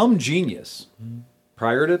 some genius,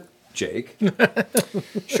 prior to Jake,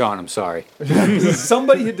 Sean, I'm sorry.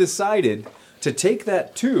 somebody had decided to take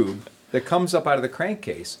that tube that comes up out of the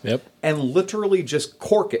crankcase Yep. and literally just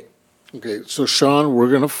cork it Okay, so Sean,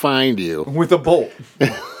 we're gonna find you. with a bolt.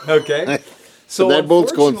 Okay? So that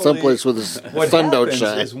bolt's going unfortunately, someplace with the what sun don't happens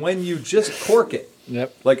shine. is when you just cork it,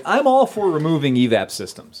 Yep. like I'm all for removing evap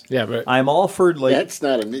systems. Yeah, but I'm all for like That's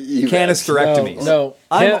not an event. canisterectomies. No.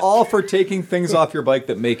 I'm Can- all for taking things off your bike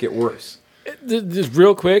that make it worse. just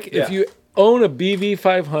real quick, if Yeah. you own a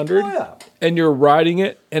BV500 Oh, yeah. and you're riding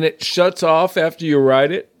it and it shuts off after you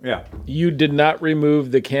ride it, Yeah. you did not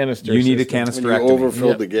remove the canister. You need a system. When you canisterectomy.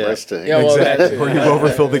 overfilled the gas tank. Yeah, well, that Exactly. too. Or you've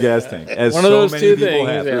overfilled the gas tank. As One of so those many two people things,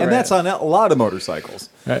 have. yeah, And right. that's on a lot of motorcycles.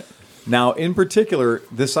 Right. Now, in particular,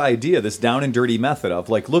 this idea, this down and dirty method of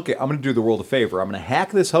like, look, I'm going to do the world a favor. I'm going to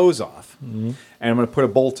hack this hose off, and I'm going to put a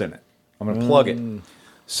bolt in it. I'm going to plug it,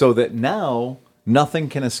 so that now nothing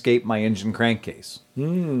can escape my engine crankcase.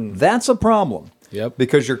 That's a problem. Yep.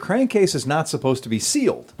 Because your crankcase is not supposed to be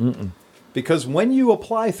sealed. Because when you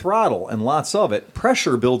apply throttle and lots of it,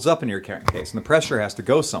 pressure builds up in your crankcase, and the pressure has to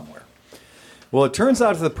go somewhere. Well, it turns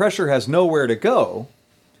out if the pressure has nowhere to go,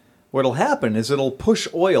 what'll happen is it'll push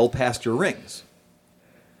oil past your rings.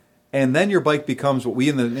 And then your bike becomes what we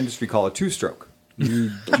in the industry call a two-stroke.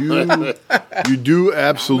 You do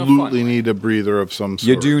absolutely need a breather of some sort.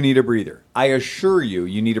 You do need a breather. I assure you,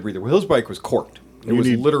 you need a breather. Well, his bike was corked. It was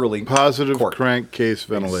need literally positive cork. crankcase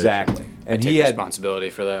ventilation. Exactly. And Take he had responsibility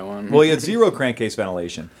for that one. well, he had zero crankcase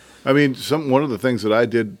ventilation. I mean, one of the things that I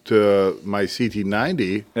did to my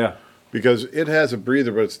CT90, Yeah, because it has a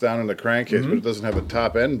breather, but it's down in the crankcase, but it doesn't have a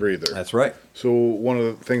top end breather. that's right. So one of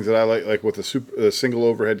the things that I like with a single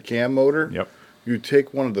overhead cam motor, Yep. you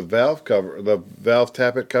take one of the valve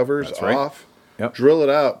tappet covers That's right. off, Yep. drill it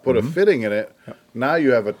out, put a fitting in it. Now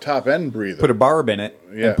you have a top end breather. Put a barb in it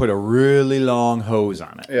Yeah. and put a really long hose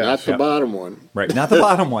on it. yeah. Not the bottom one. Right, not the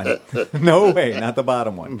bottom one. No way, not the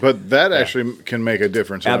bottom one. But that actually can make a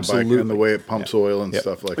difference on a bike Absolutely. and the way it pumps oil and Yep.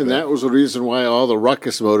 stuff like And that. that was the reason why all the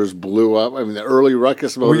Ruckus motors blew up. I mean, the early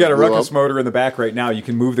Ruckus motors We got a blew Ruckus up. motor in the back right now. You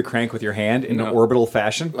can move the crank with your hand in an orbital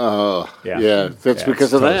fashion. Yeah, Yeah. that's Yeah, because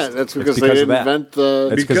it's of toast. that. That's It's because because they of didn't that. invent the.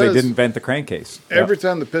 That's because they because didn't vent the crankcase. Every Yep.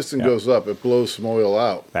 time the piston goes up, it blows some oil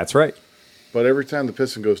out. That's right. But every time the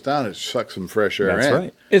piston goes down, it sucks some fresh air That's in.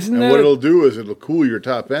 right. Isn't And that what a- it'll do is it'll cool your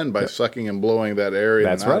top end by sucking and blowing that air in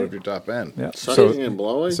That's and out right. of your top end. Yeah. Sucking and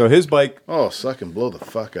blowing? So his bike. Oh, suck and blow the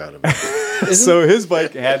fuck out of it. So his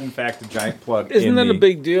bike had in fact a giant plug. Isn't in that the, a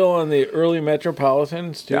big deal on the early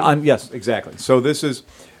Metropolitans too? Yeah, yes, exactly. So this is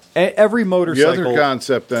every The motorcycle. other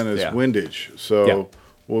concept then is Yeah. windage. So, Yeah.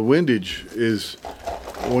 well, windage is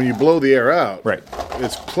when you blow the air out. Right.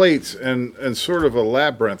 It's plates and sort of a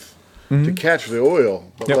labyrinth to catch the oil,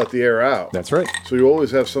 but Yep. let the air out. That's right. So you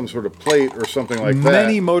always have some sort of plate or something like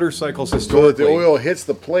Many that. motorcycles So that historically. the oil hits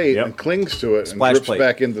the plate Yep. and clings to it Splash and drips plate.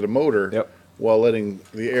 back into the motor Yep. while letting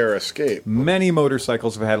the air escape. Many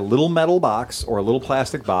motorcycles have had a little metal box or a little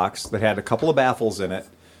plastic box that had a couple of baffles in it,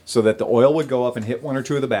 so that the oil would go up and hit one or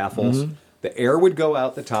two of the baffles. The air would go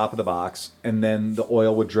out the top of the box, and then the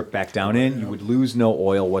oil would drip back down in. You would lose no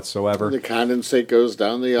oil whatsoever. The condensate goes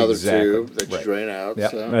down the other Exactly. tube that you Right. drain out. Yeah,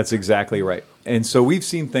 So. that's exactly right. And so we've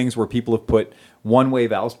seen things where people have put one-way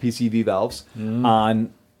valves, PCV valves, on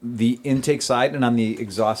the intake side and on the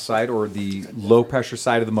exhaust side, or the low-pressure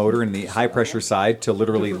side of the motor and the high-pressure side, to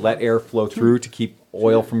literally let air flow through to keep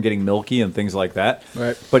oil from getting milky and things like that.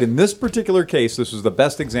 Right. But in this particular case, this was the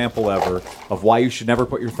best example ever of why you should never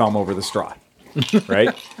put your thumb over the straw. Right?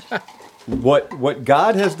 What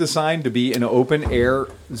God has designed to be an open air,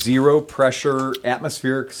 zero pressure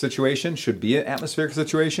atmospheric situation should be an atmospheric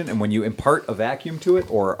situation. And when you impart a vacuum to it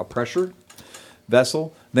or a pressure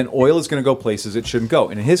vessel, then oil is going to go places it shouldn't go.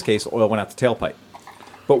 And in his case, oil went out the tailpipe.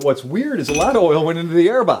 But what's weird is a lot of oil went into the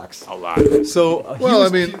airbox. A lot of it. So Well, I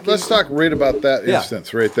mean, let's talk right about that Yeah.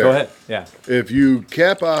 instance right there. Go ahead. Yeah. If you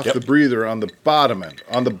cap off Yep. the breather on the bottom end,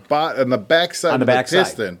 on the back side On the of the back side.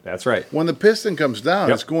 piston, That's right. when the piston comes down,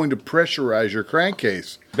 Yep. it's going to pressurize your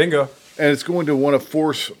crankcase, Bingo. and it's going to want to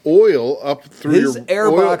force oil up through His your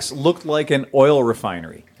airbox looked like an oil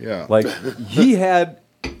refinery. Yeah. Like he had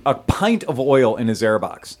a pint of oil in his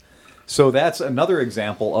airbox. So that's another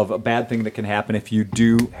example of a bad thing that can happen if you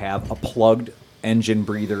do have a plugged engine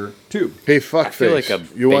breather tube. Hey, I feel fuckface, like a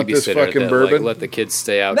you want this babysitter fucking that, bourbon? Like, let the kids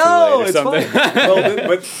stay out No, too late or it's something. fine.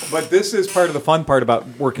 Well, but this is part of the fun part about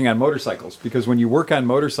working on motorcycles, because when you work on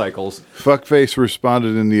motorcycles, Fuckface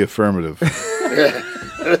responded in the affirmative.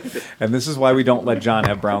 and this is why we don't let John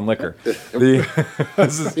have brown liquor.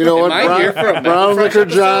 This is, You know what? I here for a Brown Liquor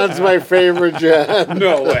John's my favorite John.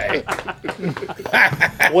 No way.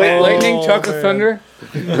 Wait, lightning, chocolate thunder.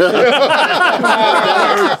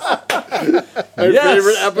 My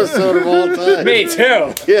favorite episode of all time. Me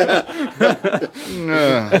too.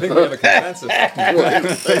 I think we have a consensus.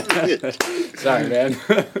 Sorry, man.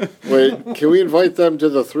 Wait, can we invite them to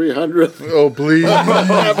the 300th Oh, please.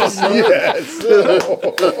 episode?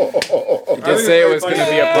 Just say it was going to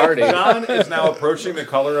be a party. John is now approaching the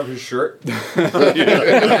color of his shirt.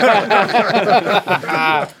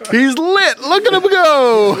 He's lit. Look at him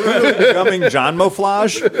go. Becoming John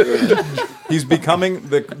Moflage. He's becoming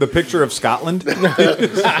the picture of Scotland.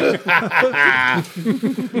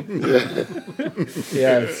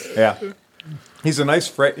 Yes. Yeah. He's a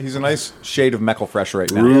nice shade of Meckle Fresh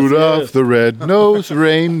right now. Rudolph the red-nosed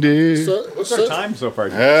reindeer What's our time so far?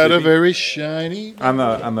 had a CP? very shiny... on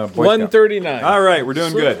the Boy Scout. 139. All right, we're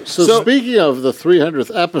doing good. So speaking of the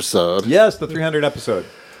 300th episode, Yes, the 300 episode.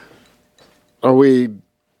 are we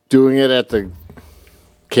doing it at the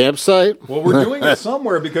campsite? Well, we're doing it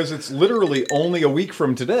somewhere because it's literally only a week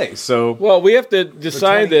from today. So Well, we have to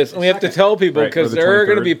decide this, and we have to tell people, Right, or because the there are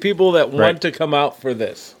going to 23rd. be people that Right. want to come out for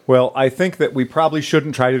this. well, I think that we probably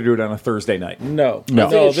shouldn't try to do it on a Thursday night. No. No. I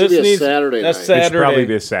think it should this be a needs Saturday That's night. It should Saturday. probably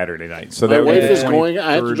be a Saturday night. So My that would wife be the is going.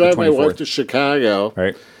 I have to 23rd, drive my 24th. wife to Chicago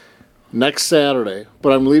Right. next Saturday,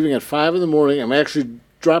 but I'm leaving at 5 in the morning. I'm actually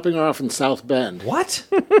dropping her off in South Bend What?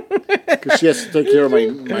 because she has to take care of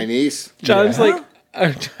my niece. John's like,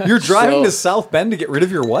 You're driving So- to South Bend to get rid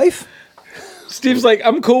of your wife? Steve's like,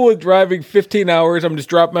 I'm cool with driving 15 hours. I'm just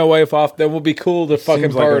dropping my wife off. Then we'll be cool to fucking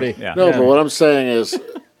Seems like a- party. yeah. No, but what I'm saying is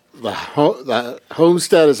the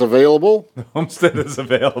homestead is available Homestead is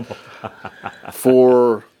available.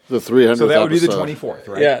 for the 300th So that would be the episode. 24th,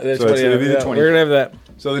 right? Yeah, that's so what it'd be the yeah, 24th. we're gonna have that.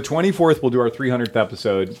 So the 24th, we'll do our 300th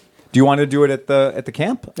episode. Do you want to do it at the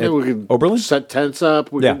camp? Yeah, At we could Oberlin? set tents up.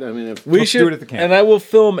 We Yeah. can, I mean, if, We Let's should do it at the camp. and I will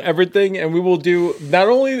film everything, and we will do not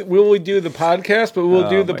only will we do the podcast, but we'll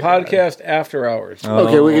do the my God. podcast after hours.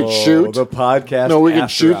 okay, we could shoot. the podcast. No, we could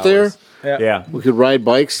after shoot hours. Yeah. Yeah. We could ride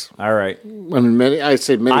bikes. All right. I mean, I'd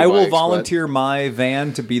say many. I will bikes, but- volunteer my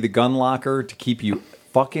van to be the gun locker to keep you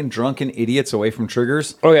fucking drunken idiots away from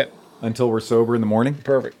triggers Okay, until we're sober in the morning.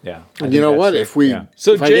 perfect. Yeah. I And think you know that's what? safe. If we, Yeah.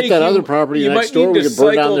 So if I Jake, get that other property you next might door, need we to could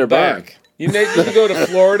burn down cycle their back. barn. You need to go to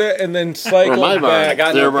Florida and then Or cycle my barn. back. I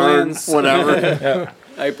got their no barn, plans. whatever.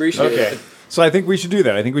 I appreciate Okay. it. So I think we should do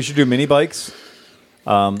that. I think we should do mini bikes.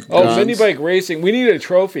 Oh, Guns. mini bike racing. We need a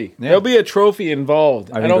trophy. Yeah. There'll be a trophy involved.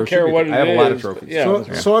 I think don't there care should be. what it is. I have a lot of trophies.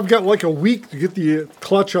 Yeah. So I've got like a week to get the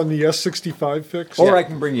clutch on the S65 fixed. Or I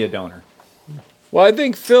can bring you a donor. Well, I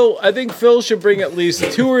think Phil should bring at least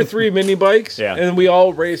 2 or 3 mini bikes, Yeah. and we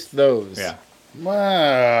all race those. Yeah.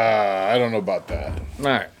 I don't know about that. All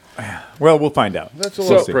right. Well, we'll find out. That's a lot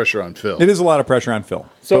So- of pressure on Phil. It is a lot of pressure on Phil.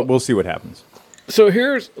 So- But we'll see what happens. So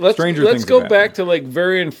let's Stranger let's things go have back to like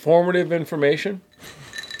very informative information.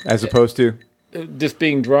 As opposed to Just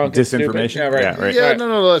being drunk. and stupid. disinformation. Yeah, right. Yeah, right. Yeah,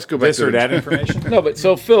 no, let's go back This to or it. that information. No, but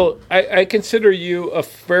so Phil, I consider you a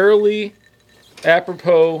fairly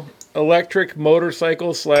apropos electric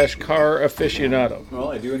motorcycle / car aficionado.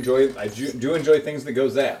 Well, I do enjoy things that go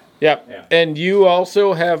zap. Yep. Yeah. And you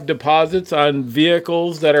also have deposits on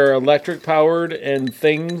vehicles that are electric powered and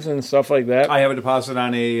things and stuff like that. I have a deposit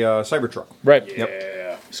on a Cybertruck. Right.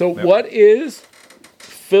 Yep. So what is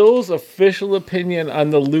Phil's official opinion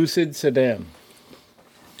on the Lucid sedan?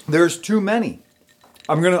 There's too many.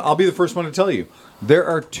 I'll be the first one to tell you. There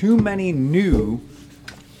are too many new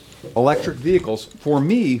electric vehicles for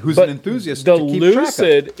me, who's an enthusiast. The to keep track of.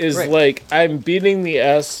 Lucid is Right. like, I'm beating the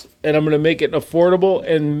S and I'm going to make it affordable.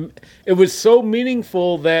 And it was so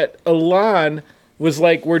meaningful that Elon was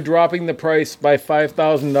like, we're dropping the price by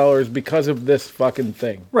 $5,000 because of this fucking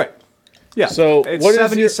thing. Right. Yeah. So it's what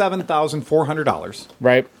is your- $77,400,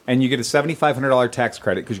 Right. and you get a $7,500 tax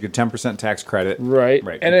credit because you get 10% tax credit. Right.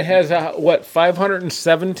 Right. And it has a,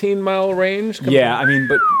 517 mile range? Yeah, I mean,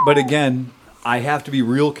 but again, I have to be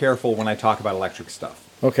real careful when I talk about electric stuff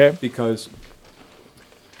Okay. because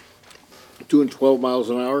Doing 12 miles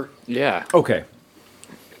an hour. Yeah. okay,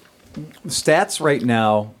 stats right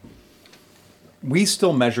now, we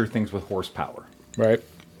still measure things with horsepower, Right.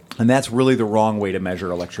 and that's really the wrong way to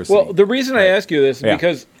measure electricity. Well, the reason I ask you this is Yeah.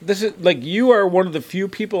 because this is like you are one of the few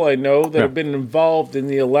people I know that Yeah. have been involved in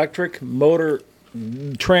the electric motor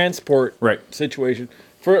transport Right. situation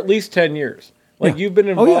for at least 10 years. Like you've been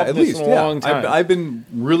oh involved yeah, in at this least in a long time. I've been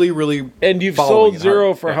really and you've following sold it zero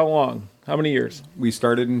hard. for Yeah. how long? How many years? We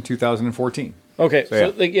started in 2014. Okay,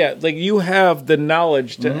 so yeah. like you have the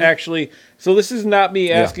knowledge to actually. So this is not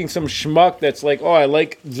me asking some schmuck that's like, oh, I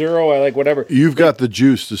like zero, I like whatever. You've got the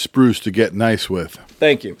juice, the spruce to get nice with.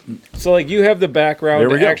 Thank you. So like you have the background There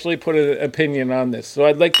we to go. actually put an opinion on this. So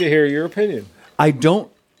I'd like to hear your opinion. I don't.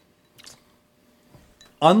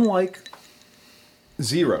 Unlike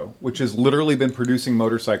Zero, which has literally been producing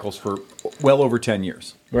motorcycles for well over 10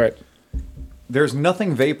 years, Right. there's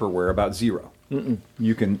nothing vaporware about Zero.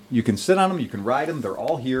 You can sit on them, you can ride them. They're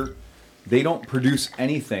all here. They don't produce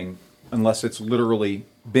anything unless it's literally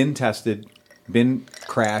been tested, been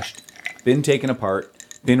crashed, been taken apart,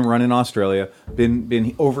 been run in Australia,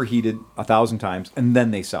 been overheated 1,000 times, and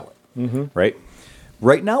then they sell it. Right.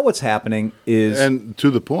 Right now, what's happening is And to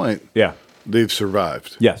the point, yeah, they've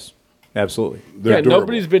survived. yes, absolutely. They're Yeah, durable.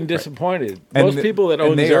 nobody's been disappointed. And Most the- people that and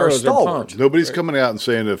own they are zeros are stalwart. pumped. Nobody's coming out and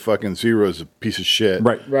saying that fucking Zero is a piece of shit.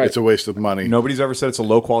 Right. Right. It's a waste of money. Nobody's ever said it's a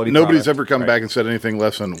low quality. Nobody's product. ever come Right. back and said anything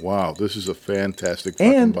less than, wow, this is a fantastic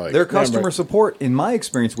fucking And bike. their customer right. support, in my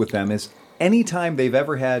experience with them, is anytime they've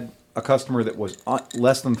ever had a customer that was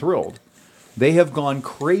less than thrilled, they have gone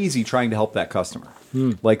crazy trying to help that customer.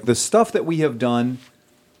 Like the stuff that we have done,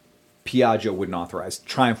 Piaggio wouldn't authorize,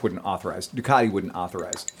 Triumph wouldn't authorize, Ducati wouldn't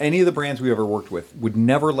authorize. Any of the brands we ever worked with would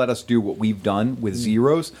never let us do what we've done with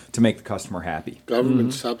Zeros to make the customer happy.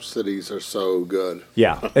 Government subsidies are so good.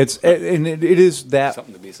 Yeah, it is that.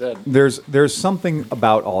 Something to be said. There's something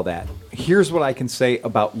about all that. Here's what I can say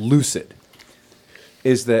about Lucid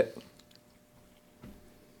is that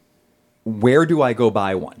where do I go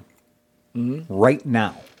buy one? Right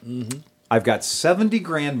now. I've got 70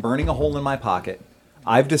 grand burning a hole in my pocket.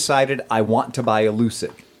 I've decided I want to buy a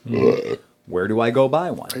Lucid. Where do I go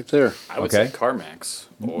buy one? Right there. I would Okay. say CarMax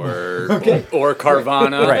or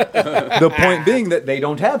Carvana. Right. The point being that they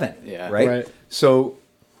don't have any. Yeah. Right? Right. So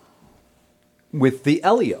with the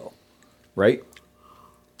Elio, right?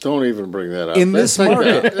 Don't even bring that up. In this like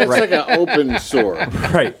market, that's right. like an open sore.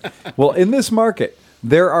 Right. Well, in this market,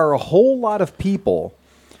 there are a whole lot of people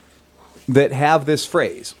that have this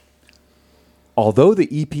phrase. Although the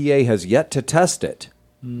EPA has yet to test it, ...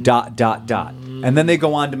 And then they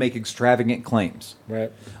go on to make extravagant claims.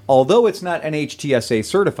 Right. Although it's not NHTSA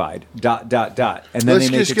certified, ... And then Let's they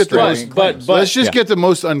make just get the most, extravagant claims. let's just Yeah. get the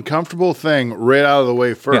most uncomfortable thing right out of the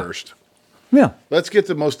way first. Yeah. Let's get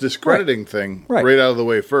the most discrediting thing Right. right out of the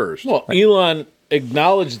way first. Well, Elon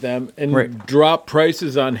acknowledged them and Right. dropped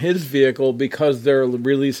prices on his vehicle because they're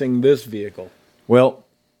releasing this vehicle. Well,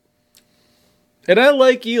 And I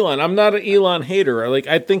like Elon. I'm not an Elon hater.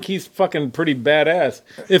 I think he's fucking pretty badass.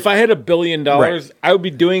 If I had $1 billion, Right. I would be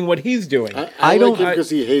doing what he's doing. I don't- like him because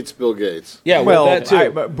he hates Bill Gates. yeah, well, that too.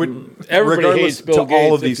 but Everybody regardless hates Bill to Gates.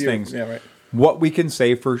 all of if these you- things, Yeah, right. what we can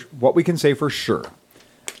say for sure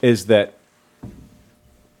is that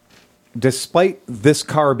despite this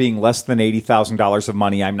car being less than $80,000 of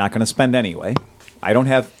money, I'm not going to spend anyway. I don't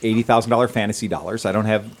have $80,000 fantasy dollars. I don't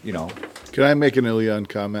have, Can I make an Ilion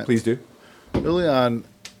comment? please do. Ilion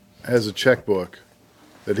has a checkbook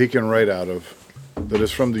that he can write out of that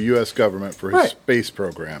is from the U.S. government for his Right. space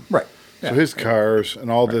program. Right. So Yeah. his cars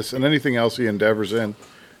and all this and anything else he endeavors in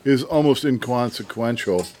is almost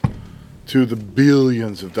inconsequential to the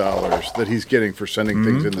billions of dollars that he's getting for sending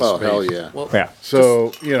things into Oh space. hell yeah! Yeah.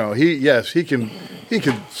 So he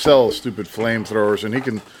can sell stupid flamethrowers and he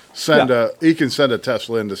can send a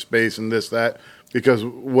Tesla into space and this that because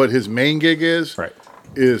what his main gig is Right.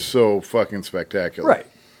 is so fucking spectacular. Right.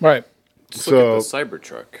 Right. Just So- look at the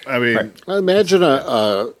Cybertruck. I mean, Right. I imagine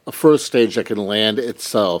a first stage that can land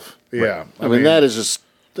itself. yeah. I mean that is just.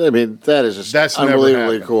 that's never unbelievably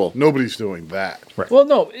happened. cool. Nobody's doing that. Well,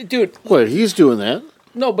 no, dude. Wait, he's doing that?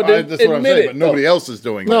 No, but That's what I'm admit saying. it, But nobody though. else is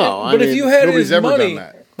doing No, that. I But mean, if you had nobody's his ever done money,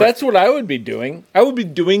 that. that's what I would be doing. I would be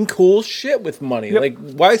doing cool shit with money. Yep. Like,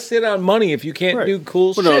 why sit on money if you can't Right. do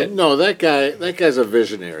cool well, shit? no, that guy's a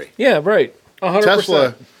visionary. Yeah, right. 100%.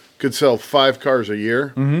 Tesla could sell 5 cars a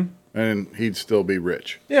year, and he'd still be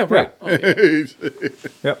rich. Yeah, right.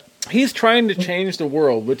 Yep. He's trying to change the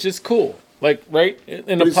world, which is cool. Like, right?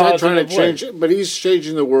 In But a he's not trying to positive way. change it. But he's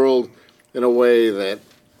changing the world in a way that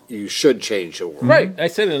you should change the world. Right. I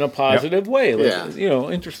said in a positive way. Like, Yeah.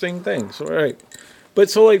 interesting things. Right. But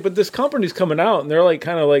this company's coming out and they're like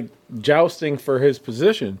kind of like jousting for his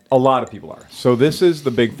position. A lot of people are. So this is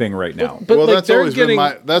the big thing right now. But well, like, that's they're always getting,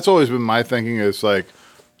 been my thinking is like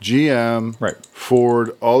GM, Right.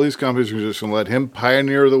 Ford, all these companies are just going to let him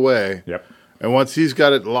pioneer the way. Yep. And once he's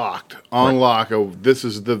got it locked, on lock, this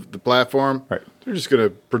is the platform. Right. They're just going to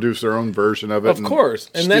produce their own version of it. Of course,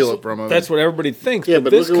 and steal it from him. that's what everybody thinks. Yeah, but but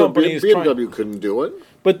this look at what company is trying. BMW couldn't do it.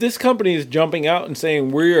 But this company is jumping out and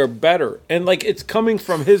saying we are better, and like it's coming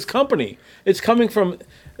from his company. It's coming from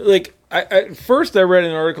like first I read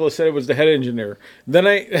an article that said it was the head engineer. Then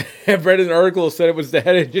I have read an article that said it was the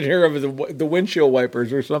head engineer of the windshield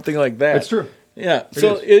wipers or something like that. It's true. Yeah, It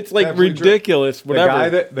so is. it's like Absolutely true. ridiculous.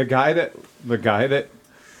 Whatever. The guy that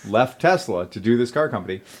left Tesla to do this car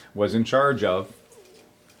company was in charge of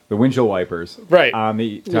the windshield wipers Right. on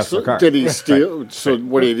the Tesla So car. did he steal? So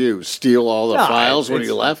what do you do? Steal all the No, files when he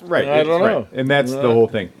it's- left? Right. I don't right. know. And that's the whole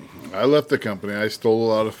thing. I left the company. I stole a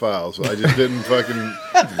lot of files. I just didn't fucking.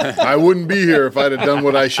 I wouldn't be here if I'd have done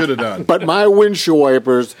what I should have done. But my windshield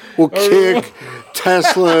wipers will kick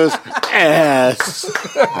Tesla's ass.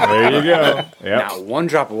 There you go. Yep. Not one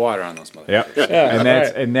drop of water on those motherfuckers. Yep.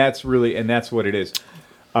 right. And that's what it is.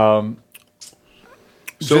 So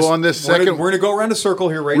Just- on this we're second, gonna go around a circle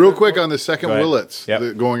here, right? real quick on the second Go ahead. Willits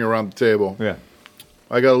Yep. going around the table, Yeah.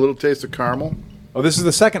 I got a little taste of caramel. Oh, this is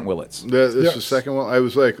the second Willits. This is Yes. the second one. I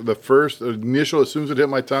was like the first initial. As soon as it hit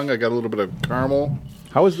my tongue, I got a little bit of caramel.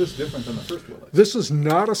 How is this different than the first Willits? This is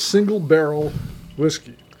not a single barrel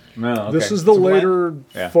whiskey. No, okay. This is the It's a blend? later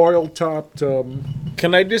Yeah. foil topped.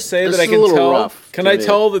 Can I just say This that I is a can little tell? rough Can to I me.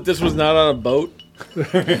 tell that this was not on a boat?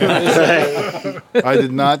 I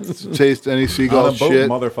did not taste any On seagull a boat, shit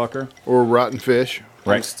motherfucker. or rotten fish.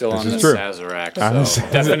 I'm Right. still on This the is true. Sazerac, so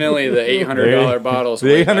definitely the $800 bottles.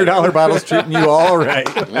 The $800 bottle's treating you all right.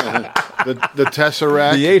 The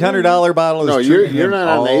Tesseract. The $800 bottle is No, treating you're him not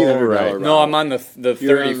on the all $800 right. bottle. No, I'm on the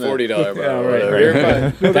You're $30, on the- $40 bottle. right. whatever. You're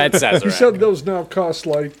fine. That's He said Sazerac. those now cost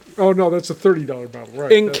like. Oh no, that's a $30 bottle,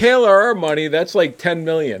 right? In KLR money, that's like $10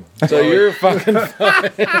 million. So you're fucking.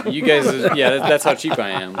 You guys, yeah, that's how cheap I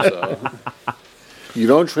am. So You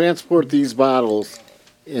don't transport these bottles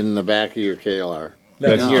in the back of your KLR.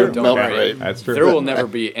 That's No, true. don't Melt worry. rate. That's true. There will never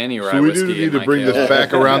be any rye So we whiskey do in need my to bring KLR. this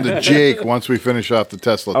back around to Jake once we finish off the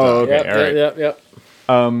Tesla talk. Oh, okay. Yep, all right. yep, yep.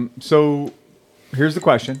 So here's the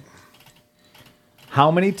question: how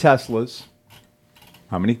many Tesla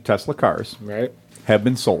cars Right. have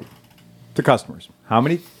been sold to customers? How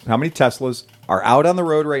many Teslas are out on the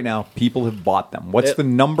road right now? People have bought them. What's It- the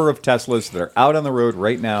number of Teslas that are out on the road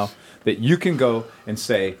right now that you can go and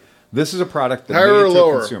say this is a product that Higher made or it to a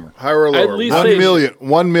lower? consumer? Higher or At lower? least 1 say- million.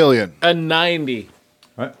 1 million. A 90.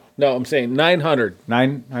 What? No, I'm saying 900.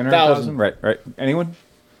 900,000? Right. Anyone?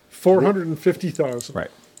 450,000. Right.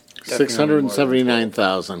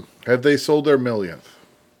 679,000. Have they sold their millionth?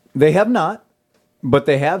 They have not, but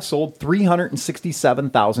they have sold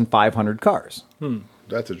 367,500 cars.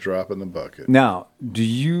 That's a drop in the bucket. Now, do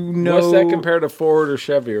you know? What's that compared to Ford or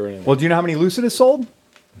Chevy or anything? Well, do you know how many Lucid has sold?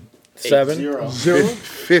 7?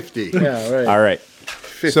 50. Yeah, right. All right.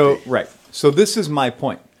 50. So right. So this is my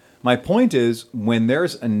point. My point is when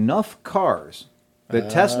there's enough cars that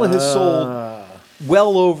Tesla has sold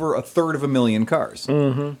well over 1/3 cars.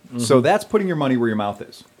 So that's putting your money where your mouth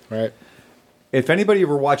is. Right. If anybody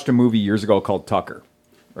ever watched a movie years ago called Tucker,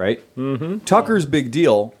 right? Tucker's big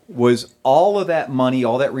deal was all of that money,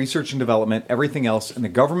 all that research and development, everything else, and the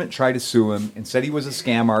government tried to sue him and said he was a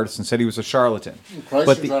scam artist and said he was a charlatan. Chrysler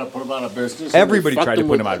But the- tried to put him out of business. and Everybody they tried fucked to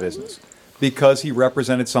put him with out of it. business because he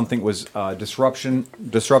represented something that was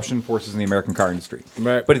disruption forces in the American car industry.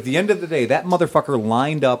 Right. But at the end of the day, that motherfucker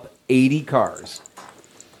lined up 80 cars,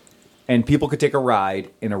 and people could take a ride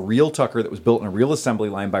in a real Tucker that was built in a real assembly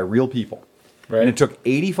line by real people. Right. And it took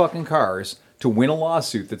 80 fucking cars to win a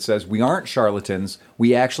lawsuit that says we aren't charlatans.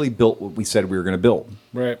 We actually built what we said we were going to build.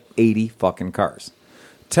 Right. 80 fucking cars.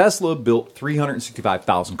 Tesla built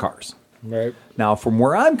 365,000 cars. Right. Now, from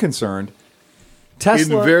where I'm concerned, in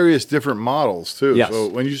Tesla. various different models, too. Yes. So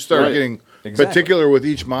when you start Right. getting Exactly. particular with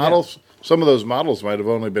each model, some of those models might have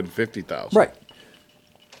only been 50,000. Right.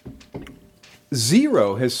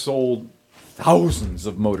 Zero has sold thousands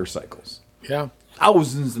of motorcycles. Yeah.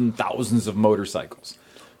 Thousands and thousands of motorcycles.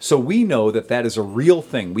 So we know that that is a real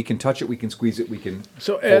thing. We can touch it, we can squeeze it, we can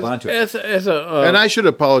So hold on to it. as a And I should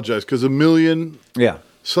apologize because Yeah.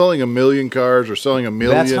 selling 1,000,000 cars or selling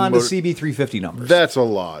 1,000,000 That's Honda motor- CB350 numbers. That's a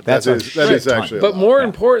lot. That's that a is, that shit is ton. actually a but lot. more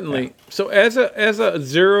importantly, so as a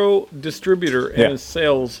zero distributor and Yeah. a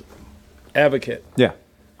sales advocate, yeah.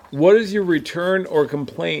 what is your return or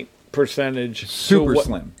complaint percentage? to Super what-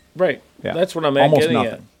 slim. Right. Yeah. That's what I'm Almost getting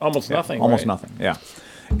nothing. at. Almost Yeah, nothing. Almost right? nothing. Yeah.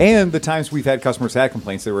 And the times we've had customers had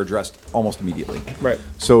complaints, they were addressed almost immediately. Right.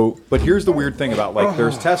 So, but here's the weird thing about like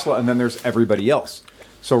there's Tesla and then there's everybody else.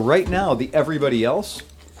 So right now, the everybody else,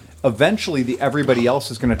 eventually the everybody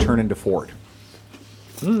else is going to turn into Ford,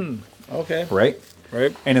 Okay. right?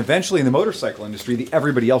 Right. And eventually in the motorcycle industry, the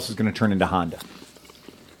everybody else is going to turn into Honda.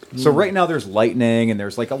 So right now there's Lightning and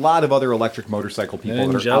there's like a lot of other electric motorcycle people that are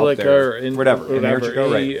out Angelica there. or in, whatever. whatever.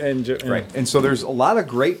 Energica, right. Right. Yeah. And so there's a lot of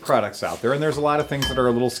great products out there, and there's a lot of things that are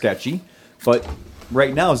a little sketchy. But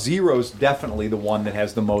right now, Zero's definitely the one that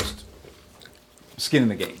has the most skin in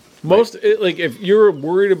the game. Like if you're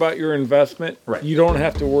worried about your investment, Right. you don't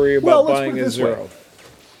have to worry Well, about let's buying put it a this way. zero.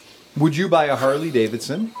 Would you buy a Harley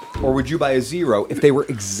Davidson or would you buy a Zero if they were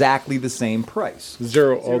exactly the same price?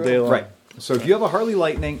 Zero all day long. Right. So if you have a Harley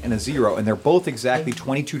Lightning and a Zero, and they're both exactly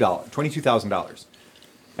 $22,000,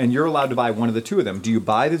 and you're allowed to buy one of the two of them, do you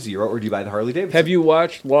buy the Zero or do you buy the Harley Davidson? Have you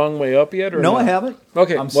watched Long Way Up yet? Or No, not? I haven't.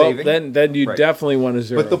 Okay, I'm well saving. then you Right. definitely want a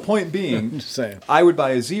zero. But the point being, Just saying. I would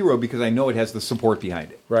buy a Zero because I know it has the support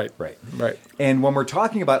behind it. Right. Right. Right. And when we're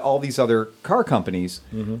talking about all these other car companies,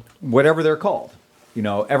 Mm-hmm. whatever they're called, you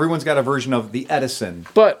know, everyone's got a version of the Edison.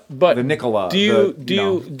 But The Nikola, do you the- do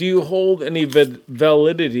no. you do you hold any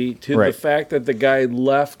validity to Right. the fact that the guy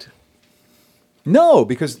left? No,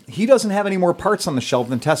 because he doesn't have any more parts on the shelf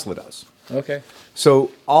than Tesla does. Okay. So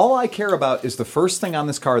all I care about is the first thing on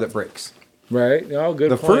this car that breaks. Right. No, good.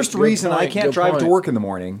 The point, first good reason I point, can't good drive to point. work in the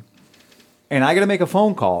morning, and I got to make a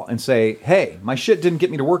phone call and say, "Hey, my shit didn't get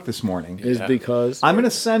me to work this morning." is because I'm going to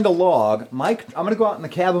send a log. I'm going to go out in the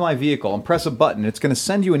cab of my vehicle and press a button. It's going to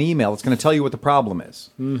send you an email. It's going to tell you what the problem is.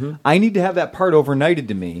 Mm-hmm. I need to have that part overnighted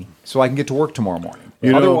to me so I can get to work tomorrow morning.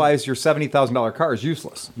 You know- Otherwise, your $70,000 car is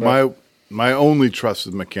useless. My only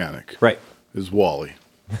trusted mechanic Right. is Wally.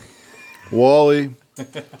 Wally,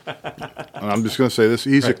 and I'm just going to say this,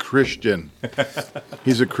 he's a Christian.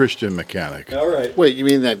 He's a Christian mechanic. All right. Wait, you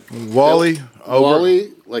mean that Wally,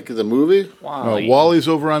 Wally, like the movie? Wally's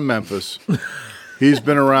over on Memphis. He's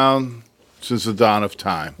been around since the dawn of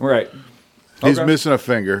time. Right. He's Okay. missing a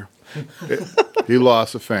finger. He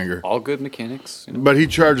lost a finger. All good mechanics. You know? But he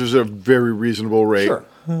charges a very reasonable rate Sure.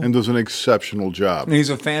 and does an exceptional job. And he's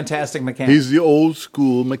a fantastic mechanic. He's the old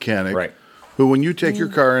school mechanic Right. who, when you take your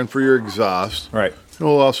car in for your exhaust, Right. he'll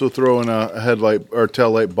also throw in a headlight or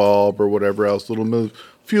tail light bulb or whatever else,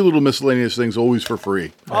 few little miscellaneous things, always for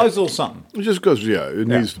free. Always a little something. It just goes, it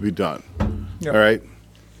needs to be done. Yep. All right?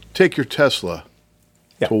 Take your Tesla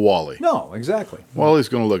Yeah. to Wally. No, exactly. Wally's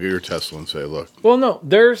going to look at your Tesla and say, look, Well, no,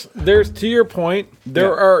 there's to your point, there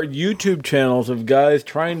Yeah. are YouTube channels of guys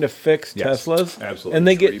trying to fix Yes, Teslas, absolutely. and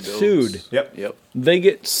they get Rebuilds. sued. Yep. They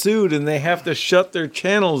get sued, and they have to shut their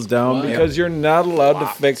channels down because you're not allowed to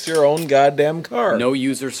fix your own goddamn car. No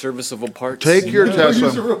user serviceable parts. take your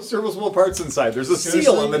Tesla. Serviceable parts inside. There's a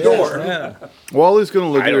seal on the door. Yeah. Wally's going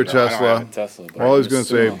to look I at your don't know. I don't have Tesla. a Tesla. but Wally's I'm going to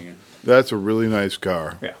say, assuming. that's a really nice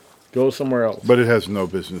car, Yeah. Go somewhere else. but it has no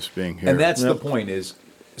business being here. And that's the point is,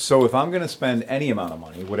 so if I'm going to spend any amount of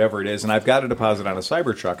money, whatever it is, and I've got a deposit on a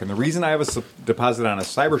Cybertruck, and the reason I have a deposit on a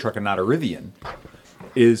Cybertruck and not a Rivian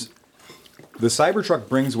is the Cybertruck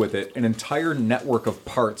brings with it an entire network of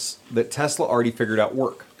parts that Tesla already figured out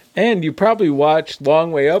work. And you probably watched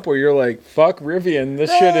Long Way Up where you're like, fuck Rivian,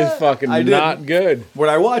 this shit is fucking I did. not good. What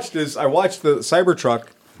I watched is I watched the Cybertruck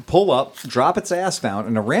pull up, drop its ass down,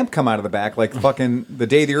 and a ramp come out of the back like fucking the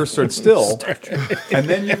day the earth stood still. And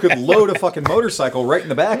then you could load a fucking motorcycle right in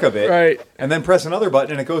the back of it. Right. And then press another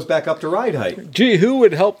button and it goes back up to ride height. Gee, who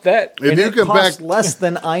would help that? If And you it can costs back, less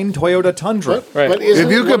than ein Toyota Tundra. Right. But isn't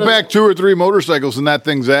if you one can of- back 2 or 3 motorcycles in that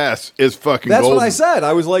thing's ass, it's fucking That's golden. what I said.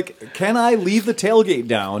 I was like, can I leave the tailgate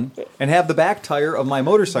down and have the back tire of my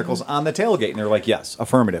motorcycles on the tailgate? And they're like, yes,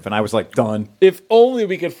 affirmative. And I was like, done. If only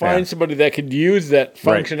we could find Yeah. somebody that could use that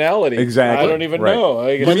Right. functionality. Exactly. I don't even Right. know.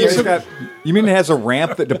 I guess But It's isn't- got- you mean it has a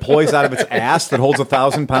ramp that deploys out of its ass that holds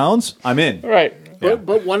 1,000 pounds? I'm in. right.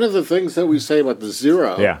 But one of the things that we say about the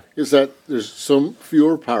Zero Yeah. is that there's some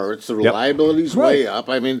fewer parts, the reliability's way up.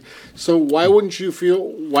 I mean, so why wouldn't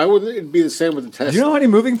it be the same with the Tesla? Do you know how many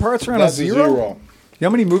moving parts are on That's a a zero? zero. You know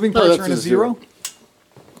how many moving No, parts that's are in a a zero.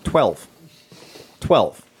 12?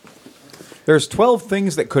 12. There's 12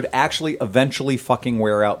 things that could actually eventually fucking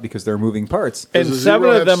wear out because they're moving parts. And a 7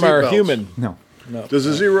 Zero of them have are seatbelts? human. No. Does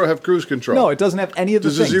the Zero have cruise control? No, it doesn't have any of the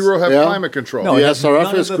Does the things. Zero have Yeah. climate control? No, The it has SRF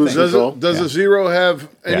none is of the cruise things. control. Does Yeah. the Zero have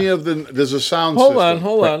any Yeah. of the? Does the sound Hold system? on,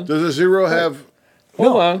 hold on. Does the Zero have?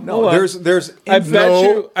 Hold on. No, there's I bet No,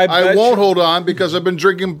 you. I bet won't you, hold on because I've been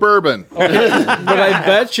drinking bourbon. But I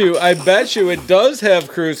bet you it does have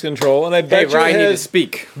cruise control, and I Hey, bet you Ryan, it need to has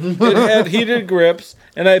speak. it had heated grips,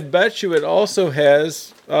 and I bet you it also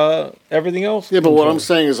has everything else. Yeah, but what controlled. I'm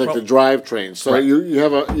saying is like the drivetrain. So Right. you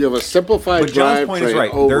have a simplified But John's point is drivetrain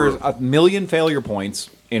right. over. There's a million failure points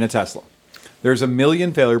in a Tesla. There's a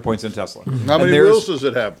million failure points in a Tesla. How And many there's- wheels does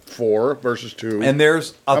it have? 4 versus 2. And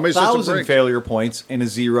there's How many sets of 1,000 brakes? failure points in a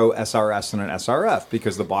Zero SRS and an SRF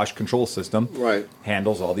because the Bosch control system Right.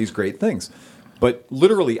 handles all these great things. But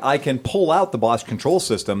literally, I can pull out the Bosch control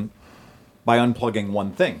system by unplugging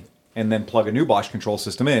one thing and then plug a new Bosch control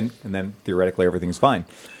system in, and then theoretically everything's fine.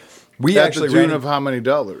 We at actually the tune ran of how many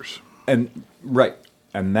dollars? and right,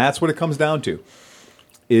 and that's what it comes down to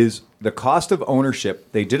is the cost of ownership.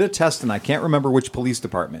 They did a test, and I can't remember which police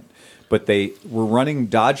department, but they were running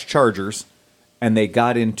Dodge Chargers, and they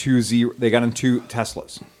got into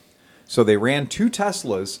Teslas. So they ran 2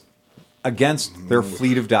 Teslas against their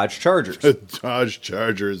fleet of Dodge Chargers. The Dodge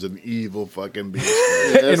Charger is an evil fucking beast.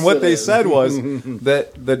 And what they said was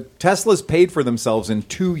that the Teslas paid for themselves in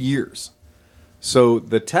 2 years. So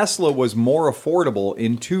the Tesla was more affordable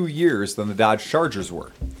in 2 years than the Dodge Chargers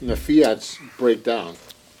were. And the Fiats break down.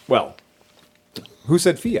 Well, who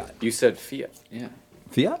said Fiat? You said Fiat. Yeah.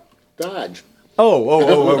 Fiat? Dodge.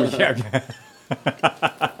 Oh, yeah.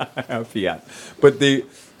 Fiat. But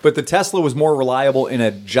the Tesla was more reliable in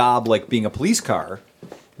a job like being a police car.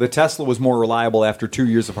 The Tesla was more reliable after 2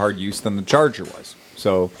 years of hard use than the Charger was.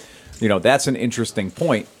 So, that's an interesting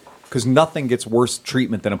point because nothing gets worse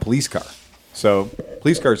treatment than a police car. So,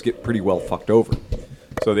 police cars get pretty well fucked over.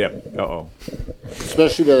 So, yeah. Uh-oh.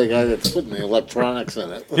 Especially by the guy that's putting the electronics in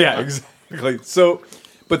it. Yeah, exactly. So,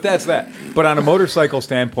 but that's that. But on a motorcycle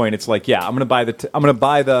standpoint, it's like, yeah, I'm gonna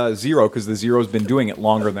buy the Zero because the Zero's been doing it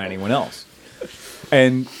longer than anyone else,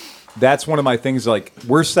 and that's one of my things. Like,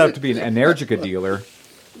 we're set up to be an Energica dealer,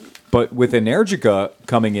 but with Energica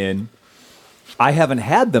coming in, I haven't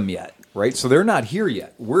had them yet, right? So they're not here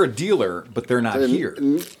yet. We're a dealer, but they're not here.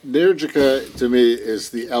 Energica, to me,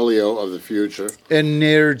 is the Elio of the future.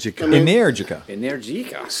 Energica. Energica.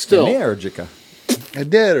 Energica. Still, Energica. I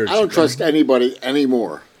don't trust anybody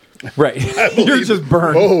anymore. Right. You're just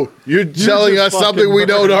burned. Oh, you're telling us just something fucking we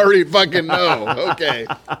don't already fucking know. Okay.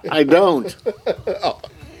 I don't.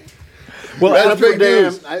 Well, That's after for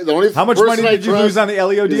Dan. The only how much person money I did you trust lose on the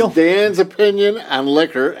Elio is deal? Dan's opinion on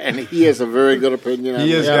liquor, and he has a very good opinion on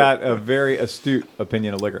He has liquor. got a very astute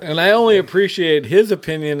opinion of liquor. And I only appreciate his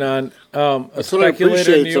opinion on a That's what I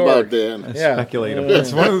speculator in New appreciate York. about Dan. Yeah. Speculative.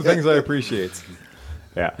 That's one of the things I appreciate.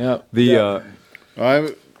 Yeah. Yeah. The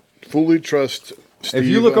I fully trust Steve if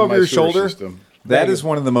you look on over my your sewer shoulder, system. that is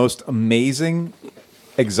one of the most amazing,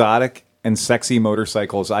 exotic, and sexy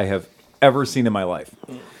motorcycles I have ever seen in my life.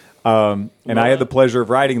 And I had the pleasure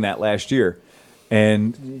of riding that last year,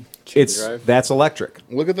 and drive. that's electric.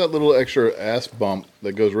 Look at that little extra ass bump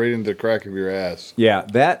that goes right into the crack of your ass. Yeah,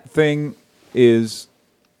 that thing is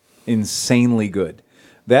insanely good.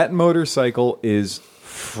 That motorcycle is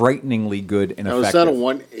frighteningly good and Now, effective. is that a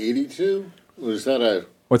 182? Or is that a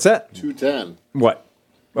What's that? 210? What?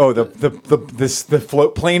 Oh, the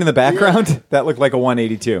float plane in the background that looked like a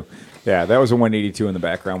 182. Yeah, that was a 182 in the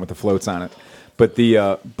background with the floats on it. But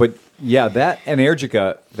that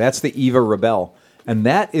Energica, that's the Eva Rebel, and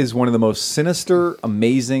that is one of the most sinister,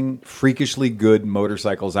 amazing, freakishly good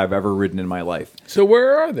motorcycles I've ever ridden in my life. So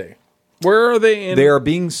where are they? Where are they in? They are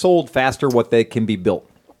being sold faster what they can be built.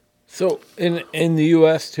 So in the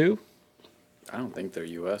U.S. too? I don't think they're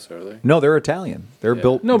U.S. are they? No, they're Italian. They're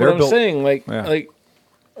built. No, they're but I'm built, saying Yeah.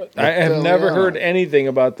 I have never heard anything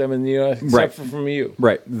about them in the U.S. except Right. from you.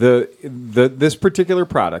 Right. This particular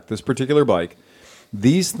product, this particular bike,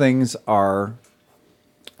 these things are,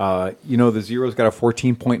 the Zero's got a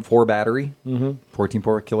 14.4 battery,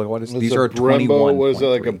 14.4 kilowatt. These are 21. Was it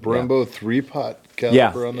like a Brembo 3-pot caliper Yeah.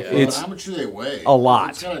 on the Yeah. front? It's How much do they weigh? a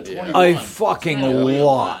lot. It's got a 21. A fucking It's gotta weigh a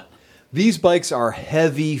lot. These bikes are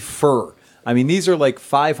heavy fur. I mean, these are like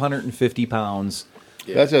 550 pounds.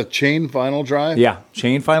 That's a chain final drive? Yeah,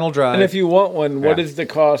 chain final drive. And if you want one, what Yeah. is the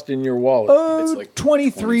cost in your wallet? It's like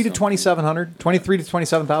 23 to 20-something. 2,700, 23 to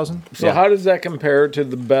 27,000. So how does that compare to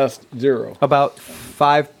the best Zero? About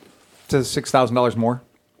 $5,000 to $6,000 more.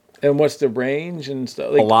 And what's the range and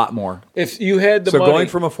stuff? A lot more. If you had the So money, going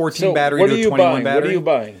from a 14 battery what to are a you 21 buying? What battery? are you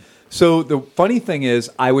buying? So the funny thing is,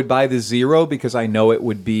 I would buy the Zero because I know it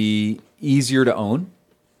would be easier to own,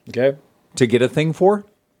 Okay. to get a thing for.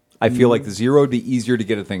 I feel like the Zero would be easier to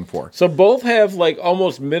get a thing for. So both have like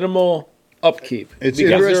almost minimal upkeep. It's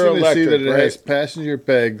because they're interesting to see electric, that it right? has passenger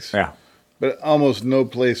pegs, Yeah. but almost no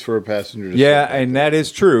place for a passenger to Yeah, sit. and that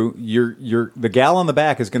is true. The gal on the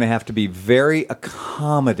back is going to have to be very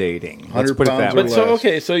accommodating. Let's 100 put it pounds that or way. But so less.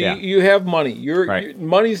 okay, so Yeah. you have money. Right.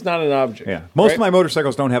 Money's not an object. Yeah, most right? of my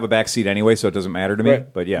motorcycles don't have a back seat anyway, so it doesn't matter to me.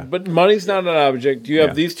 Right. But yeah, But money's not an object. You have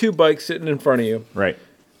Yeah. these two bikes sitting in front of you, right.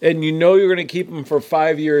 and you know you're going to keep them for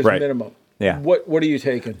 5 years Right. minimum. Yeah. What are you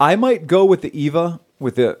taking? I might go with the Eva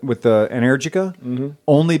with the Energica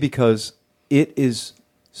only because it is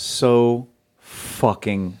so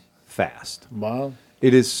fucking fast. Wow.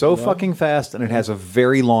 It is so fucking fast, and it has a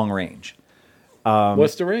very long range.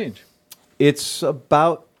 What's the range? It's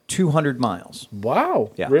about 200 miles. Wow.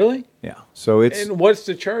 Yeah. Really? Yeah, so it's And what's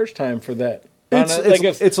the charge time for that? it's, On a- like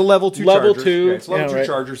it's a level 2 level charger. 2. Yeah, it's a level yeah, 2 right.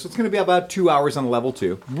 charger, so it's going to be about 2 hours on level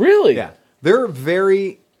 2. Really? Yeah, they are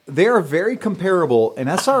very comparable. An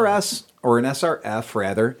SRS or an SRF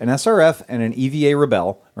rather, an SRF and an EVA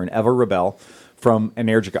Rebel or an EVA Rebel from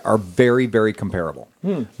Energica are very, very comparable.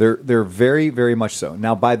 They're very, very much so.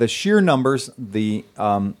 Now, by the sheer numbers, the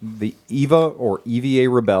EVA or EVA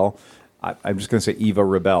Rebel, I'm just going to say EVA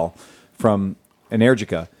Rebel from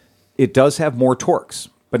Energica, it does have more torques,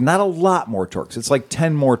 but not a lot more torques. It's like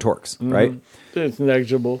 10 more torques, right? It's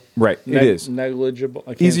negligible. Right, it is. Negligible.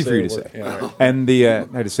 I can't Easy for you to the say. word. Yeah, right. And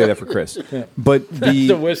I had to say that for Chris. But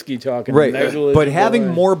The whiskey talking. right, Negligible. but having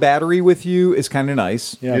more battery with you is kind of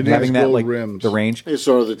nice. Yeah. It Having needs that gold like rims. the range. Hey,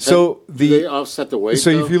 so the So do they offset the weight?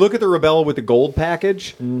 So though? if you look at the Rebel with the gold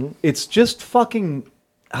package, it's just fucking.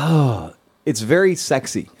 It's very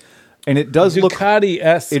sexy, and it does look.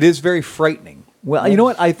 Ducati-esque. It is very frightening. Well, you know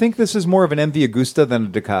what? I think this is more of an MV Agusta than a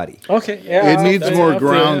Ducati. Okay. Yeah. It needs more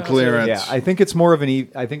ground I'll say clearance. Yeah, I think it's more of an.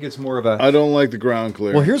 I think it's more of a. I don't like the ground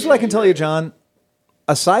clearance. Well, here's what I can tell you, John.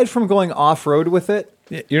 Aside from going off road with it,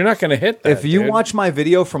 that. You're not going to hit that. if you dude. watch my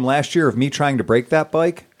video from last year of me trying to break that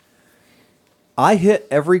bike, I hit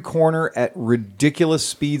every corner at ridiculous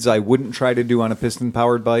speeds I wouldn't try to do on a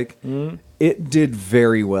piston-powered bike. It did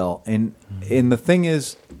very well. And the thing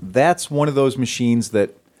is, that's one of those machines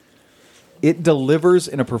that it delivers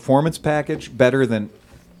in a performance package better than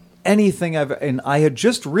anything I've... And I had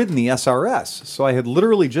just ridden the SRS, so I had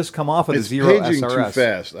literally just come off of it's the Zero paging SRS. too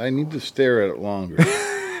fast. I need to stare at it longer.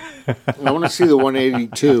 I want to see the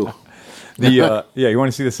 182. The yeah, you want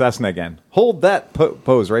to see the Cessna again? Hold that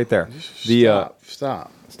pose right there. The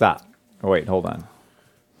Stop. Oh wait, hold on.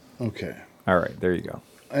 Okay. All right, there you go.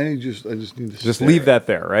 I just need to Just stare. leave that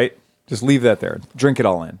there, right? Just leave that there. Drink it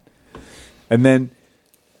all in, and then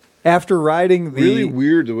after riding the Really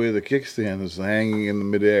weird the way the kickstand is hanging in the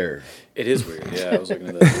midair. It is weird. Yeah, I was looking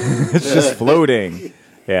at that. it's just floating.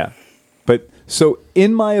 Yeah, but so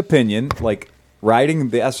in my opinion, like riding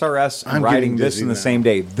the SRS and I'm riding getting this dizzy in the now. same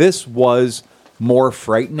day, this was more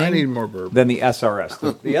frightening. I need more bourbon. Than the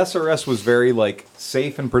SRS. The SRS was very like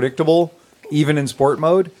safe and predictable, even in sport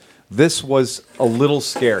mode. This was a little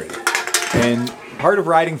scary, and part of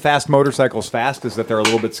riding fast motorcycles fast is that they're a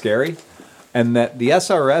little bit scary, and that the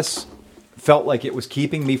SRS felt like it was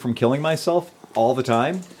keeping me from killing myself all the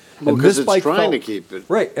time. Well, And 'cause this it's bike trying felt, to keep it,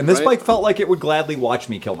 right, and this right? bike felt like it would gladly watch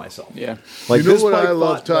me kill myself. Yeah. Like You know this what bike I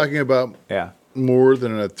love thought- talking about Yeah, more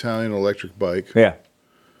than an Italian electric bike? yeah.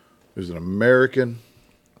 There's an American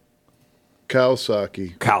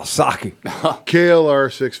Kawasaki Kawasaki.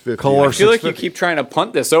 KLR 650. I feel like you keep trying to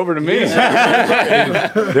punt this over to me.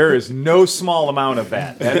 There is no small amount of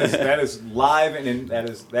that. That is live and that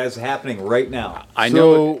is happening right now. I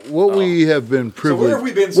know. So what we have been privileged, where have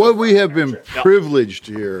we been so what far, we have been privileged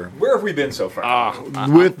here Where have we been so far?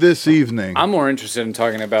 with this evening I'm more interested in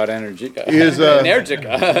talking about Energica. Is,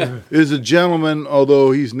 Energica. is a gentleman,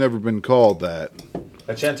 although he's never been called that,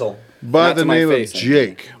 A gentle. by Not the to my name face, of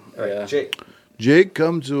Jake. All right, Yeah. Jake. Jake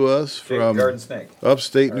comes to us from Garden Snake.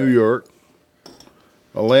 upstate New York,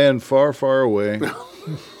 a land far, far away,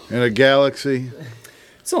 in a galaxy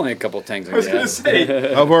It's only a couple tanks. I was going to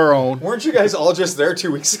say, of our own. weren't you guys all just there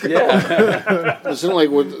 2 weeks ago? Yeah. Isn't like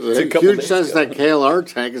with a the couple huge days size that KLR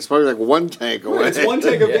tank, it's probably like one tank away. It's one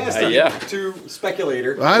tank of gas tank yeah. to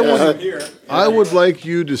speculator. I would, here I would like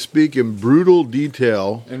you to speak in brutal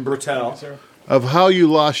detail in Brutal. of how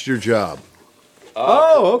you lost your job.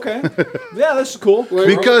 Oh, okay. Yeah, that's cool.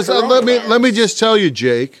 Because let me just tell you,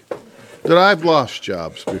 Jake, that I've lost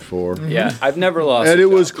jobs before, Yeah. I've never lost. and a it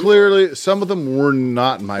was job. clearly some of them were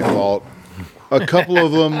not my fault. A couple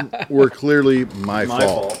of them were clearly my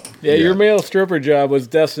fault. Yeah, your male stripper job was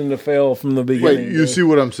destined to fail from the beginning. You see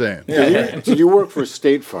what I'm saying? Did you work for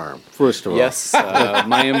State Farm, first of all? Yes,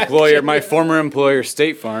 my former employer,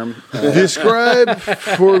 State Farm. Describe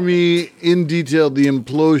for me in detail the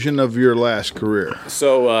implosion of your last career.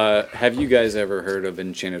 So, have you guys ever heard of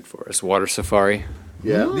Enchanted Forest Water Safari?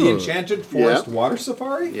 Yeah. The Enchanted Forest Yeah. Water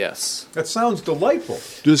Safari? Yes. That sounds delightful.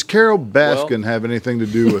 Does Carol Baskin have anything to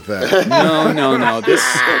do with that? No. Now,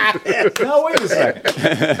 wait a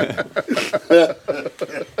second.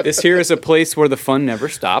 This here is a place where the fun never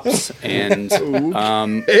stops, and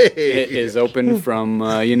it is open from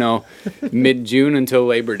mid-June until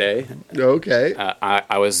Labor Day. Okay.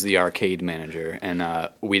 I was the arcade manager, and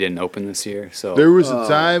we didn't open this year. So There was a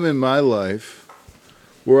time in my life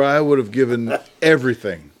where I would have given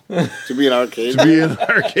everything To be an arcade. to be an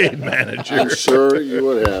arcade manager. I'm sure you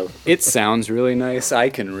would have. it sounds really nice. I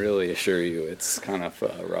can really assure you, it's kind of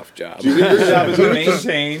a rough job. Your job is to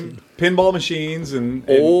maintain pinball machines and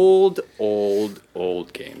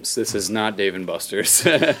Old games. This is not Dave and Buster's.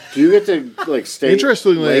 Do you get to like stay?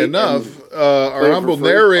 Interestingly late enough, and- our play humble for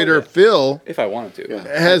free? narrator, Okay. Phil, if I wanted to.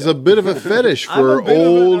 Yeah. has a bit of a fetish I'm a for bit of an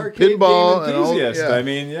old arcade pinball game and old, enthusiast. yeah. I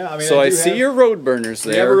mean, So I do see have- your road burners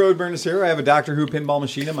We have a there. road burners here. I have a Doctor Who pinball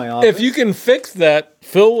machine in my office. If you can fix that,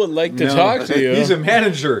 Phil would like to No, talk to you. He's a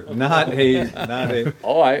manager, not a.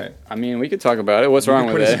 Oh, I mean, we could talk about it. What's wrong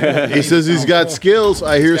with it? He says he's got skills.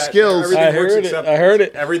 I hear skills. Everything I works heard it. except- I heard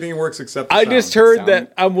it. Everything works except. The I sound. just heard Sound.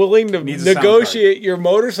 that I'm willing to Needs a sound negotiate your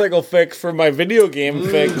motorcycle fix for my video game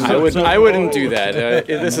fix. I wouldn't do that.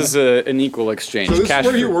 This is an equal exchange. So this Cash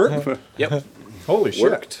is where you for- work? Yep, Holy shit!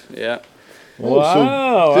 worked. Yeah.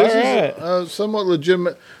 Wow, this all right. is somewhat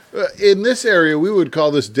legitimate. In this area, we would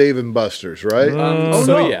call this Dave and Buster's, right? Oh,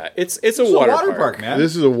 So no. yeah, it's a This is water, a water park. park, man.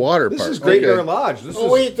 This is a water This park. is Great Okay. Bear Lodge. This Oh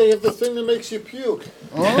is wait, they have the thing that makes you puke.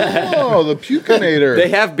 Oh, the Pukinator. They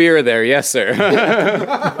have beer there, yes, sir.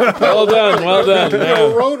 Well done, well done. A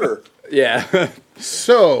Yeah. rotor. yeah,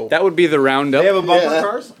 So, that would be the roundup. They have a bumper Yeah.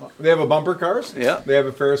 cars. They have a bumper cars. Yeah. They have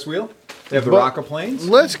a Ferris wheel. They have the But- Rockaplanes.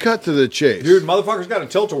 let's cut to the chase. Dude, motherfucker's got a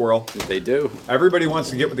tilt-a-whirl. They do. Everybody wants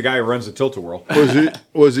to get with the guy who runs the tilt-a-whirl.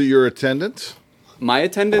 Was it your attendance? My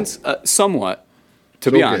attendance, somewhat,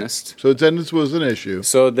 to be Okay. honest. So attendance was an issue.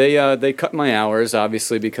 So they cut my hours,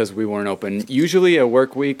 obviously, because we weren't open. Usually a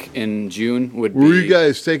work week in June would be... Were you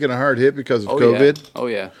guys taking a hard hit because of Oh, COVID? Yeah. Oh,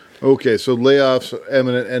 yeah. Okay, so layoffs are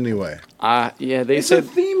imminent anyway. Yeah, they It's a said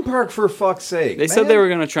theme park, for fuck's sake. they said they were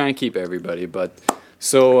going to try and keep everybody, but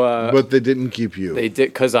So But they didn't keep you. they did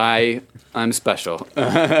because I'm special.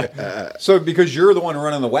 So because you're the one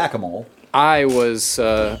running the whack-a-mole. I was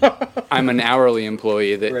I'm an hourly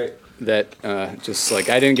employee Right. that just like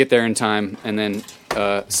I didn't get there in time, and then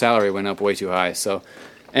salary went up way too high. So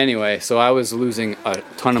anyway, so I was losing a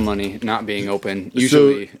ton of money not being open.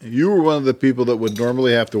 Usually, So you were one of the people that would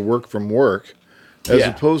normally have to work from work, as Yeah.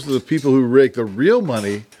 opposed to the people who make the real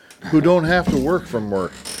money, who don't have to work from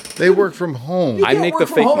work. They work from home. I make work the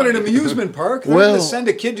from fake home in an money. amusement park. They're Well, going to send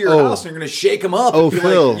a kid to your oh. house and you're going to shake him up. Oh, and be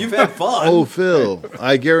Phil. like, you've had fun. Oh, Phil,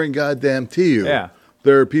 I guarantee you, Yeah.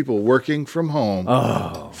 there are people working from home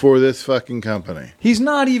for this fucking company. He's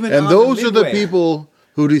not even. And on those are the midway. people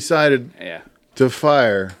who decided yeah. to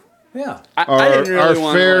fire. Yeah. I didn't Our really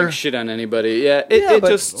want to fair- like, shit on anybody. Yeah, Yeah, it but-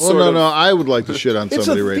 just Well, sort no, of. no, I would like to shit on It's a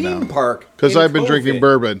somebody right theme now. park. Because in I've been drinking COVID.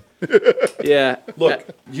 bourbon. Yeah, Look,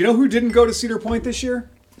 you know who didn't go to Cedar Point this year?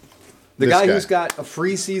 The This guy guy. who's got a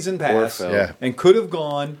free season Poor pass Phil. Yeah. and could have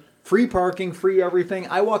gone, free parking, free everything.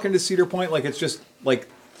 I walk into Cedar Point like it's just like,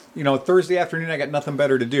 Thursday afternoon, I got nothing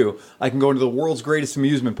better to do. I can go into the world's greatest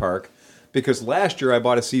amusement park because last year I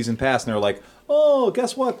bought a season pass and they're like, oh,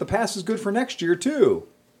 guess what? The pass is good for next year too.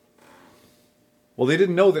 Well, they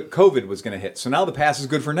didn't know that COVID was going to hit. So now the pass is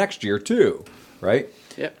good for next year too, right?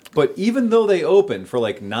 Yep. But even though they opened for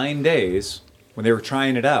like 9 days when they were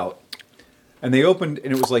trying it out, and they opened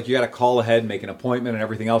and it was like you got to call ahead, make an appointment and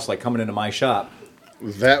everything else, like coming into my shop.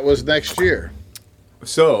 That was next year.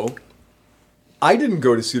 So I didn't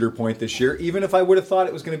go to Cedar Point this year, even if I would have thought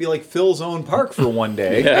it was going to be like Phil's own park for one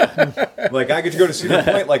day. Like I get to go to Cedar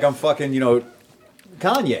Point like I'm fucking,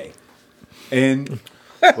 Kanye. And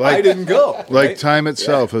I didn't go. Like right? time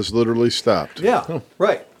itself has literally stopped. Yeah,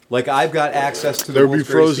 right. Like I've got access to the There would be world's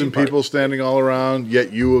greatest frozen theme park. people standing all around,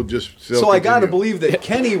 yet you will just still So I got to continue. believe that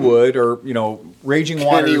Kennywood or Raging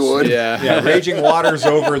Waters, Kennywood. Yeah. Raging Waters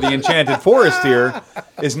over the Enchanted Forest here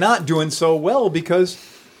is not doing so well because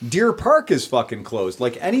Deer Park is fucking closed.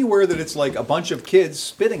 Like anywhere that it's like a bunch of kids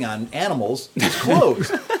spitting on animals is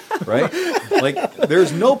closed, right? Like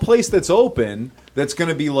there's no place that's open that's going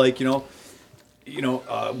to be like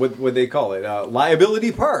what they call it,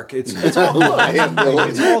 liability park. It's all done.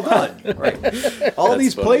 It's all done. Right. All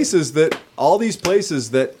these places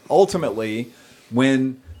that ultimately,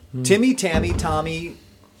 when Timmy, Tammy, Tommy,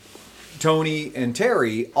 Tony, and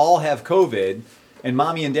Terry all have COVID, and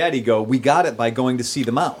Mommy and Daddy go, we got it by going to see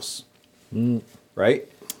the mouse. Right.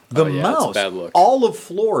 The yeah, that's a mouse. bad look. All of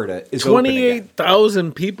Florida is open again.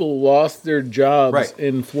 28,000 people lost their jobs Right.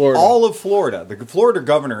 in Florida. All of Florida. The Florida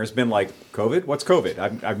governor has been like, COVID? What's COVID?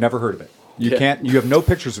 I've never heard of it. You have no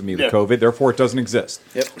pictures of me with COVID, therefore it doesn't exist.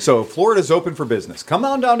 Yep. So Florida's open for business. Come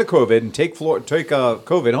on down to COVID and take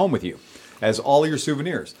COVID home with you as all your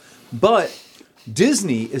souvenirs. But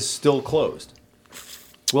Disney is still closed.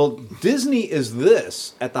 Well, Disney is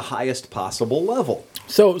this at the highest possible level.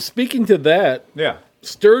 So speaking to that, Yeah.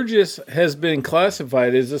 Sturgis has been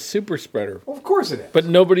classified as a super spreader, Well, of course it is. but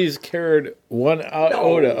nobody's cared one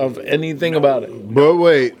iota of anything about it. But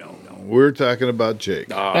wait, we're talking about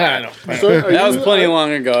Jake. I know. That was plenty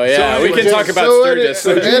long ago. Yeah, we can anyway, talk about So Sturgis.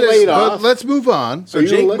 it is- laid but off? let's move on. So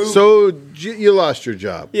Jake moved. So you lost your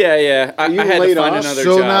job. Yeah. I you had to laid find off? another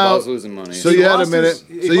So job. now- I was losing money. so He you had a lost minute. his- So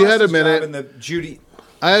he you lost had a his job minute. in the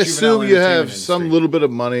I assume you have entertainment some industry. little bit of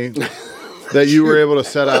money that you were able to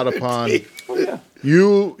set out upon.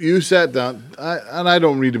 You sat down, and I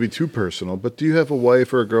don't need to be too personal, but do you have a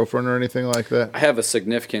wife or a girlfriend or anything like that? I have a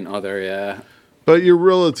significant other. Yeah. But you're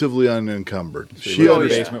relatively unencumbered. She, lives in the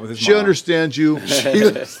basement with his she mom. understands you.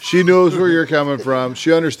 She knows where you're coming from.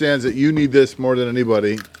 She understands that you need this more than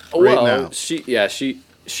anybody right Well, now. she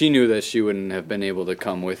knew that she wouldn't have been able to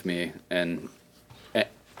come with me,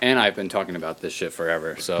 and I've been talking about this shit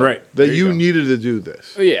forever. So Right. That There you go. needed to do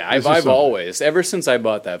this. Yeah, This is I've something. always, ever since I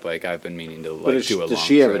bought that bike, I've been meaning to But like do a long does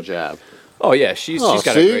she have a trip. job? Oh yeah, she's got see?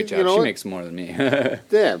 a great job. You know She what? makes more than me.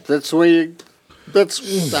 Yeah, that's where you. That's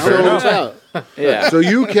how it works out. yeah. So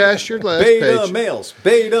you cashed your last Beta paycheck. males.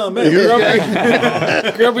 Beta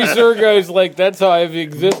males. Grubby Sir guy's like, that's how I've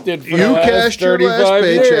existed for You the last cashed your last 35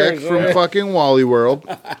 paycheck years. from fucking Wally World,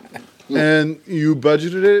 and you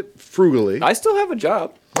budgeted it frugally. I still have a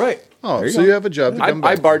job. Right. Oh, so you have a job to come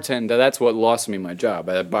I back. bartend. That's what lost me my job.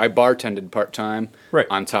 I bartended part time, Right.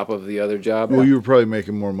 on top of the other job. Well, you were probably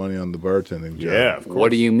making more money on the bartending job. What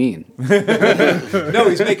do you mean? No,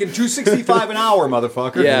 he's making $2.65 an hour,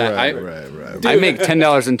 motherfucker. Yeah, Right. I make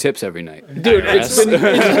 $10 in tips every night. Dude, it's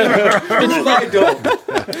I don't.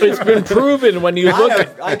 it's been proven when you look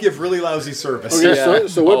at I give really lousy service. Okay, Yeah.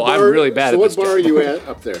 so what Oh, bar? I'm really bad So at what this bar job. are you at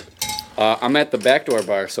up there? I'm at the Backdoor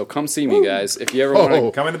Bar, so come see me, guys. If you ever want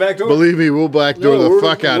to. Come in the back door. Believe me, we'll backdoor the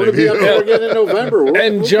fuck out of We'll be up there you. again in November.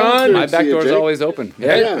 And John- My back door is always open.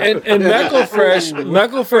 Yeah. And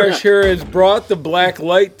Mecklefresh here has brought the black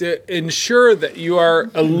light to ensure that you are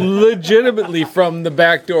legitimately from the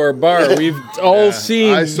Backdoor Bar. We've all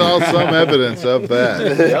seen. I saw some evidence of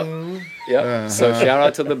that. Yep. So shout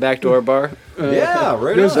out to the Backdoor Bar. Yeah,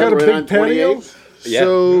 right It's on. got a right big on patio. 28? Yeah.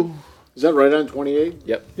 So, Is that right on 28?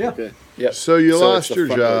 Yep. Yeah. Okay. Yep. So you it's lost the your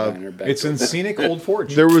front door job. diner, back It's door. in scenic Old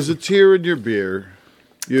Forge. there was a tear in your beer.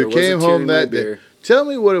 You There was a came tear home in my that day. beer. Tell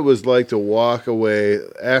me what it was like to walk away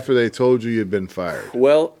after they told you you'd been fired.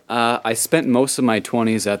 Well, I spent most of my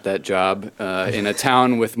 20s at that job in a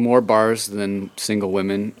town with more bars than single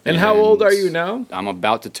women. And how old are you now? I'm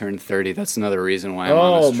about to turn 30. That's another reason why I'm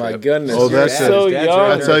on Oh this my trip. goodness! Oh, that's You're a- so Dad's young.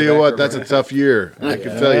 right I there. tell you Back what, door. that's a tough year. I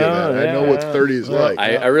can tell you that. I know what 30 is like.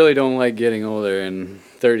 I really don't like getting older, and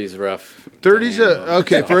 30's rough. 30's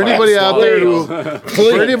okay for anybody out there who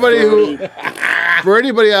for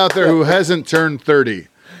anybody out there who hasn't turned 30.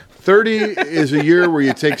 30 is a year where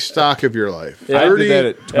you take stock of your life. I 30, did that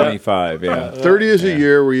at 25. Yeah. 30 is a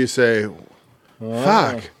year where you say,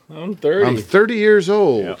 "Fuck, I'm 30. I'm 30 years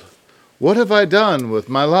old. Yeah. What have I done with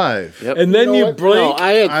my life?" Yep. and then you what? blink. No,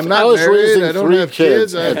 I'm not I was married, raising I don't 3 have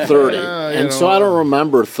kids kids, at 30, you and know. so I don't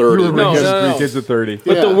remember 30. No, Because no, no. 3 kids at 30.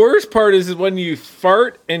 But Yeah. the worst part is when you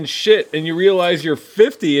fart and shit and you realize you're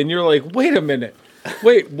 50 and you're like, wait a minute.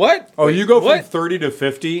 Wait, what? Oh, you go from what? 30 to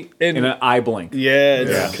 50 In- in an eye blink. Yeah,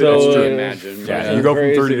 it's That's so to imagine. Yeah, you go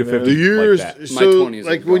from 30 to Crazy, 50 The years, like that. My so 20s are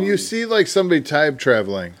like when you gone. see like somebody time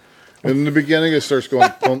traveling, in the beginning it starts going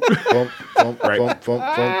bump, bump, bump, Right. bump, bump,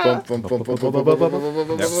 bump, bump, bump, bump, bump, bump, bump,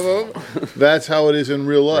 bump, bump. That's how it is in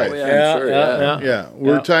real life. Oh, Yeah, yeah, I'm sure. Yeah.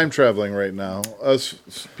 we're time traveling right now. Us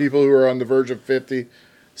people who are on the verge of 50.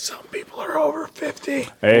 Some people are over 50.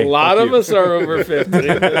 Hey, A lot fuck of you. us are over 50.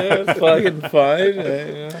 It's fucking fine.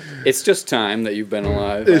 Yeah. It's just time that you've been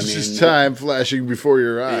alive. It's just time flashing before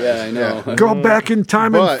your eyes. Yeah, I know. Go back in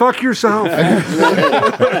time But- and fuck yourself.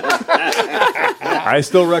 I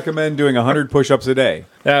still recommend doing 100 push-ups a day.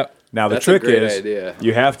 Yeah. Now the That's a trick great is idea.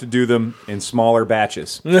 you have to do them in smaller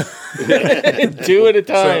batches. 2 at a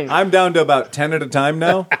So time. I'm down to about 10 at a time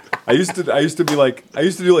now. I used to do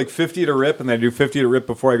like 50 at a rip, and then I do 50 at a rip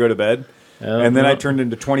before I go to bed, and then I turned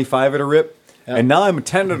into 25 at a rip, and now I'm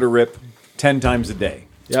 10 at a rip 10 times a day.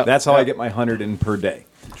 Yep. That's how I get my 100 in per day.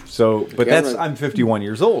 So, but Again, I'm 51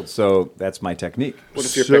 years old, so that's my technique. What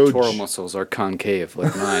if your So pectoral j- muscles are concave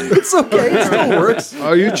like mine? It's okay, it still works.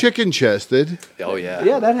 Are you chicken chested? Oh, yeah.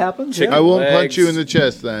 Yeah, that happens. Chicken- I won't Legs. punch you in the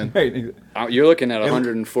chest then. Hey, You're looking at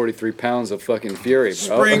 143 pounds of fucking fury,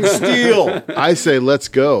 bro. spring steel. I say let's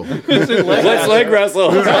go. Let's leg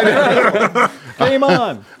wrestle. Game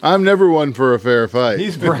on. I'm never one for a fair fight.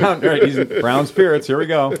 He's brown. Right, he's brown spirits. Here we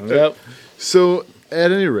go. Yep. So,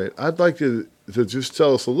 at any rate, I'd like to just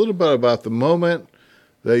tell us a little bit about the moment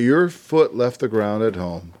that your foot left the ground at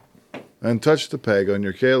home and touched the peg on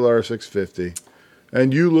your KLR 650,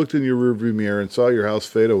 and you looked in your rearview mirror and saw your house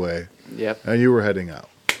fade away, Yep. and you were heading out.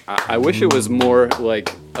 I wish it was more like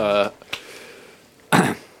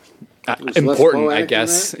less important, I poetic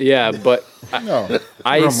guess. Yeah, but No,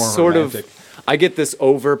 I more sort romantic. of I get this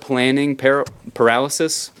over planning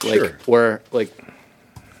paralysis, like Sure. where like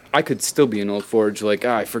I could still be in Old Forge, like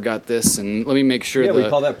I forgot this, and let me make sure Yeah, the we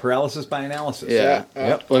call that paralysis by analysis. yeah.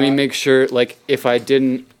 Yep. Let me make sure, like, if I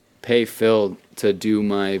didn't pay Phil to do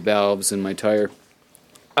my valves and my tire,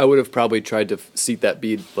 I would have probably tried to seat that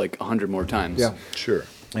bead like 100 more times. Yeah. sure.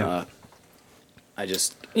 I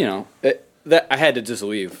just, that I had to just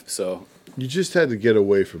leave. So You just had to get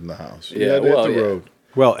away from the house. You Yeah, had to well, hit the yeah. road.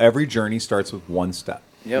 Well, every journey starts with one step.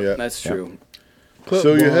 yep, Yeah. that's true.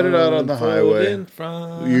 So you headed out on the highway. In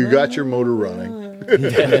front. You got your motor running.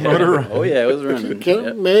 Oh yeah, it was running.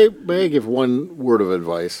 Yep, May I give one word of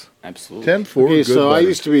advice? absolutely. 10-4, Okay, good so I buddy.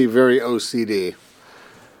 used to be very OCD.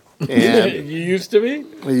 And You used to be?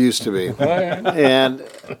 I used to be. And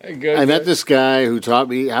Good. I met this guy who taught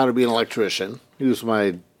me how to be an electrician. He was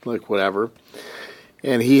my, whatever.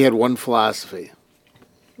 And he had one philosophy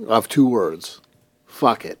of 2 words.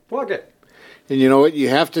 Fuck it. Fuck it. And you know what? You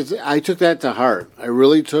have to. I took that to heart. I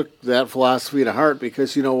really took that philosophy to heart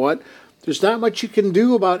because you know what? There's not much you can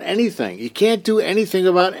do about anything. You can't do anything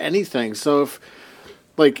about anything. So if,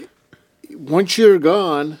 once you're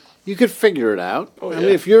gone, you could figure it out. I mean,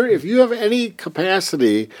 if you have any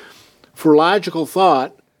capacity for logical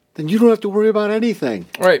thought, then you don't have to worry about anything.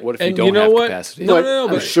 Right. What if you and don't you know have what? capacity? No, But no,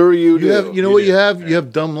 I'm but sure you do. You have, you know what you have? You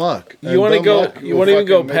have dumb luck. you want to go? You want to even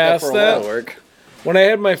go past that? Work. When I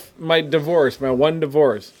had my divorce, my one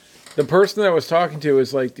divorce,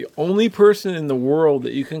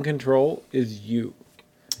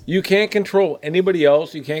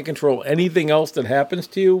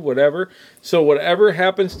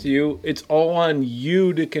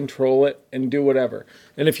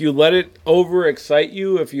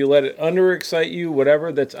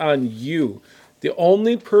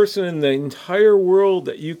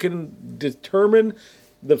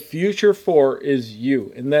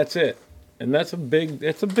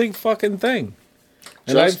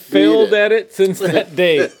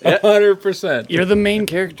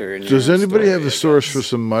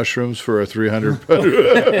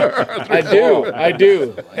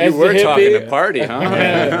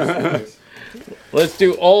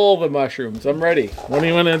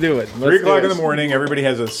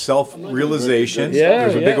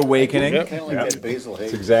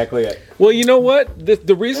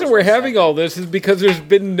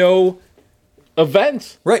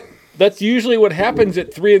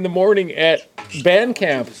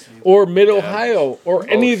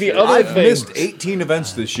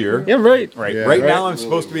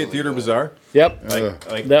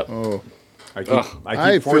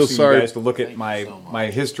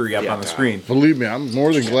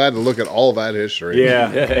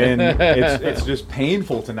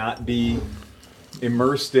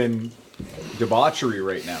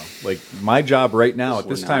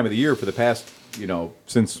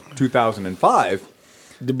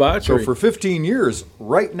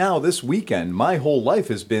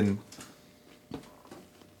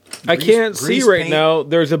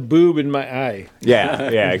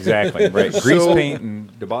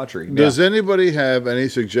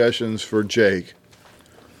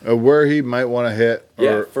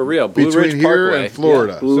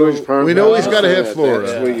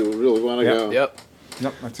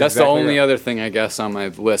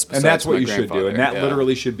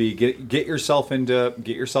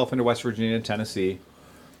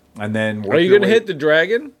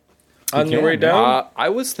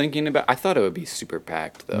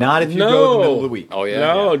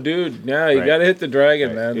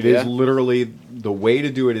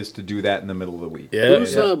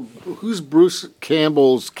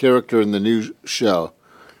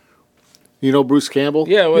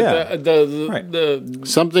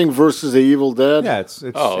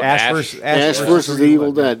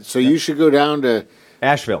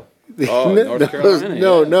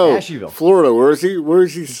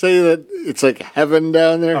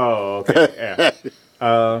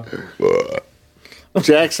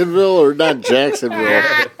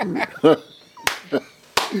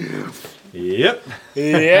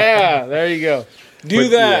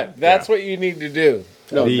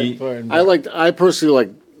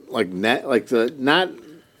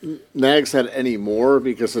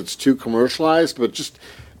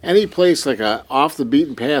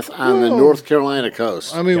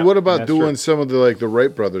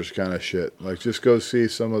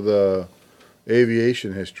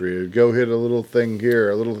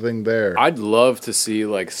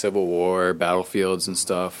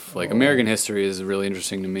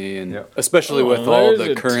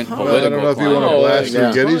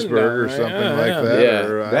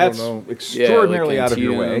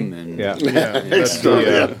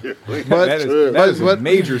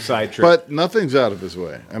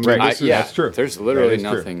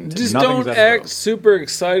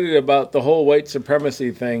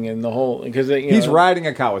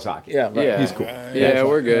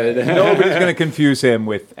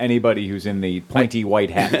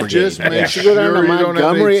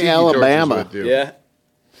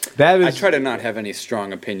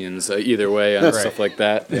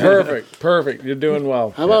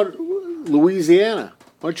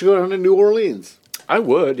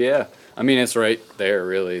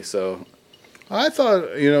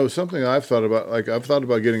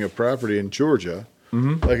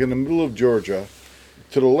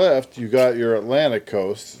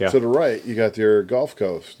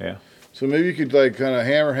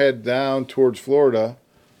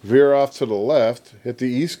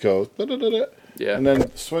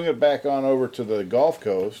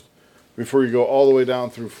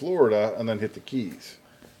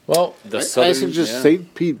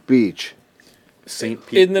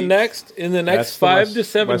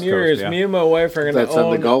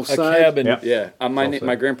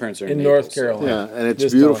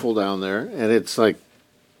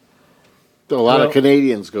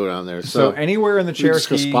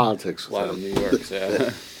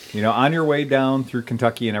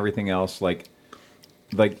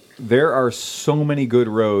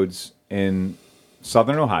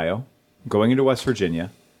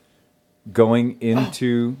 going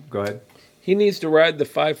into, go ahead. He needs to ride the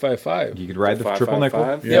 555. You could ride the The triple nickel.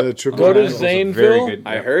 555? Yeah, the triple Go to nickel's a Very Zanesville. good.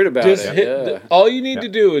 I heard about Just it. hit. Yeah. All you need to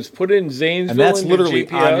do is put in Zanesville And that's in your literally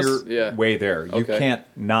GPS, on your Yeah. way there. You Okay. can't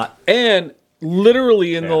not. and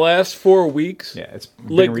literally in the Yeah. last 4 weeks, Yeah, it's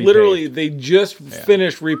been like repaved. literally, they just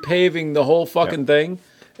finished repaving the whole fucking Yep. thing,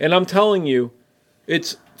 and I'm telling you,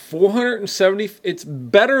 it's 470. It's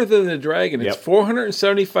better than the Dragon. It's Yep.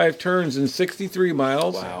 475 turns and 63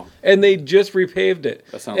 miles. Wow. And they just repaved it.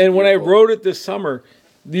 That sounds and when I beautiful. rode it this summer,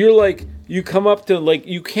 you're like, you come up to like,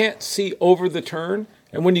 you can't see over the turn.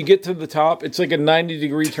 And when you get to the top, it's like a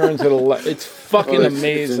 90-degree turn to the left. It's fucking Oh, it's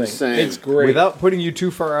amazing. insane. It's great. Without putting you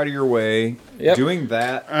too far out of your way, Yep. doing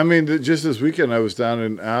that. I mean, just this weekend I was down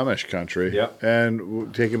in Amish country Yep.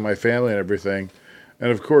 and taking my family and everything. And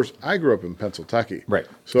of course, I grew up in Pennsylvania. Right.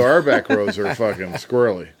 So our back roads are fucking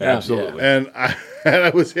squirrely. Absolutely. And I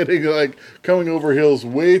was hitting, like, coming over hills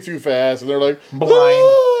way too fast. And they're like, Blind.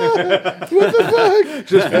 "Ah, what the fuck?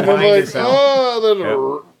 Just And I'm blind like, as hell.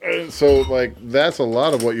 oh, then, and so, like, that's a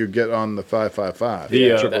lot of what you get on the 555,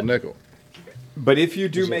 The, triple nickel. But if you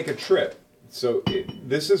do make a trip, so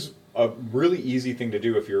this is a really easy thing to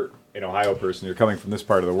do if you're an Ohio person, you're coming from this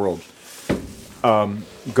part of the world.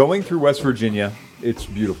 Going through West Virginia, it's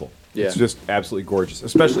beautiful. Yeah. It's just absolutely gorgeous,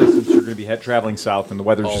 especially since you're going to be traveling south and the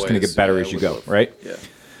weather's just going to Always, get better yeah, as you we go, love- right? Yeah.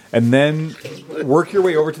 And then work your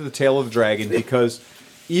way over to the Tail of the Dragon, because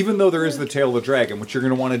even though there is the Tail of the Dragon, which you're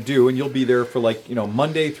going to want to do, and you'll be there for like,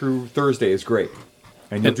 Monday through Thursday is great.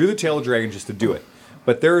 And you'll do the Tail of the Dragon just to do it.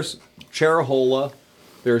 But there's Charahola,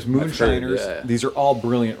 there's Moonshiners. yeah. These are all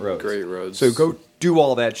brilliant roads. Great roads. So go do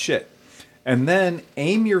all that shit. And then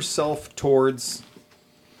aim yourself towards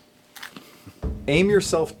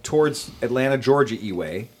Atlanta, Georgia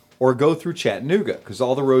E-way, or go through Chattanooga, because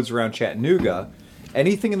all the roads around Chattanooga,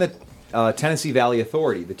 anything in the Tennessee Valley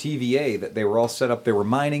Authority, the TVA, that they were all set up, they were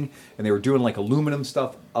mining, and they were doing like aluminum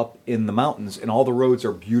stuff up in the mountains, and all the roads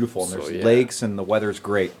are beautiful, and So, there's yeah. lakes, and the weather's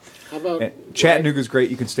great. How about And Chattanooga's great.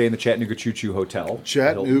 You can stay in the Chattanooga Choo Choo Hotel.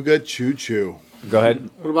 Chattanooga Choo Choo. Go ahead.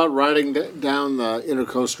 what about riding down the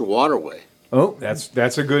Intercoastal Waterway? Oh,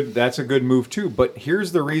 that's a good move too. But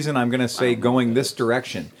here's the reason I'm going to say going this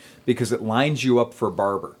direction, because it lines you up for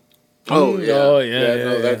Barber. Oh yeah, Oh, yeah,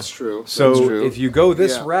 no, yeah. that's true. So That's true. if you go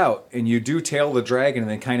this Yeah. route and you do Tail of the Dragon and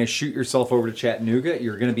then kind of shoot yourself over to Chattanooga,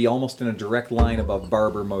 you're going to be almost in a direct line above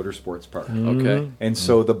Barber Motorsports Park. Okay. And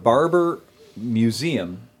so the Barber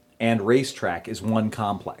Museum and racetrack is one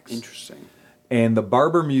complex. Interesting. And the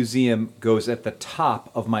Barber Museum goes at the top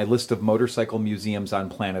of my list of motorcycle museums on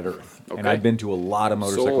planet Earth. And Okay. I've been to a lot of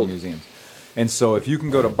motorcycle Sold. museums. And so if you can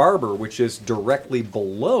go to Barber, which is directly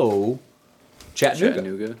below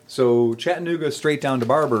Chattanooga. So Chattanooga straight down to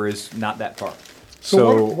Barber is not that far.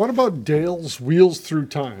 So, what about Dale's Wheels Through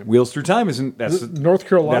Time? Wheels Through Time isn't Is it North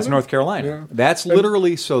Carolina? That's North Carolina. Yeah. That's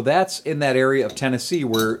literally that's in that area of Tennessee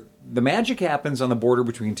where the magic happens on the border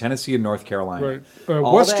between Tennessee and North Carolina. Right.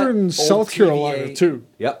 All Western that old South Carolina, too.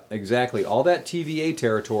 Yep, exactly. All that TVA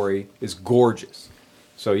territory is gorgeous.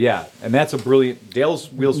 So yeah, and that's a brilliant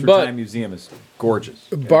Dale's Wheels Through But- Time Museum is gorgeous.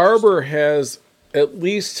 Barber has at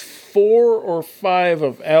least 4 or 5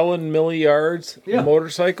 of Alan Milliard's Yeah.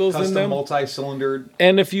 motorcycles Custom in them. multi-cylinder.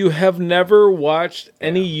 And if you have never watched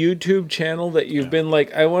any YouTube channel that you've been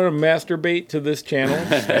like, I want to masturbate to this channel,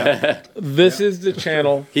 this is the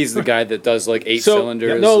channel. He's the guy that does like 8 So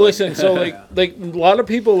cylinders. no, like- listen. So like a lot of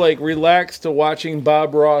people like relax to watching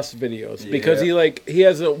Bob Ross videos because Yeah. he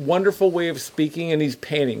has a wonderful way of speaking and he's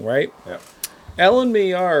painting, right? Yeah. Alan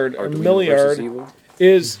Milliard, or Arduino versus Milliard, Evil.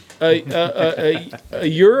 is a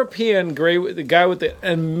European the guy with the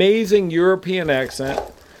amazing European accent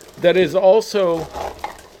that is also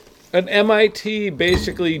an MIT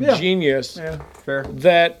basically Yeah. genius Yeah, fair.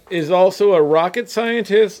 that is also a rocket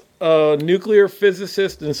scientist, a nuclear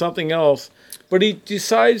physicist, and something else. But he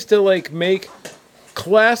decides to like make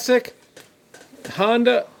classic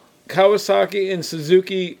Honda, Kawasaki, and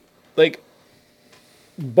Suzuki like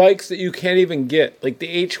bikes that you can't even get, like the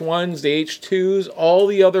H1s, the H2s, all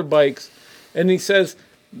the other bikes. And he says,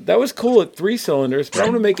 that was cool at 3 cylinders, but I'm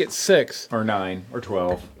going to make it 6. Or 9 or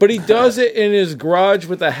 12. But he does it in his garage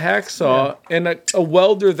with a hacksaw and a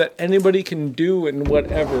welder that anybody can do and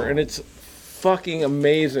whatever. And it's fucking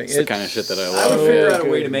amazing. It's the kind of shit that I I love. would figure Oh, out a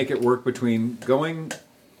way good. to make it work between going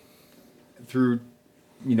through,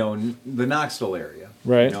 the Knoxville area,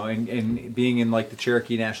 Right. and being in like the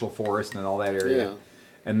Cherokee National Forest and all that area. Yeah.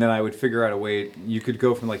 And then I would figure out a way you could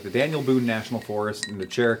go from like the Daniel Boone National Forest into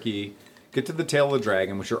Cherokee, get to the Tail of the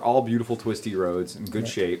Dragon, which are all beautiful twisty roads in good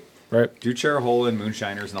shape. Right. Do Charahola and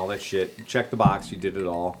Moonshiners and all that shit. Check the box, you did it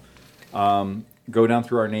all. go down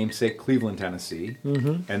through our namesake Cleveland, Tennessee,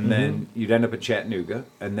 and then you'd end up at Chattanooga,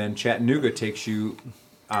 and then Chattanooga takes you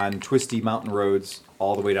on twisty mountain roads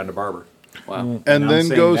all the way down to Barber. Wow. And I'm then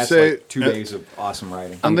saying go that's say like 2 days of awesome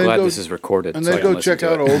riding. I'm then glad go- this is recorded. and so I then can go listen check to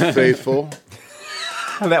out it. Old Faithful,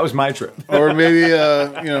 That was my trip. or maybe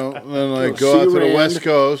then like go out to the Sealand. West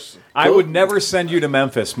Coast. I would never send you to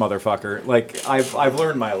Memphis, motherfucker. Like I've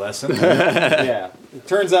learned my lesson. Yeah.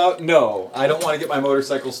 Turns out, no, I don't want to get my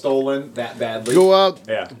motorcycle stolen that badly. Go out,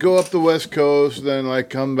 Yeah. go up the West Coast, then like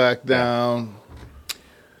come back down,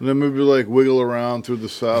 and then maybe like wiggle around through the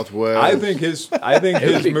Southwest. I think his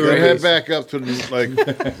Then move head is, back up to like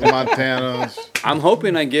Montana's. I'm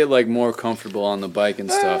hoping I get like more comfortable on the bike and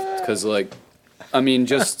stuff because like, I mean,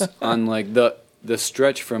 just on like the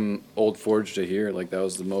stretch from Old Forge to here, like that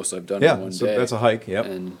was the most I've done in yeah. one So day. that's a hike. Yep.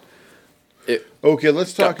 And it Okay,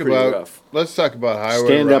 let's Got talk pretty about rough. highway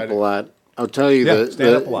Stand riding. up a lot. I'll tell you Yeah, the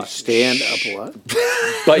stand up a lot. Stand up a lot.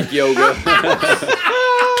 bike yoga.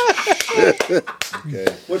 Okay.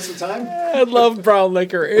 What's the time? I love brown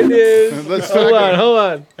liquor. It is. Let's hold talk on, about- hold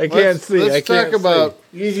on. I can't see. I Let's can't talk about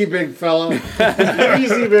Easy, big fella.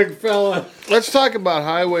 Easy, big fella.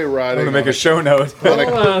 highway riding. I'm gonna make a show note. on a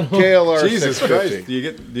KLR Jesus 650. Christ! Do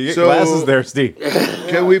you get So- glasses there, Steve?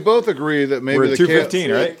 Can we both agree that maybe We're the at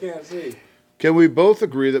 215, right? Can't see. Can we both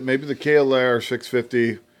agree that maybe the KLR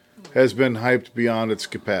 650 has been hyped beyond its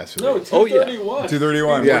capacity? No, Oh, yeah. 231.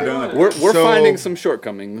 231. Yeah. We're done. We're So- finding some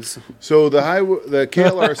shortcomings. So the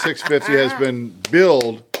KLR 650 has been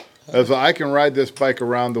billed as I can ride this bike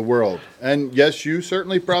around the world, and yes, you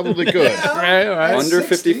certainly probably could. Right, right. Under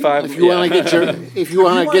 60? 55. If you want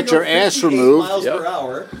to get your ass removed, miles Yep. per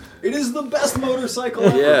hour, it is the best motorcycle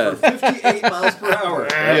ever Yeah. for 58 miles per hour.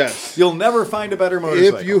 Yes, You'll never find a better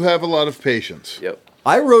motorcycle. if you have a lot of patience. Yep.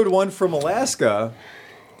 I rode one from Alaska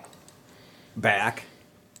back.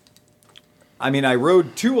 I mean, I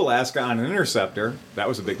rode to Alaska on an Interceptor. That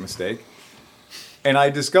was a big mistake. And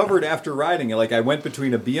I discovered after riding it, like I went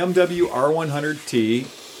between a BMW R100T,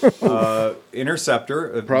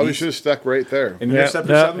 Interceptor, Probably should have stuck right there. an Yeah,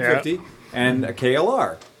 Interceptor yeah, 750, and a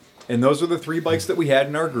KLR. And those were the 3 bikes that we had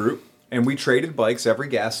in our group. And we traded bikes every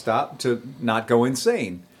gas stop to not go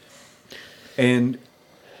insane. And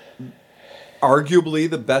arguably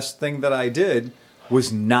the best thing that I did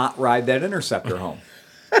was not ride that Interceptor home.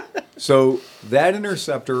 So that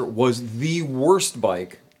Interceptor was the worst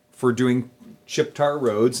bike for doing chip tar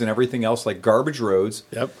roads and everything else, like garbage roads.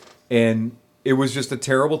 Yep. And it was just a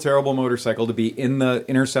terrible, terrible motorcycle to be in the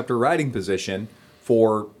Interceptor riding position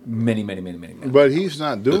for many, many, many, many minutes. But he's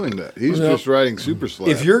not doing that. He's just riding super slab.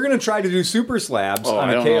 If you're going to try to do super slabs Oh, on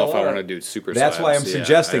I a don't KLR, know if I want to do super that's why I'm slabs. Yeah,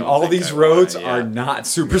 suggesting I don't all think these I roads wanna, yeah. are not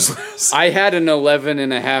super slabs. I had an 11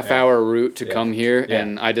 and a half hour route to Yeah. come here, Yeah.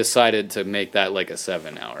 and I decided to make that like a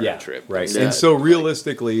 7-hour trip. Right. instead. And so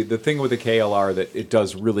realistically, the thing with the KLR that it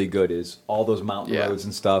does really good is all those mountain Yeah. roads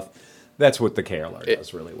and stuff. That's what the KLR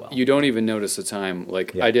does really well. You don't even notice the time.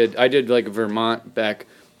 Like Yeah. I did like Vermont back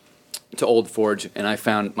to Old Forge, and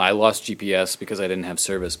I lost GPS because I didn't have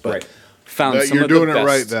service, but Right. found some you're of doing the it best,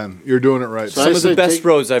 right then. You're doing it right. So some I of the say best take-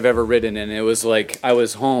 roads I've ever ridden, and it was like I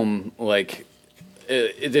was home like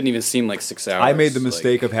it didn't even seem like 6 hours. I made the like-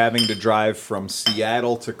 mistake of having to drive from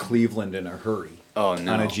Seattle to Cleveland in a hurry. Oh,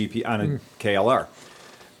 no. On a KLR.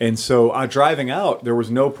 And so driving out, there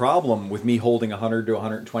was no problem with me holding 100 to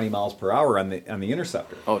 120 miles per hour on the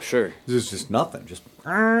Interceptor. Oh sure. There's just nothing, just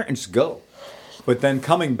and just go. But then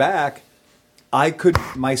coming back,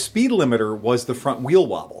 my speed limiter was the front wheel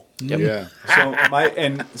wobble. Yeah.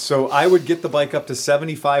 So I would get the bike up to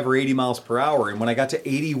 75 or 80 miles per hour, and when I got to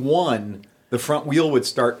 81, the front wheel would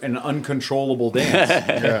start an uncontrollable dance.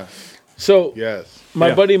 Yeah. So Yes. my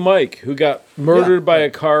Yeah. buddy Mike, who got murdered Yeah. by a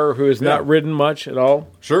car who has not Yeah. ridden much at all,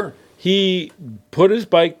 Sure. he put his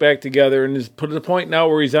bike back together and is put to the point now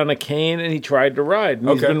where he's on a cane and he tried to ride. And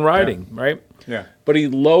he's Okay. been riding, right? Yeah. But he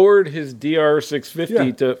lowered his DR 650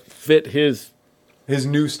 Yeah. to fit his His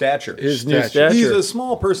new stature. new stature. He's a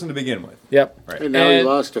small person to begin with. Yep. and now he And-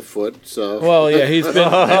 lost a foot. So Well, yeah, he's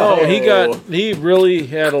been. He really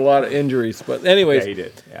had a lot of injuries. But anyways, Yeah, he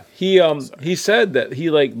did. Yeah. he said that he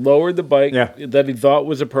like lowered the bike Yeah. that he thought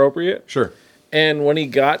was appropriate. Sure. And when he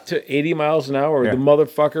got to 80 miles an hour, Yeah. the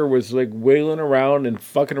motherfucker was like wailing around and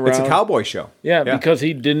fucking around. It's a cowboy show. Yeah, because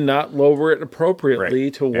he did not lower it appropriately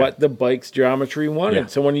Right. to Yeah. what the bike's geometry wanted. Yeah.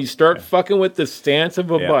 So when you start fucking with the stance of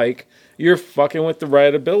a Yeah. bike, you're fucking with the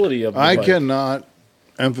rideability of the I bike. cannot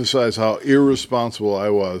emphasize how irresponsible I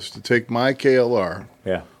was to take my KLR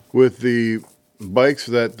Yeah. with the bikes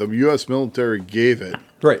that the U.S. military gave it.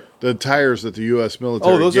 Right. The tires that the U.S.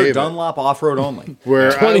 military Oh, those gave are it. Dunlop off-road only.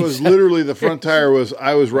 Where I was literally, the front tire was,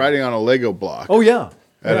 I was riding on a Lego block Oh, yeah.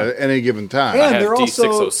 at any given time. And have they're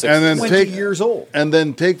also D606s. And then 20 years old. And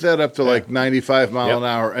then take that up to like 95 mile an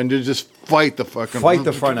hour and to just fight the fucking Fight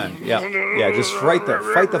the front end. Yeah. Yeah, just fight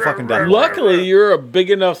the fucking death. Luckily, you're a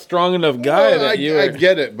big enough, strong enough guy Well, that I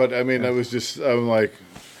get it, but I mean, I'm like,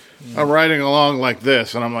 I'm riding along like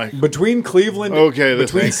this, and I'm like, Between Cleveland, Okay,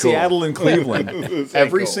 this between ain't cool. Seattle and Cleveland, This ain't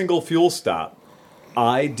every cool. single fuel stop,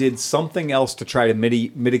 I did something else to try to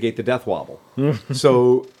mitigate the death wobble.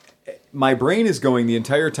 So my brain is going the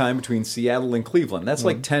entire time between Seattle and Cleveland. That's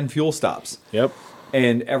like 10 fuel stops. Yep.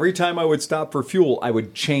 And every time I would stop for fuel, I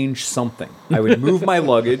would change something. I would move my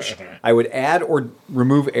luggage. I would add or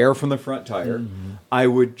remove air from the front tire. I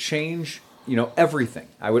would change, everything.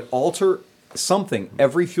 I would alter something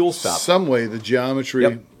every fuel stop. some way the geometry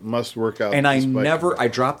Yep. must work out. And I this bike. I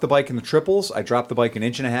dropped the bike in the triples. I dropped the bike 1.5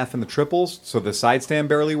 inches in the triples, so the side stand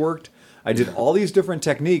barely worked. I did all these different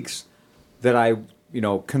techniques that I,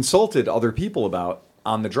 consulted other people about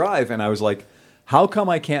on the drive, and I was like, how come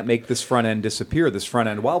I can't make this front end disappear, this front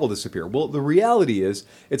end wobble disappear? Well, the reality is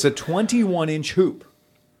it's a 21-inch hoop,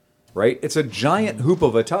 right? It's a giant hoop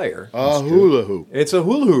of a tire. A hula hoop. It's a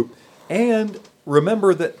hula hoop. And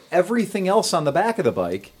remember that everything else on the back of the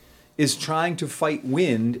bike is trying to fight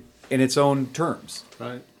wind in its own terms.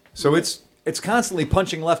 Right. So it's constantly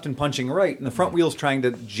punching left and punching right, and the front wheel's trying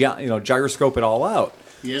to gyroscope it all out.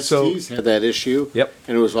 Yes, So- he's had that issue. Yep.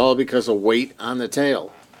 And it was all because of weight on the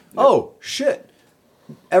tail. Oh, shit.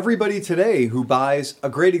 Everybody today who buys, a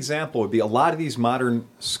great example would be a lot of these modern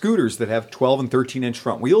scooters that have 12 and 13-inch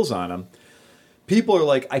front wheels on them. People are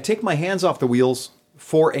like, I take my hands off the wheels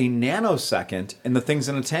for a nanosecond, and the thing's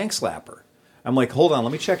in a tank slapper. I'm like, hold on,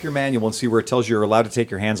 let me check your manual and see where it tells you you're allowed to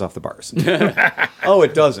take your hands off the bars. Oh,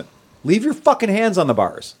 it doesn't. Leave your fucking hands on the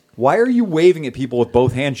bars. Why are you waving at people with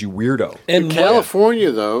both hands, you weirdo? In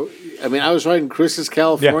California, though, I mean, I was riding Chris's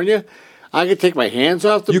California. I could take my hands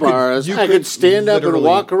off the You could- bars. you I could could stand up and literally-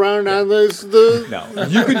 walk around on the. No.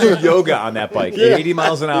 You could do yoga on that bike at 80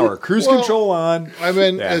 miles an hour. Cruise control on. I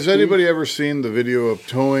mean, Yeah. has anybody ever seen the video of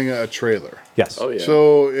towing a trailer? Yes. Oh, yeah.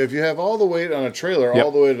 So if you have all the weight on a trailer Yep.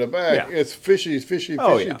 all the way to the back, Yeah. it's fishy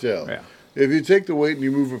Oh, yeah. tail. Yeah. If you take the weight and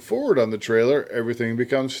you move it forward on the trailer, everything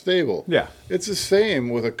becomes stable. Yeah. It's the same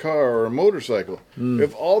with a car or a motorcycle.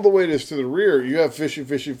 If all the weight is to the rear, you have fishy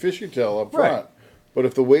tail up front. Right. But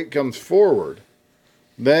if the weight comes forward,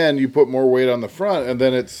 then you put more weight on the front, and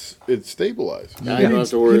then it's stabilized. I don't have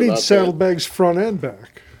to worry You need about saddlebags front and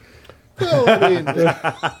back. Well, I mean,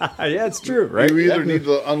 Yeah, it's true, right? you either need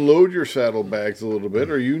to unload your saddlebags a little bit,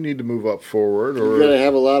 or you need to move up forward, that. You got to or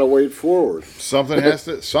have a lot of weight forward. something has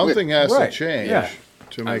to Right. change Yeah.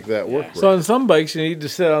 to make that work. So right. on some bikes, you need to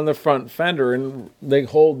sit on the front fender and they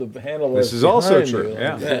hold the handle. This is also true.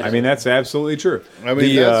 Yeah. I mean, that's absolutely true. I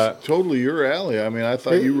mean, The, that's totally your alley. I mean, I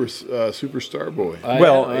thought you were Superstar Boy.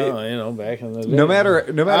 Well, back in the day. no matter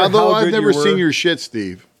Although how I've good never you were, seen your shit,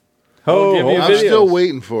 Steve. Oh, give me a I'm videos. still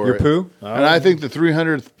waiting for Your it. poo? And I think the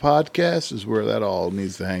 300th podcast is where that all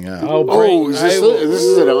needs to hang out. I'll Oh, bring, this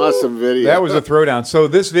is an awesome video. that was a throwdown. So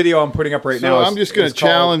this video I'm putting up right So now. I'm just going to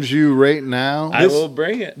challenge you right now. I will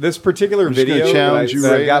bring it. This particular just gonna video that, challenge you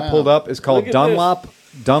that I right got now. pulled up is called Look at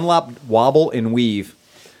Dunlop Wobble and Weave.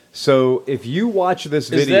 So if you watch this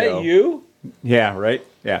Is video, that you? yeah, right,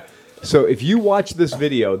 yeah. So if you watch this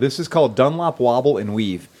video, this is called Dunlop Wobble and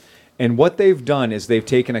Weave, and what they've done is they've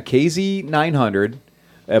taken a KZ 900,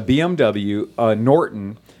 a BMW, a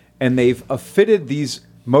Norton, and they've fitted these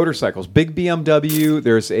motorcycles. Big BMW.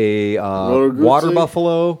 There's a Moto Guzzi? Water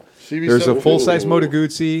Buffalo. CB7. There's a full size Moto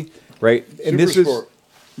Guzzi, right? And Super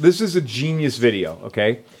this is a genius video,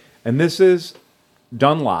 okay? And this is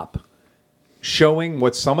Dunlop showing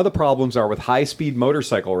what some of the problems are with high-speed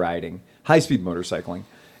motorcycling,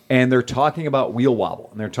 and they're talking about wheel wobble,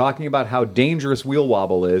 and they're talking about how dangerous wheel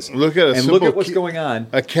wobble is. Look at a and look simple at what's key- going on.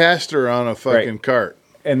 A caster on a fucking Right. cart.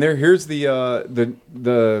 And here's the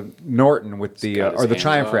Norton with the got his or the hands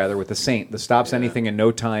Triumph off. rather with the Saint, the stops anything in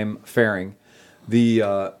no time fairing.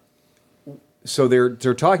 So they're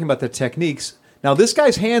talking about the techniques. Now this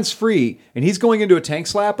guy's hands free and he's going into a tank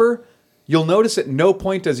slapper. You'll notice at no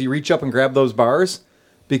point does he reach up and grab those bars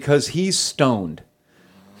because he's stoned.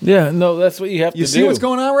 Yeah, no, that's what you have to do. You see what's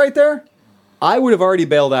going on right there? I would have already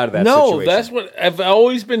bailed out of that No, situation. that's what I've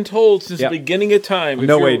always been told since Yep. the beginning of time. If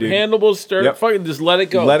No your way, dude. handlebar's start, Yep. fucking just let it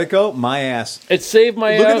go. Let it go, my ass. It saved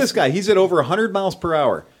my Look ass. at this guy. He's at over 100 miles per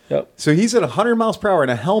hour. Yep. So he's at 100 miles per hour in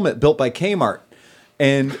a helmet built by Kmart.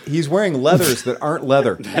 And he's wearing leathers that aren't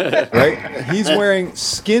leather, right? He's wearing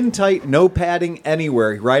skin tight, no padding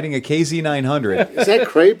anywhere, riding a KZ900. Is that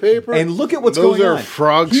crepe paper? And look at what's Those going are on.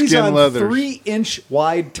 frog He's skin on leathers. 3-inch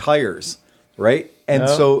wide tires, right? And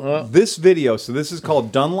this video, so this is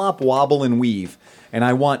called Dunlop Wobble and Weave. And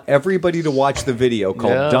I want everybody to watch the video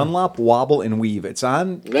called Dunlop Wobble and Weave. It's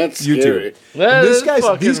on That's YouTube. scary. That is These guys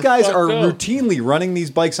fucking are fucked up. routinely running these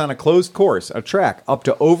bikes on a closed course, a track, up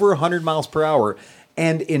to over 100 miles per hour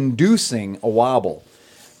and inducing a wobble.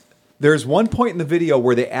 There's one point in the video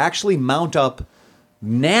where they actually mount up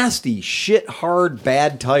nasty, shit hard,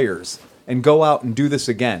 bad tires and go out and do this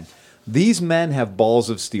again. These men have balls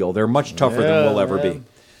of steel. They're much tougher than we'll ever be.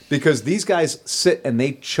 Because these guys sit and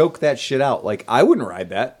they choke that shit out. Like, I wouldn't ride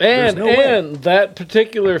that. There's And no way. and that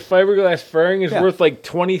particular fiberglass fairing is Yeah. worth like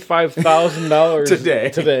 $25,000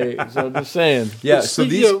 Today. So I'm just saying. Yeah, But so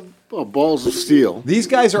speaking of balls of steel. these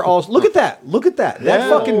guys are all. Look at that. Look at that. That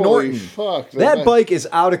fucking Holy Norton. fuck. That bike is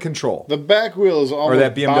out of control. The back wheel is almost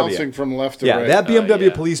that BMW. bouncing from left to Yeah, right. that BMW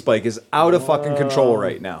police bike is out of fucking control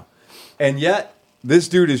right now. And yet, this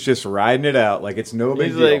dude is just riding it out like it's no big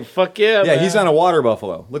He's deal. like, fuck yeah, Yeah, man. he's on a water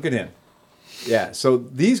buffalo. Look at him. Yeah, so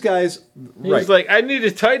these guys, He's right. like, I need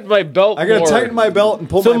to tighten my belt I gotta more. tighten my belt and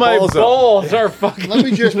pull so my balls up. balls are fucking. Let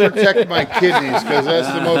me just protect my kidneys because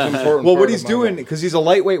that's the most important. Well, part what he's of my doing, life. because he's a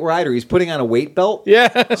lightweight rider, he's putting on a weight belt.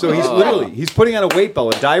 Yeah. So he's putting on a weight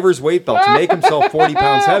belt, a diver's weight belt, to make himself 40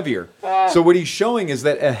 pounds heavier. So what he's showing is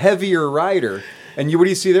that a heavier rider, and what do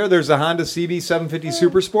you see there? There's a Honda CB750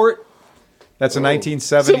 Super Sport. That's a So what we're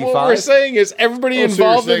 1975. saying is everybody Oh, so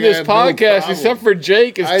you're involved in saying I this have no podcast, problem. except for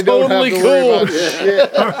Jake, is I don't totally have to worry cool. about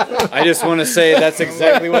shit. I just want to say that's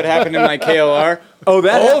exactly what happened in my KLR. Oh,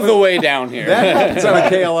 that All happens, the way down here. that happens on a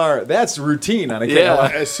KLR. That's routine on a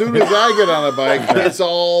KLR. As soon as I get on a bike, it's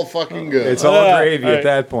all fucking good. It's all gravy right. at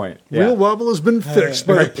that point. Yeah. Wheel wobble has been fixed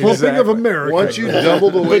by the Right, pumping of exactly. America. Once you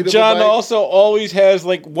double the weight But John of a bike, also always has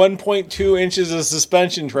like 1.2 inches of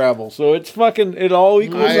suspension travel, so it's fucking. It all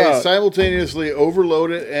equals I out. simultaneously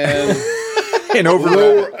overload it and And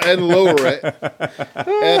overload. lower it.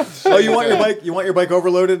 At Oh, you want your bike? You want your bike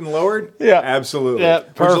overloaded and lowered? Yeah. absolutely. Yeah, Would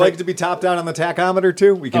you perfect. like it to be top down on the tachometer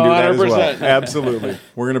too? We can do that as well. 100%. Absolutely,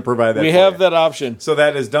 we're going to provide that. We for have you. that option. So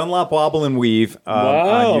that is Dunlop Wobble and Weave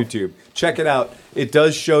Wow. on YouTube. Check it out. It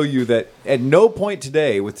does show you that at no point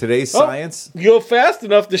today with today's science. You go fast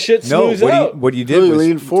enough, the shit No, smooths out. what he did Really was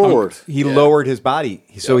lean forward. He lowered his body,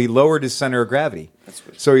 so he lowered his center of gravity.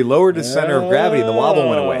 So he lowered his center of gravity, and the wobble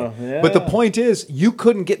went away. Yeah. But the point is, you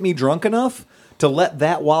couldn't get me drunk enough to let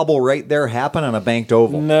that wobble right there happen on a banked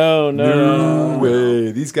oval. No. No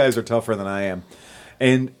way. These guys are tougher than I am.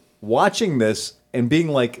 And watching this and being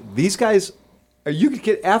like, these guys, you could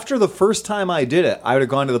get after the first time I did it, I would have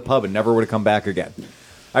gone to the pub and never would have come back again.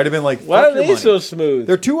 I'd have been like, Why fuck are your they money. so smooth?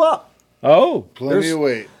 They're two up. Oh. plenty of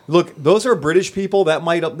weight. Look, those are British people. That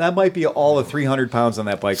might be all of 300 pounds on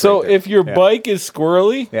that bike. So right there. if your Yeah. bike is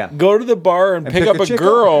squirrely, Yeah. go to the bar and pick pick up a a chick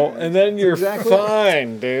girl, up. and then you're exactly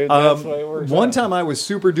fine, dude. That's why it works One out. time I was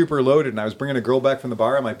super duper loaded and I was bringing a girl back from the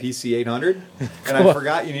bar on my PC 800 and I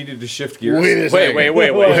forgot you needed to shift gears. Wait a second. Wait.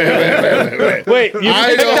 Wait, you I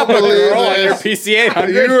picked don't up a believe girl. on your this. PC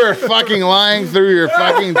 800. You are fucking lying through your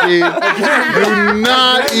fucking teeth. Do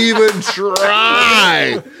not even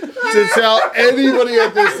try to tell anybody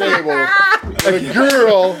at this table that a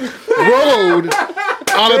girl rode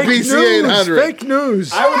on a PC 800. Fake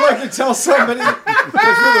news. I would like to tell somebody,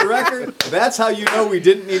 for the record, that's how you know we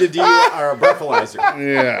didn't need a DUI or a breathalyzer.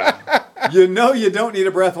 Yeah. You know you don't need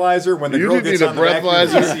a breathalyzer when the You girl didn't gets need a on the back of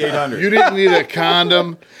your breathalyzer. PC 800. You didn't need a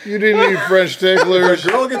condom. You didn't need French The ticklers.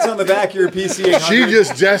 girl gets on the back of your PC 800. She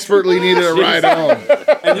just desperately needed a ride home.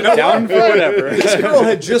 and you know Down what? for whatever. This girl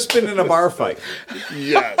had just been in a bar fight.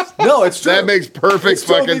 Yes. No, it's true. That makes perfect It's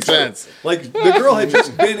totally fucking true. sense. Like the girl had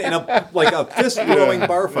just been in a fist throwing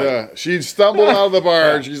bar fight. Yeah, she stumbled out of the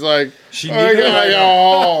bar. And she's like, She I needed gotta a- go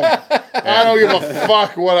home. I don't give a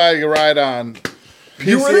fuck what I ride on.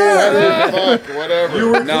 You were there. Fuck, whatever. You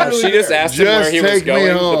were No, she just asked him Just where he was take me going,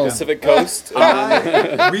 the home. Pacific Coast.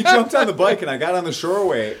 We jumped on the bike and I got on the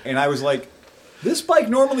shoreway and I was like, this bike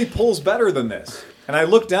normally pulls better than this. And I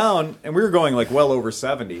looked down and we were going like well over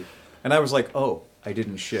 70. And I was like, oh, I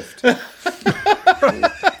didn't shift.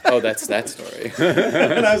 Oh, that's that story.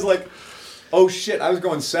 And I was like, oh shit, I was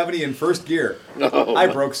going 70 in first gear. I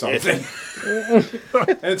broke something.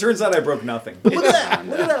 And it turns out I broke nothing. But look at that.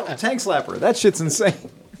 Look at that tank slapper. That shit's insane.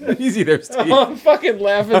 Easy there, Steve. I'm fucking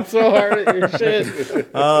laughing so hard at your shit.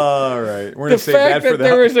 All right. We're going The to save that fact for that the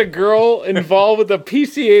there was a girl involved with the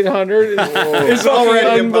PC800 is already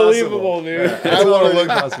fucking impossible. unbelievable, dude. I want to look.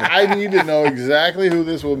 impossible. I need to know exactly who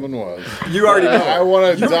this woman was. You already know. I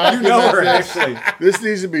want to You document know her, this. actually. This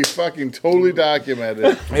needs to be fucking totally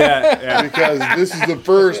documented Yeah. because this is the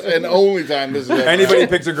first and only time this has ever Anybody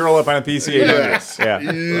picks a girl up on a PC800. Yes. Yeah.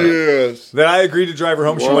 Yes. Then I agreed to drive her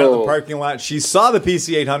home. She went in the Whoa. parking lot. She saw the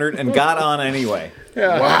PC800 and got on anyway.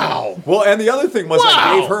 Wow. Well, and the other thing was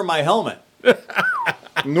I gave her my helmet.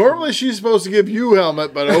 Normally she's supposed to give you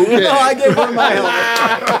helmet, but okay. No, I gave her my helmet.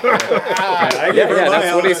 I gave her Yeah, my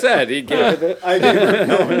that's what he helmet. said. He gave it. I gave her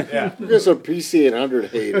my helmet. Yeah. You guys are PC800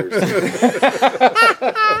 haters.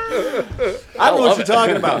 I don't know what you're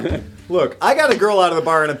talking about. Look, I got a girl out of the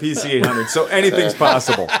bar in a PC800, so anything's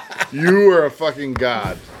possible. You are a fucking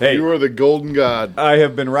god. Hey. You are the golden god. I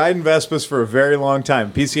have been riding Vespas for a very long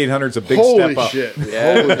time. PC800's a big Holy step up. shit.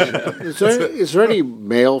 Yeah. Holy shit. Is there any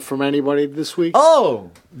mail from anybody this week?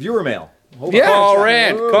 Oh, viewer mail. Yeah. Call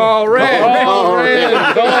Rand. Call Rand. Call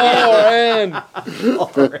Rand.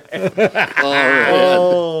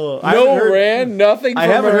 Oh, I haven't No, heard- Rand. Nothing. I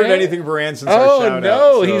from haven't heard Rand? anything from Rand since our Oh shout no,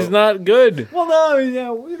 out, so- he's not good. Well, no,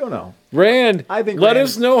 yeah, we don't know. Rand, I think let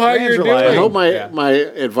Rand's- us know how Rand's you're reliable. I doing. hope Yeah. my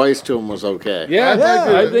advice to him was okay. Yeah, I'd like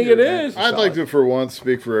to- I think it is. I'd like to, for once,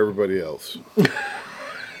 speak for everybody else.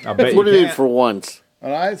 I bet What do you you mean can't. for once?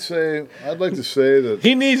 And I'd like to say that,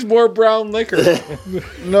 He needs more brown liquor.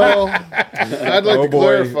 no, I'd like Oh, to boy.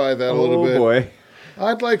 clarify that a little Oh bit. boy.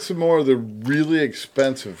 I'd like some more of the really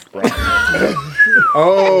expensive brown.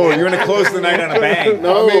 Oh, you're gonna close the night on a bang.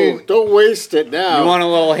 No, don't waste it now. You want a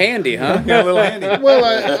little handy, huh? Got a little handy. Well,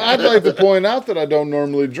 I'd like to point out that I don't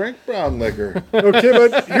normally drink brown liquor. Okay,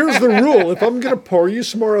 but here's the rule: if I'm going to pour you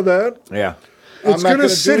some more of that, Yeah. it's not going to gonna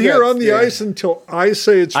sit do here that, on the Steve. ice until I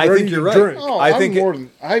say it's I ready think to you're right. drink. Oh, I I'm think more than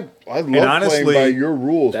I love honestly, playing by your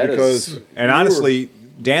rules that because is- And honestly,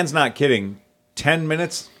 Dan's not kidding. 10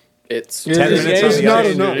 minutes. It's 10 minutes on It's the not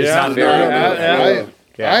ice. enough. It's Yeah. not very Yeah.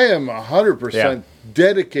 Yeah. I am 100%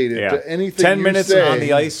 dedicated Yeah. to anything 10 you minutes say, on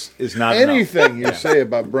the ice is not enough. anything you say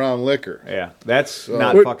about brown liquor. Yeah, that's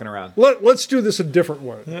not Wait, fucking around. Let's do this a different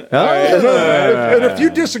way. Ah. And if you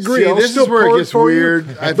disagree, See, I'll this still is where pour it gets for you.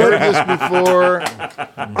 weird. I've heard this before.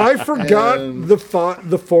 I forgot And- the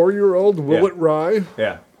 4-year-old Willet Rye,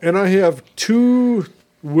 Yeah. and I have 2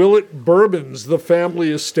 Willet bourbons, the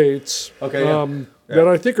family estates. Okay, yeah. That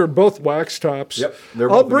I think are both wax tops. Yep, they're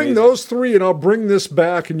I'll both bring amazing. those 3, and I'll bring this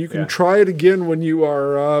back, and you can Yeah. try it again when you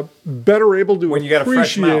are better able to When you got a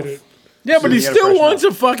fresh appreciate mouth. it. Yeah, but he you got a still fresh wants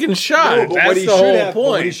a fucking shot. No, but That's what he the should whole have, but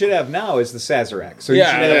what he point. should have now is the Sazerac. So Yeah,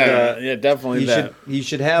 he should have yeah, definitely that. he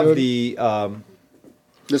should have the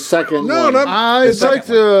The second No, one. no, I'd like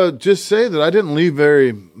to just say that I didn't leave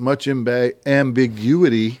very much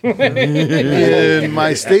ambiguity in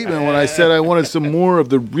my statement when I said I wanted some more of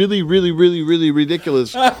the really, really, really, really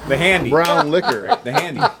ridiculous the handy brown liquor. the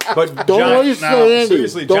handy. But Don't John, waste now, it, Andy.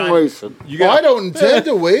 seriously, Don't John, waste it. you Well, I got don't intend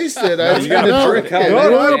to waste it. I you gotta no, drink it. okay. No, I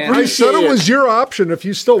Yeah. I said it appreciate was your option. If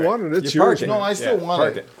you still want it, it's you park yours. it. No, I still want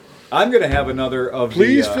park it. I'm gonna have another of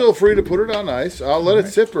Please the. feel free to put it on ice. I'll let it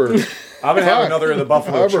sit for. I'm gonna have another of the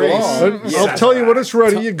Buffalo However Trace. long. I'll tell you when it's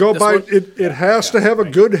ready. You go by it. It has to have a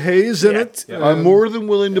good haze in it. I'm more than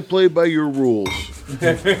willing to play by your rules.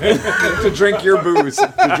 to drink your booze.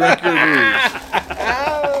 To drink your booze.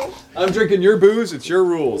 I'm drinking your booze. It's your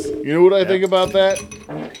rules. You know what I think about that?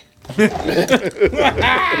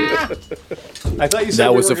 I thought you said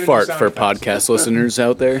That we was were a gonna do fart sound for effects. podcast listeners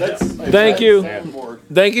out there. Thank you.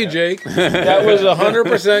 Thank you, Jake. That was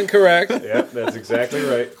 100% correct. Yeah, that's exactly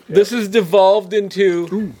right. This has devolved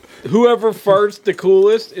into whoever farts the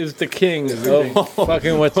coolest is the king of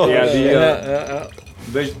fucking what's Yeah,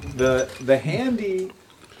 the handy.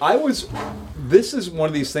 This is one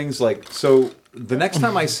of these things like so. The next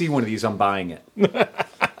time I see one of these, I'm buying it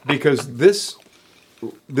because this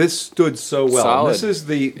stood so well. Solid. This is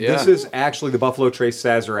Yeah. this is actually the Buffalo Trace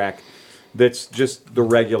Sazerac. That's just the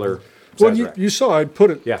regular. Well, Sazerac. you saw I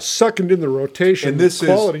put it Yeah. second in the rotation, And this is-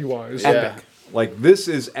 quality wise. epic. Like this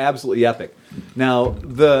is absolutely epic. Now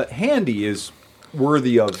the handy is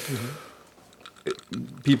worthy of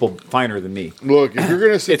people finer than me. Look, if you're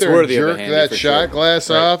going to sit It's there and worthy of a jerk handy that for shot sure. glass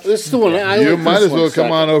off, This is the one I you like might this as well one come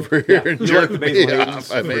second. on over here and You jerk like the me Basil off.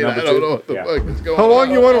 Hayden's I for mean, number I don't two? know what the Yeah. fuck is going How long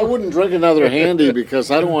on. you I want wouldn't drink another handy because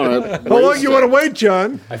I don't want to. How long you want to wait,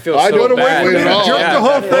 John? I feel I so don't bad. wait at all. Jerk the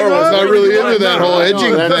whole thing I was off? not really into that whole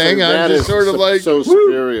edging No, thing. I'm that just is sort of like, so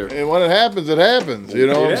superior. and when it happens, it happens. You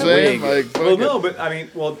know what I'm Yeah, saying? wait. Like, Well, fuck no, it. but I mean,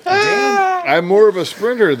 Dan, I'm more of a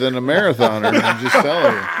sprinter than a marathoner. I'm just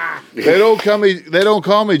telling you. They don't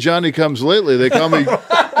call me Johnny Comes Lately. They call me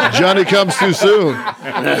Johnny Comes Too Soon.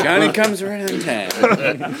 Johnny comes right on time.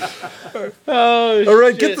 Oh, All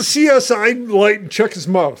right, get the CSI light and check his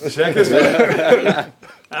mouth. Check this out.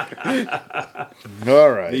 All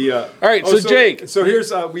right. All right, so Jake. So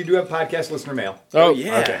here's we do have podcast listener mail. Oh,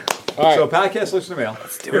 Yeah. Okay. All right. So podcast listener mail.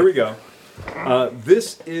 Here we go.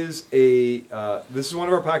 This is one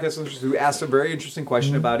of our podcast listeners who asked a very interesting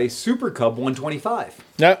question about a Super Cub 125.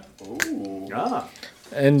 Yep. Ah.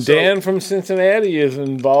 And Dan from Cincinnati is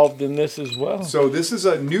involved in this as well. So this is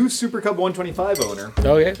a new Super Cub 125 owner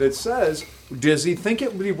Okay. that says, does he think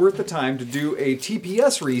it would be worth the time to do a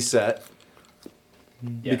TPS reset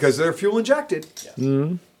because they're fuel injected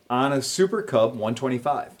on a Super Cub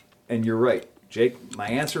 125? And you're right, Jake. My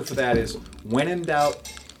answer for that is, when in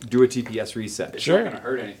doubt, do a TPS reset. It's Sure. not going to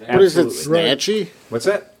hurt anything. What is it, Absolutely. snatchy? What's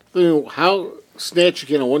that? I mean, how snatchy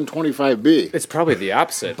can a 125 be? It's probably the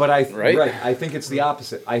opposite. But right? I think it's the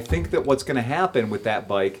opposite. I think that what's going to happen with that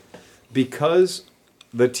bike, because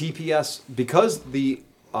the TPS, because the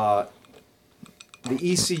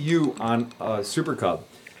ECU on Super Cub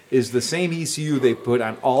is the same ECU they put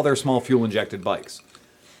on all their small fuel injected bikes.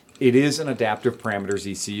 It is an adaptive parameters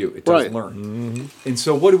ECU. It does Right. learn. And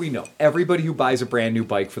so what do we know? Everybody who buys a brand new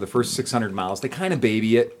bike for the first 600 miles, they kind of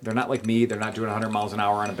baby it. They're not like me. They're not doing 100 miles an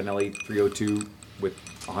hour on a Benelli 302 with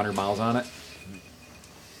 100 miles on it.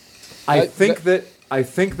 I think that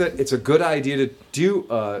it's a good idea to do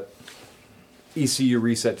a ECU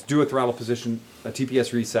reset, to do a throttle position, a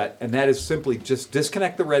TPS reset, and that is simply just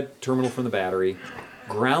disconnect the red terminal from the battery,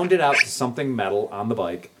 ground it out to something metal on the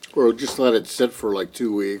bike. Or just let it sit for like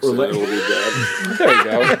 2 weeks and let- it'll be dead. There you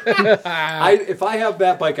go. If I have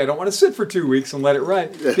that bike, I don't want to sit for 2 weeks and let it run,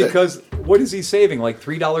 because what is he saving? Like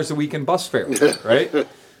 $3 a week in bus fare, right?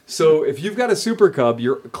 So if you've got a Super Cub,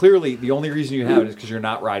 you're clearly the only reason you have it is because you're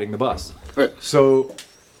not riding the bus. So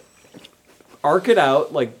arc it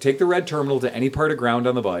out, like take the red terminal to any part of ground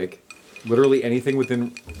on the bike, literally anything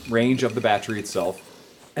within range of the battery itself.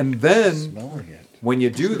 And then when you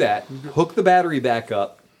do that, hook the battery back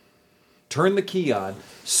up, turn the key on,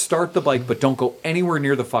 start the bike, but don't go anywhere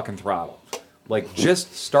near the fucking throttle. Like,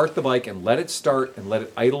 just start the bike and let it start and let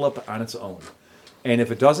it idle up on its own. And if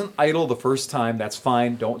it doesn't idle the first time, that's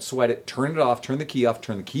fine. Don't sweat it. Turn it off, turn the key off,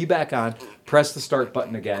 turn the key back on, press the start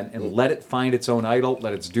button again, and let it find its own idle.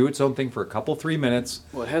 Let it do its own thing for a couple, 3 minutes.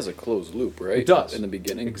 Well, it has a closed loop, right? It does. In the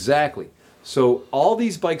beginning. Exactly. So all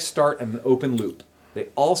these bikes start in an open loop. They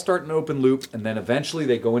all start in an open loop, and then eventually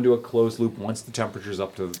they go into a closed loop once the temperature's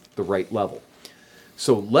up to the right level.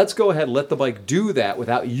 So let's go ahead and let the bike do that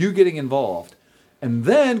without you getting involved, and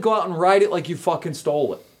then go out and ride it like you fucking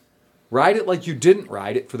stole it. Ride it like you didn't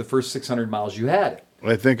ride it for the first 600 miles you had it.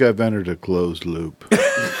 I think I've entered a closed loop.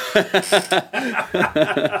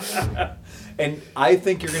 And I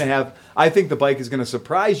think I think the bike is going to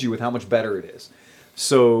surprise you with how much better it is.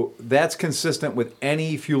 So that's consistent with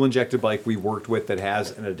any fuel-injected bike we worked with that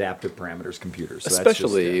has an adaptive parameters computer. So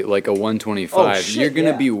Especially like a 125. Oh, shit, You're going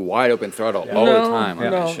to yeah. be wide open throttle all the time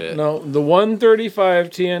on that shit. No, the 135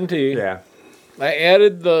 TNT. Yeah.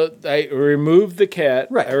 I removed the cat.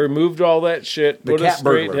 Right. I removed all that shit. The Put a cat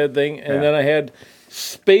straight burglar. head thing, and Yeah. then I had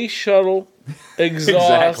space shuttle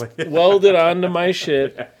exhaust Exactly. welded onto my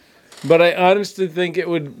shit. But I honestly think it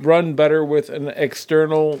would run better with an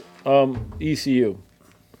external ECU.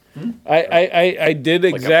 I did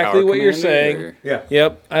Like a exactly power what you're commander, saying. or- Yeah.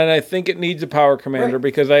 Yep, and I think it needs a power commander Right.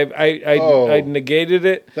 because I negated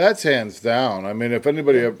it. That's hands down. I mean, if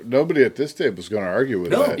nobody at this table is going to argue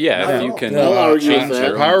with No. that. Yeah, Not if at you all. can I'll argue change with that.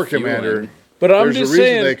 your Power own fueling. commander. But I'm There's a just reason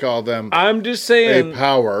saying. they call them I'm just a saying.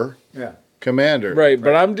 power Yeah. commander. Right,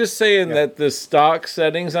 but I'm just saying that the stock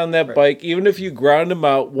settings on that bike, even if you ground them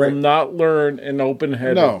out, will Right. not learn an open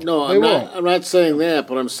header. No, They I'm won't. not. I'm not saying that,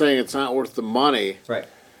 but I'm saying it's not worth the money Right.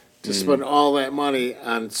 to spend all that money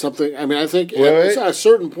on something. I mean, I think Wait. at a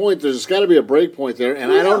certain point, there's got to be a break point there,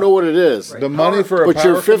 and I don't know what it is. The money for a But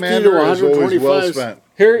your power 50 to commander is always well 125 spent.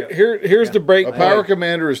 Here's the break A point. power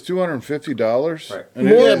commander is $250. Right. And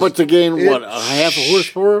it Yeah, is- but to gain it- what, a half a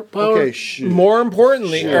horsepower power? Okay, shit. More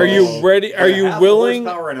importantly, are you ready? Are you Half a willing?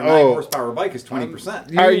 horsepower and a 9 Oh. horsepower bike is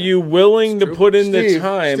 20%. Are you willing to put in the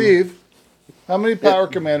time? Steve, how many power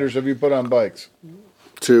commanders have you put on bikes?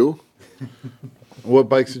 2, What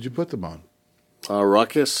bikes did you put them on?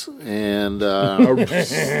 Ruckus, and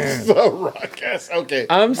The Ruckus. Okay.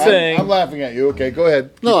 I'm saying- I'm laughing at you. Okay, go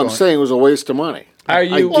ahead. no, Keep I'm going. saying it was a waste of money. Are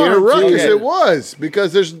you? Well, on a ruckus Okay. it was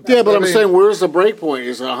because there's Yeah, but I I'm mean, saying, where's the break point?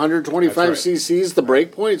 Is 125 cc's the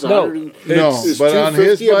break point? Is No. 100 No, is but on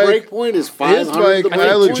his 250 a bike- break point? Is his 500 bike. the break I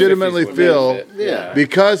point? legitimately 50 's what feel makes it. Yeah.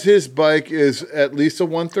 because his bike is at least a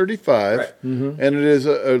 135, Right. and it is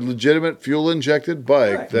a legitimate fuel injected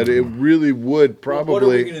bike Right. that it really would Well, what are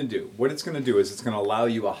we probably. going to do? What it's going to do is it's going to allow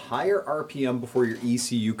you a higher RPM before your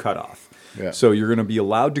ECU cutoff. Yeah. So you're going to be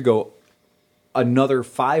allowed to go another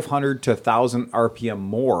 500 to 1,000 RPM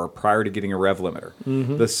more prior to getting a rev limiter.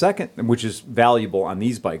 The second, which is valuable on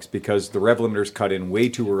these bikes because the rev limiters cut in way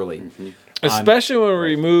too early. Especially when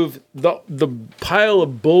we remove the pile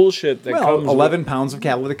of bullshit that Well, comes 11 pounds of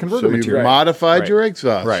catalytic converter So you've material. modified Right. your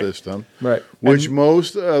exhaust Right. system, Right. which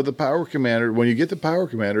most of the Power Commander, when you get the Power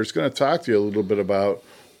Commander, it's going to talk to you a little bit about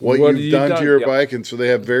what What you've you've done done, to your yep. bike, and so they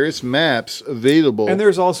have various maps available. And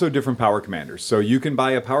there's also different Power Commanders. So you can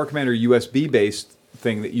buy a Power Commander USB based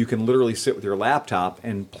thing that you can literally sit with your laptop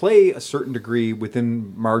and play a certain degree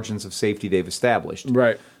within margins of safety they've established.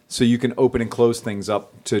 Right. So you can open and close things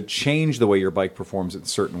up to change the way your bike performs in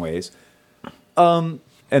certain ways. And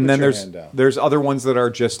then your there's hand down. there's other ones that are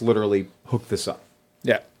just literally hook this up.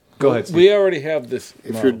 Yeah. Go ahead, Steve. We already have this.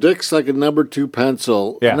 If your dick's like a number 2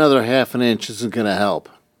 pencil, Yeah. another half an inch isn't going to help.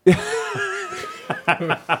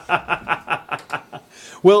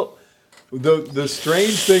 Well, the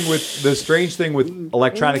strange thing with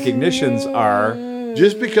electronic ignitions are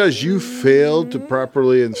Just because you failed to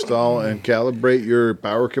properly install and calibrate your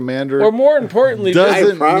Power Commander, Or more importantly, Does- I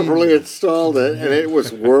Doesn't properly mean- installed it, and it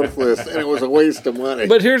was worthless, and it was a waste of money.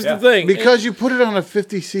 but here's Yeah. the thing. because you put it on a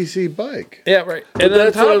 50cc bike. Yeah, right. But And on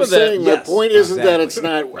that's top what I'm of that, saying. yes, The point isn't that exactly. it's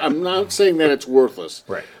not. I'm not saying that it's worthless.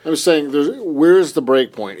 Right. I'm saying where's the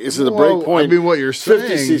break point? Is it the Well, break point? I mean, what you're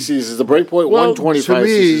 50 saying- cc's is the break point. Well, 125 to me-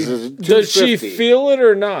 cc's is it does she 250? feel it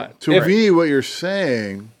or not? To If- me, what you're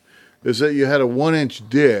saying is that you had a 1-inch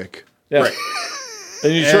dick, Yeah.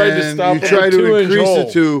 And you tried to and stop you it tried with to 2-inch increase hole.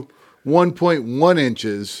 it to 1.1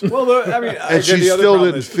 inches. well, I mean, And she still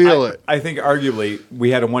didn't feel it. I think arguably we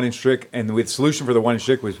had a 1-inch trick, and the solution for the 1-inch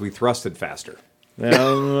trick was we thrusted faster.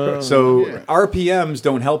 So RPMs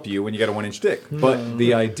don't help you when you got a 1-inch dick, but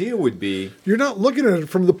the idea would be You're not looking at it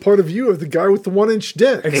from the point of view of the guy with the 1-inch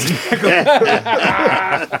dick.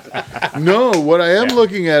 No, what I am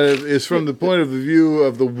looking at it is from the point of the view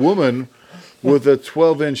of the woman with a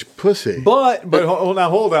 12-inch pussy. But hold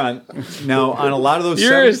on. Now on a lot of those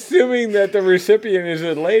You're 70s assuming that the recipient is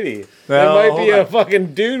a lady. Well, That might be hold a on.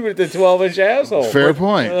 fucking dude with the 12-inch asshole. Fair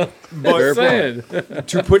point. Fair Saying.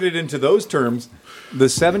 to put it into those terms, the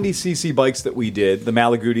 70cc bikes that we did, the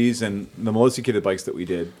Malagudis and the Melosi kitted bikes that we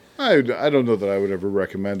did, I don't know that I would ever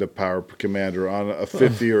recommend a Power Commander on a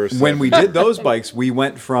 50 or a 70. when we did those bikes, we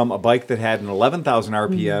went from a bike that had an 11,000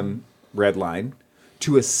 RPM red line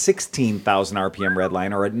to a 16,000 RPM red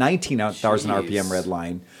line or a 19,000 RPM red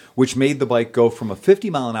line, which made the bike go from a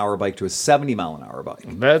 50 mile an hour bike to a 70 mile an hour bike.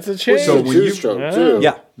 That's a change. So So when you- two-stroke too.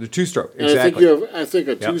 Yeah, the two-stroke, And exactly. I think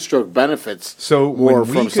a two-stroke benefits So more when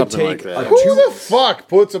we from could something take like a that. Who the fuck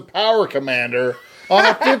puts a Power Commander on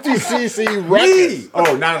a 50cc ruckus?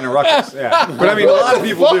 Oh, not in a ruckus. Yeah, but I mean, a lot of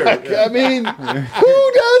people do. Fuck, I mean,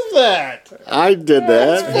 who does that? I did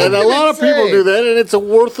that, and a lot of people insane. do that, and it's a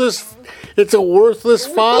worthless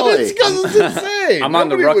folly. It's because it's insane. I'm on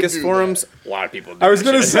the Nobody would Ruckus do forums. A lot of people do I was that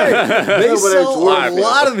going to shit. say they but sell it's a worth it.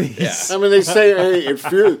 lot of these. I mean, they say, "Hey,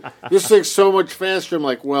 this thing's so much faster." I'm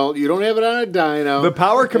like, "Well, you don't have it on a dyno." The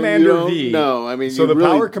Power and you Commander don't V. know. I mean, so you the really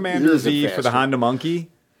Power Commander use it V for the faster. Honda Monkey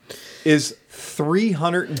is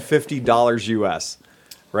 $350 US,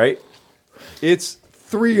 right? It's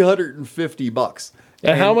 $350.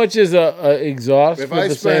 And how much is a exhaust If with I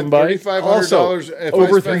the same spend bike? Also, $3,500,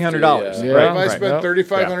 over $300. If Yeah. I spend Right.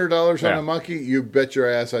 $3,500 on Yeah. a Monkey, you bet your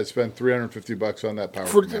ass I'd spend $350 on that Power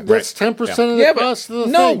For, Commander. that's 10% of the Yeah, but- cost of the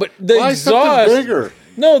no, thing. but the Why exhaust- something bigger?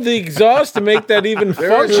 No, the exhaust to make that even There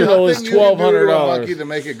functional is nothing you can do to a Monkey $1,200. to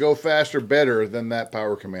make it go faster better than that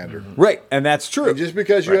Power Commander. Right, and that's true. And just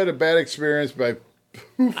because you had a bad experience by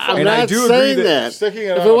I'm And I not do agree saying that that. sticking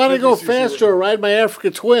it If on I a want to go 50cc faster, I'll ride my Africa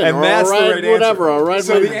Twin, And or that's I'll the ride right whatever. answer. I'll ride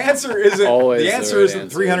So my. the answer isn't Always the the answer right isn't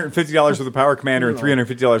answer. $350 with a Power Commander and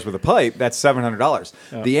 $350 with a pipe. That's $700.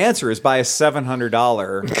 The answer is buy a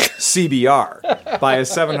 $700 CBR, buy a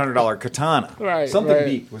 $700 Katana. Right, Something right.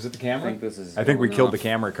 beeped. Was it the camera? I think this is I think we going killed off. the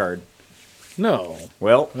camera card. No.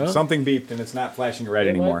 Well, something beeped and it's not flashing red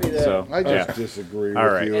anymore. be that. So I just yeah. disagree All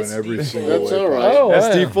with right. you in every single That's way. all right. Oh, That's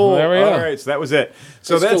wow. Steve Full. There we All go. right, so that was it.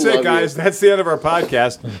 So I still that's it, love guys. you. That's the end of our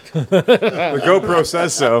podcast. The GoPro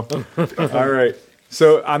says so. All right.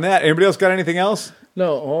 So on that, anybody else got anything else?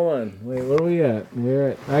 No, hold on. Wait, what are we at?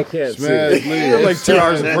 We're at. I can't Mad see. Lee. Like 2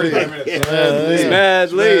 hours and 45 minutes.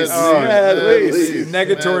 Mad Lease. Mad Lease.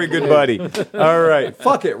 Negatory good buddy. All right.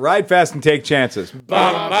 Fuck it. Ride fast and take chances.